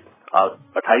उसके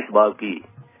 28 बाब की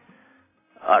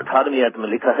 18वीं आयत में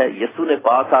लिखा है, यीशु ने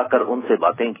पास आकर उनसे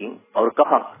बातें की और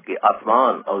कहा कि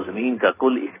आसमान और जमीन का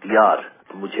कुल इख्तियार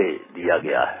मुझे दिया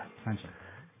गया है।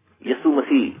 यीशु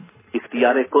मसीह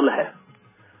इख्तियार कुल है,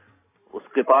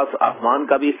 उसके पास आसमान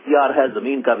का भी इख्तियार है,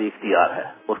 जमीन का भी इख्तियार है।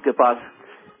 उसके पास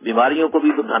बीमारियों को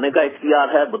भी बुझाने का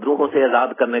इख्तियार है, बदरूहों से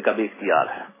आजाद करने का भी इख्तियार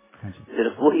है।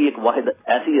 सिर्फ वही एक वाहिद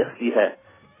ऐसी हस्ती है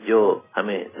जो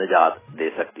हमें निजात दे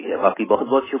सकती है। बाकी बहुत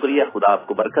बहुत शुक्रिया, खुदा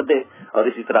आपको बरकत दे और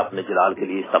इसी तरह अपने जलाल के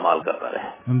लिए इस्तेमाल करता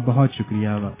रहे। बहुत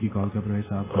शुक्रिया आपकी कॉल का परवेज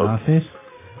साहब, हाफिज।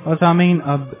 और सामीन,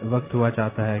 अब वक्त हुआ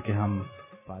चाहता है कि हम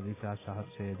पादरी साहब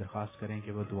से दरख्वास्त करें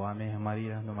कि वो दुआ में हमारी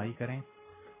रहनुमाई करें।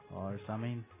 और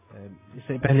सामीन,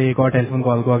 इससे पहले एक और टेलीफोन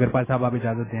कॉल को अगर पास साहब आप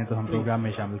इजाजत दें तो हम प्रोग्राम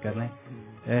में शामिल कर लें।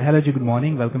 हेलो जी, good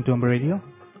morning, welcome to Amber radio.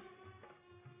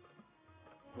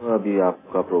 अभी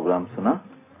आपका प्रोग्राम सुना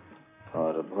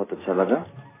और बहुत अच्छा लगा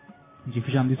जी।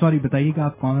 खुश आमदीद। सॉरी, बताइएगा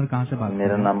आप कौन और कहाँ से बात?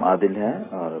 मेरा नाम आदिल है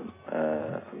और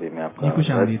अभी मैं आपका खुश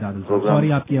आमदीद आदिल साहब।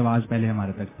 सॉरी, आपकी आवाज पहले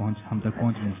हम तक पहुँच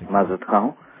नहीं सके, माजरत खा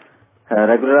हूँ।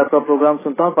 रेगुलर आपका प्रोग्राम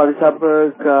सुनता हूँ। पादी साहब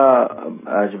का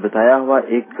आज बताया हुआ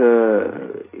एक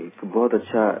बहुत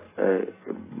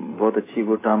अच्छी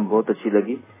वो टर्म बहुत अच्छी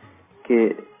लगी कि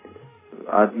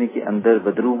आदमी के अंदर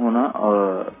बदरू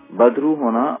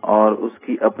होना और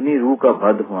उसकी अपनी रूह का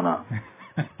बद होना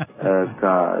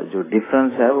का जो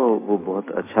डिफरेंस है वो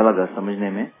बहुत अच्छा लगा समझने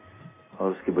में,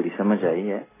 और उसकी बड़ी समझ आई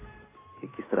है कि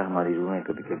किस तरह हमारी रूहें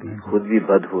कभी कभी खुद भी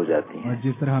बद हो जाती हैं। और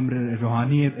जिस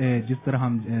तरह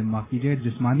हम माफ कीजिए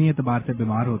जिस्मानी एतबार से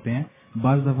बीमार होते हैं,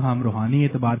 बाज़ दफा हम रूहानी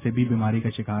एतबार से भी बीमारी का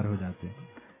शिकार हो जाते हैं।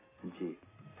 जी,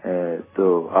 तो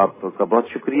आपका बहुत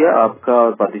शुक्रिया, आपका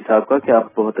और पादी साहब का, कि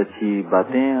आप बहुत अच्छी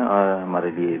बातें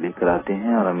हमारे लिए लेकर आते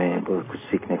हैं और हमें बहुत कुछ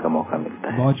सीखने का मौका मिलता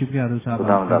है। बहुत शुक्रिया आदिल साहब,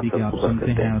 आप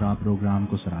सुनते हैं और आप प्रोग्राम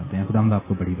को सराहते हैं। खुदा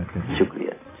आपको बड़ी बरकत।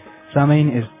 शुक्रिया।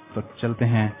 सामीन, इस वक्त चलते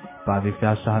हैं पादरी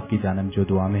फयाज साहब की जानब जो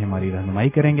दुआ में हमारी रहनुमाई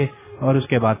करेंगे, और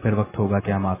उसके बाद फिर वक्त होगा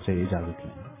कि हम आपसे इजाजत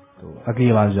लें। तो अगली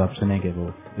आवाज जो आप सुनेंगे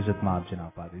वो इज्जत माब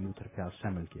जनाब पादरी लूथर फयाज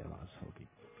सैमुअल की आवाज होगी।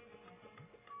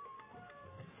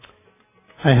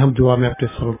 आए हम दुआ में अपने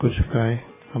सरों को झुकाएं,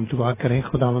 हम दुआ करें।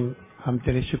 खुदावन, हम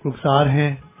तेरे शुक्रगुजार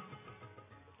हैं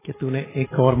कि तूने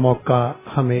एक और मौका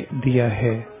हमें दिया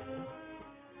है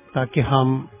ताकि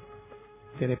हम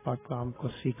तेरे पाक कलाम को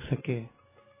सीख सके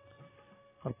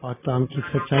और पाक कलाम की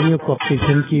सच्चाइयों को अपनी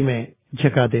जिंदगी में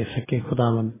जगह दे सके।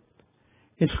 खुदावन,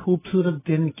 इस खूबसूरत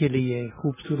दिन के लिए,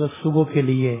 खूबसूरत सुबह के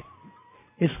लिए,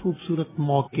 इस खूबसूरत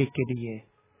मौके के लिए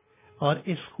और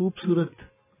इस खूबसूरत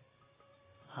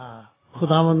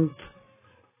खुदावंत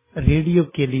रेडियो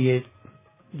के लिए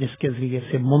जिसके जरिए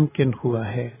से मुमकिन हुआ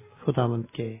है खुदावंत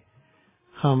के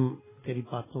हम तेरी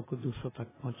बातों को दूसरों तक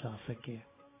पहुंचा सके।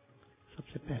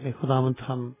 सबसे पहले खुदावंत,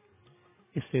 हम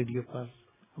इस रेडियो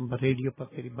पर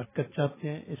तेरी बरकत चाहते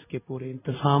हैं, इसके पूरे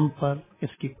इंतजाम पर,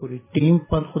 इसकी पूरी टीम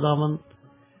पर खुदावंत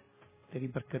तेरी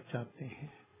बरकत चाहते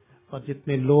हैं। और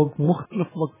जितने लोग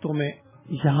मुख्तलिफ वक्तों में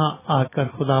यहाँ आकर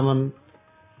खुदावंत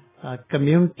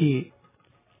कम्युनिटी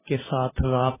के साथ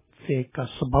राब्ते का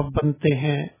सबब बनते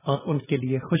हैं और उनके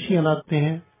लिए खुशियां लाते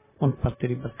हैं, उन पर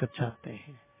तेरी बरकत चाहते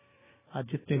हैं। आज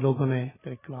जितने लोगों ने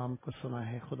तेरे कलाम को सुना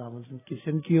है खुदावंद, उनकी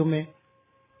जिंदगियों में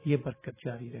ये बरकत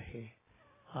जारी रहे।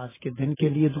 आज के दिन के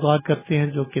लिए दुआ करते हैं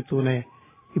जो कि तूने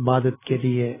इबादत के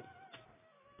लिए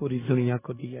पूरी दुनिया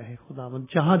को दिया है। खुदावंद,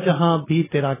 जहाँ जहाँ भी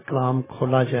तेरा कलाम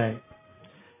खोला जाए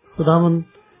खुदावंद,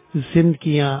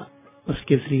 जिंदगियां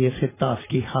उसके जरिए से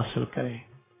ताजगी हासिल करें।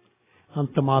 हम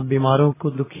तमाम बीमारों को,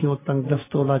 दुखियों,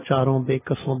 तंगदस्तों, लाचारों,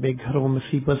 बेकसों, बेघरों,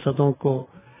 मुसीबतों को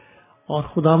और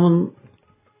खुदावंद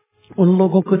उन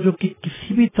लोगों को जो कि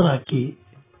किसी भी तरह की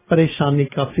परेशानी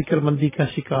का, फिक्रमंदी का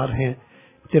शिकार हैं,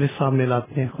 तेरे सामने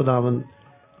लाते हैं। खुदावंद,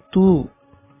 तू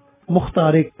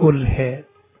मुख्तार कुल है,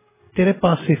 तेरे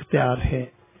पास इख्तियार है,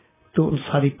 तो उन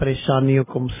सारी परेशानियों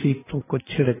को, मुसीबतों को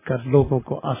छिड़क कर लोगों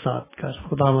को आजाद कर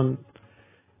खुदावंद,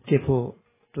 कि वो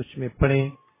तुझ में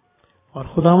पड़े और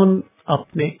खुदावंद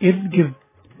अपने इर्द गिर्द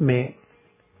में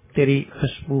तेरी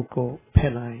खुशबू को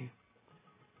फैलाएं।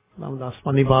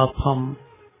 आसमानी बाप, हम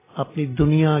अपनी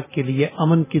दुनिया के लिए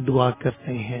अमन की दुआ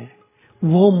करते हैं।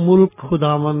 वो मुल्क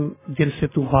खुदावंद जिनसे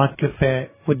तू वाकिफ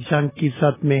है, वो जंग की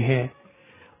जद में है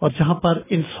और जहाँ पर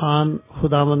इंसान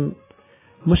खुदावन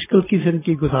मुश्किल की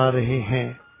जिंदगी गुजार रहे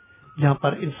हैं, जहाँ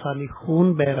पर इंसानी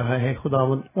खून बह रहा है,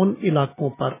 खुदावन उन इलाकों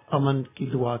पर अमन की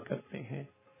दुआ करते हैं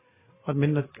और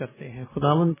मिन्नत करते हैं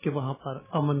खुदावन के वहाँ पर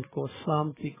अमन को,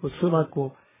 सलामती को, सुलह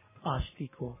को, आशती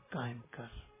को कायम कर।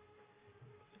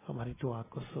 हमारी दुआ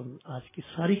को सुन, आज की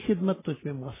सारी खिदमत तुझ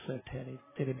में मुयस्सर ठहरे।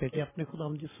 तेरे बेटे अपने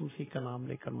खुदावन यीशु मसीह का नाम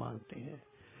लेकर मांगते हैं,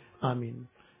 आमीन।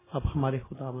 अब हमारे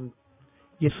खुदावन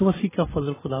यीशु मसीह का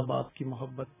फजल, खुदा बाप की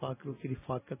मोहब्बत, पाक रूह की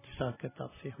रिफाकत, शफकत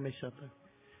आपसे हमेशा तक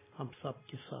हम सब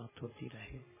के साथ होती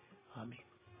रहे, आमीन।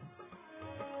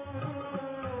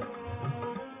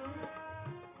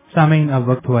 सामीन, अब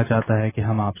वक्त हुआ चाहता है कि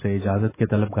हम आपसे इजाजत के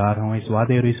तलबगार हों, इस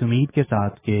वादे और इस उम्मीद के साथ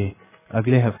कि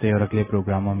अगले हफ्ते और अगले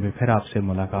प्रोग्रामों में फिर आपसे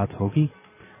मुलाकात होगी।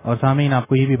 और सामीन,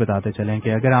 आपको ये भी बताते चलें कि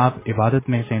अगर आप इबादत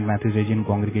में सेंट मैथ्यूज एशियन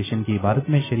कांग्रीगेशन की इबादत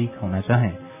में शरीक होना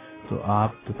चाहें तो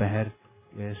आप दोपहर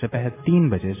 3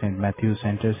 बजे Saint Matthew's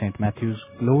Centre, Saint Matthew's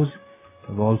Close,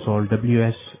 Walsall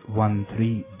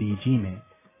WS13DG में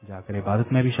जाकर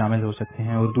इबादत में भी शामिल हो सकते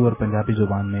हैं। उर्दू और पंजाबी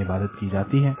जुबान में इबादत की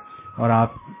जाती है और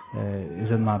आप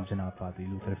इज़्ज़त-माब जनाब पादरी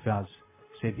लूथर फयाज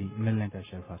से भी मिलने का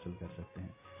शर्फ हासिल कर सकते हैं।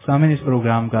 सामीन, इस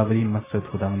प्रोग्राम का अवलीन मकसद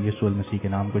खुदावंद यीशु मसीह के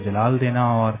नाम को जलाल देना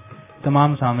और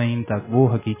तमाम सामीन तक वो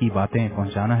हकीकी बातें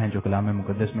पहुंचाना है जो कलाम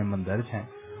मुकद्दस में मंदरज हैं।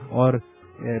 और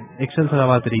एक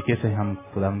सिलसिलावार तरीके से हम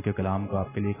खुदावंद के कलाम को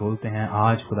आपके लिए खोलते हैं।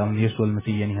 आज खुदावंद यीशु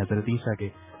मसीह यानी हजरत ईसा के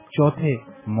चौथे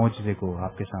मोजज़े को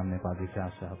आपके सामने पादरी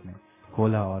फयाज साहब ने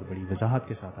खोला और बड़ी वजाहत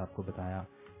के साथ आपको बताया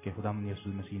कि खुदावंद यीशु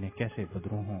मसीह ने कैसे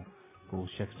बदरूहों को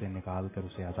उस शख्स से निकाल कर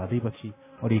उसे आज़ादी बख्शी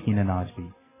और यकीनन आज भी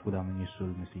खुदावंद यीशु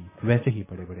मसीह वैसे ही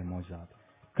बड़े बड़े मौजज़ात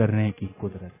करने की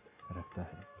कुदरत रखता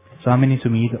है। सामीन, इस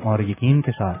उम्मीद और यकीन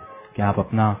के साथ कि आप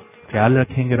अपना ख्याल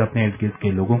रखेंगे और अपने इर्द गिर्द के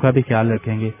लोगों का भी ख्याल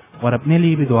रखेंगे और अपने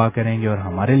लिए भी दुआ करेंगे और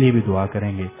हमारे लिए भी दुआ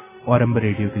करेंगे और अम्बर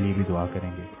रेडियो के लिए भी दुआ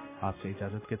करेंगे, आपसे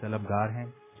इजाजत के तलबगार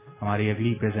हैं। हमारी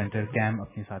अगली प्रेजेंटर कैम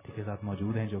अपने साथी के साथ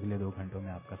मौजूद हैं जो अगले 2 घंटों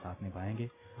में आपका साथ निभाएंगे।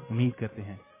 उम्मीद करते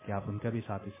हैं कि आप उनका भी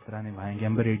साथ इस तरह निभाएंगे।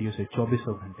 अम्बर रेडियो से 24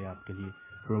 घंटे आपके लिए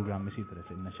प्रोग्राम इसी तरह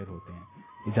से नशर होते हैं।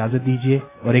 इजाजत दीजिए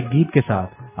और एक गीत के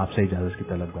साथ आपसे इजाजत की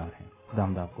तलबगार हैं।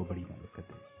 खुदावंद आपको बड़ी मदद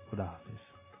करे। खुदा हाफिज।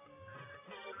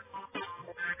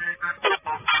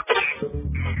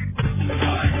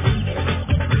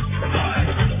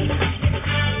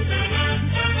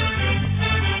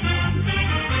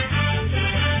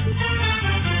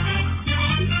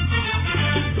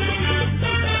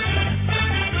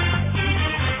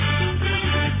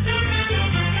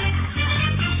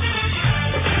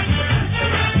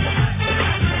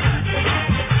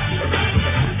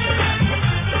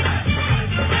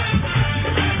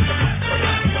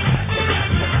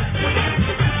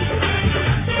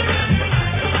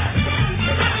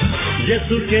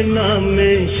 यीशु के नाम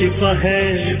में शिफा है,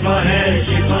 शिफा है,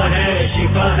 शिफा है,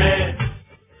 शिफा है।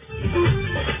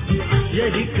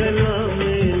 यही कलाम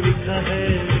में लिखा है,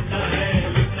 लिखा है,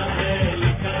 लिखा है,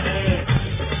 लिखा है।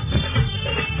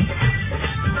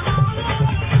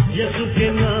 यीशु के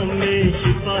नाम में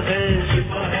शिफा है,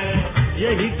 शिफा है।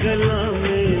 यही कलाम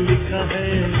में लिखा है,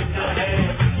 लिखा है।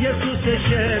 यीशु से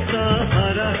शैतान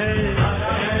हारा है,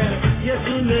 हारा है।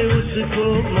 यीशु ने उसको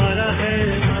मारा है,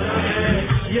 मारा है।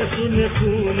 यीशु ने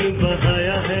खून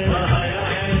बहाया है, बहाया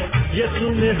है। यीशु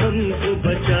ने हमको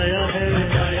बचाया है,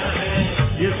 बचाया है।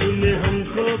 यीशु ने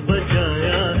हमको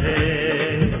बचाया है।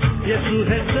 यीशु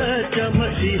है सच्चा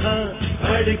मसीहा।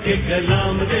 पढ़ के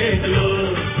कलाम देख लो,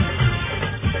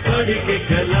 पढ़ के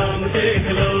कलाम देख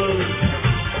लो,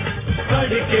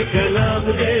 पढ़ के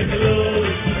कलाम देख लो,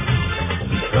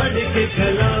 पढ़ के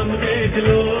कलाम देख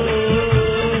लो,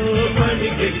 पढ़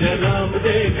के कलाम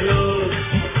देख लो,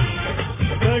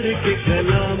 पढ़ के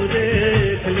कलाम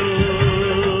देख लो।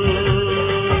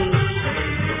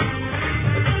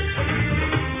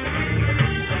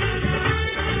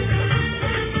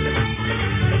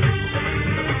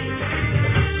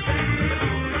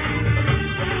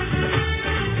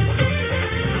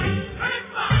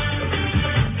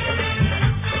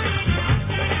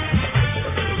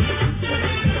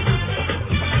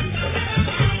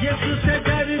 यीशु से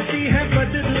डरती है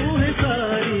बदरूह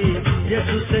सारी,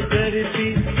 यीशु से डरती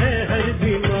है हर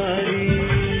बीमारी।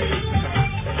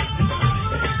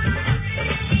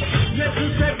 यीशु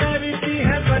से डरती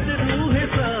है बदरूह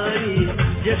सारी,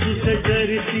 यीशु से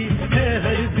डरती है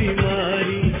हर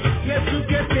बीमारी। यीशु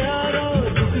के प्यारो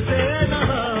दुख से न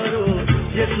हारो,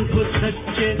 यीशु को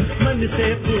सच्चे मन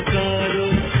से पुकारो।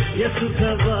 यीशु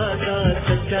का वादा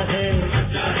सच्चा है,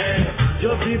 सच्चा है।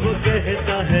 जो भी वो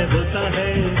कहता है होता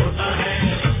है, होता है।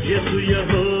 यीशु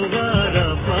यहोवा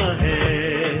राफा है,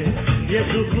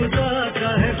 यीशु खुदा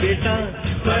का है बेटा।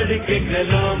 पढ़ के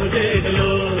कलाम देख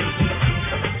लो,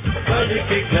 पढ़ पढ़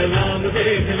के कलाम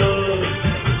देख लो,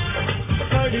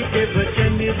 पढ़ के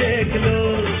वचन देख लो,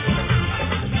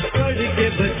 पढ़ के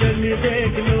वचन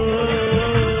देख लो।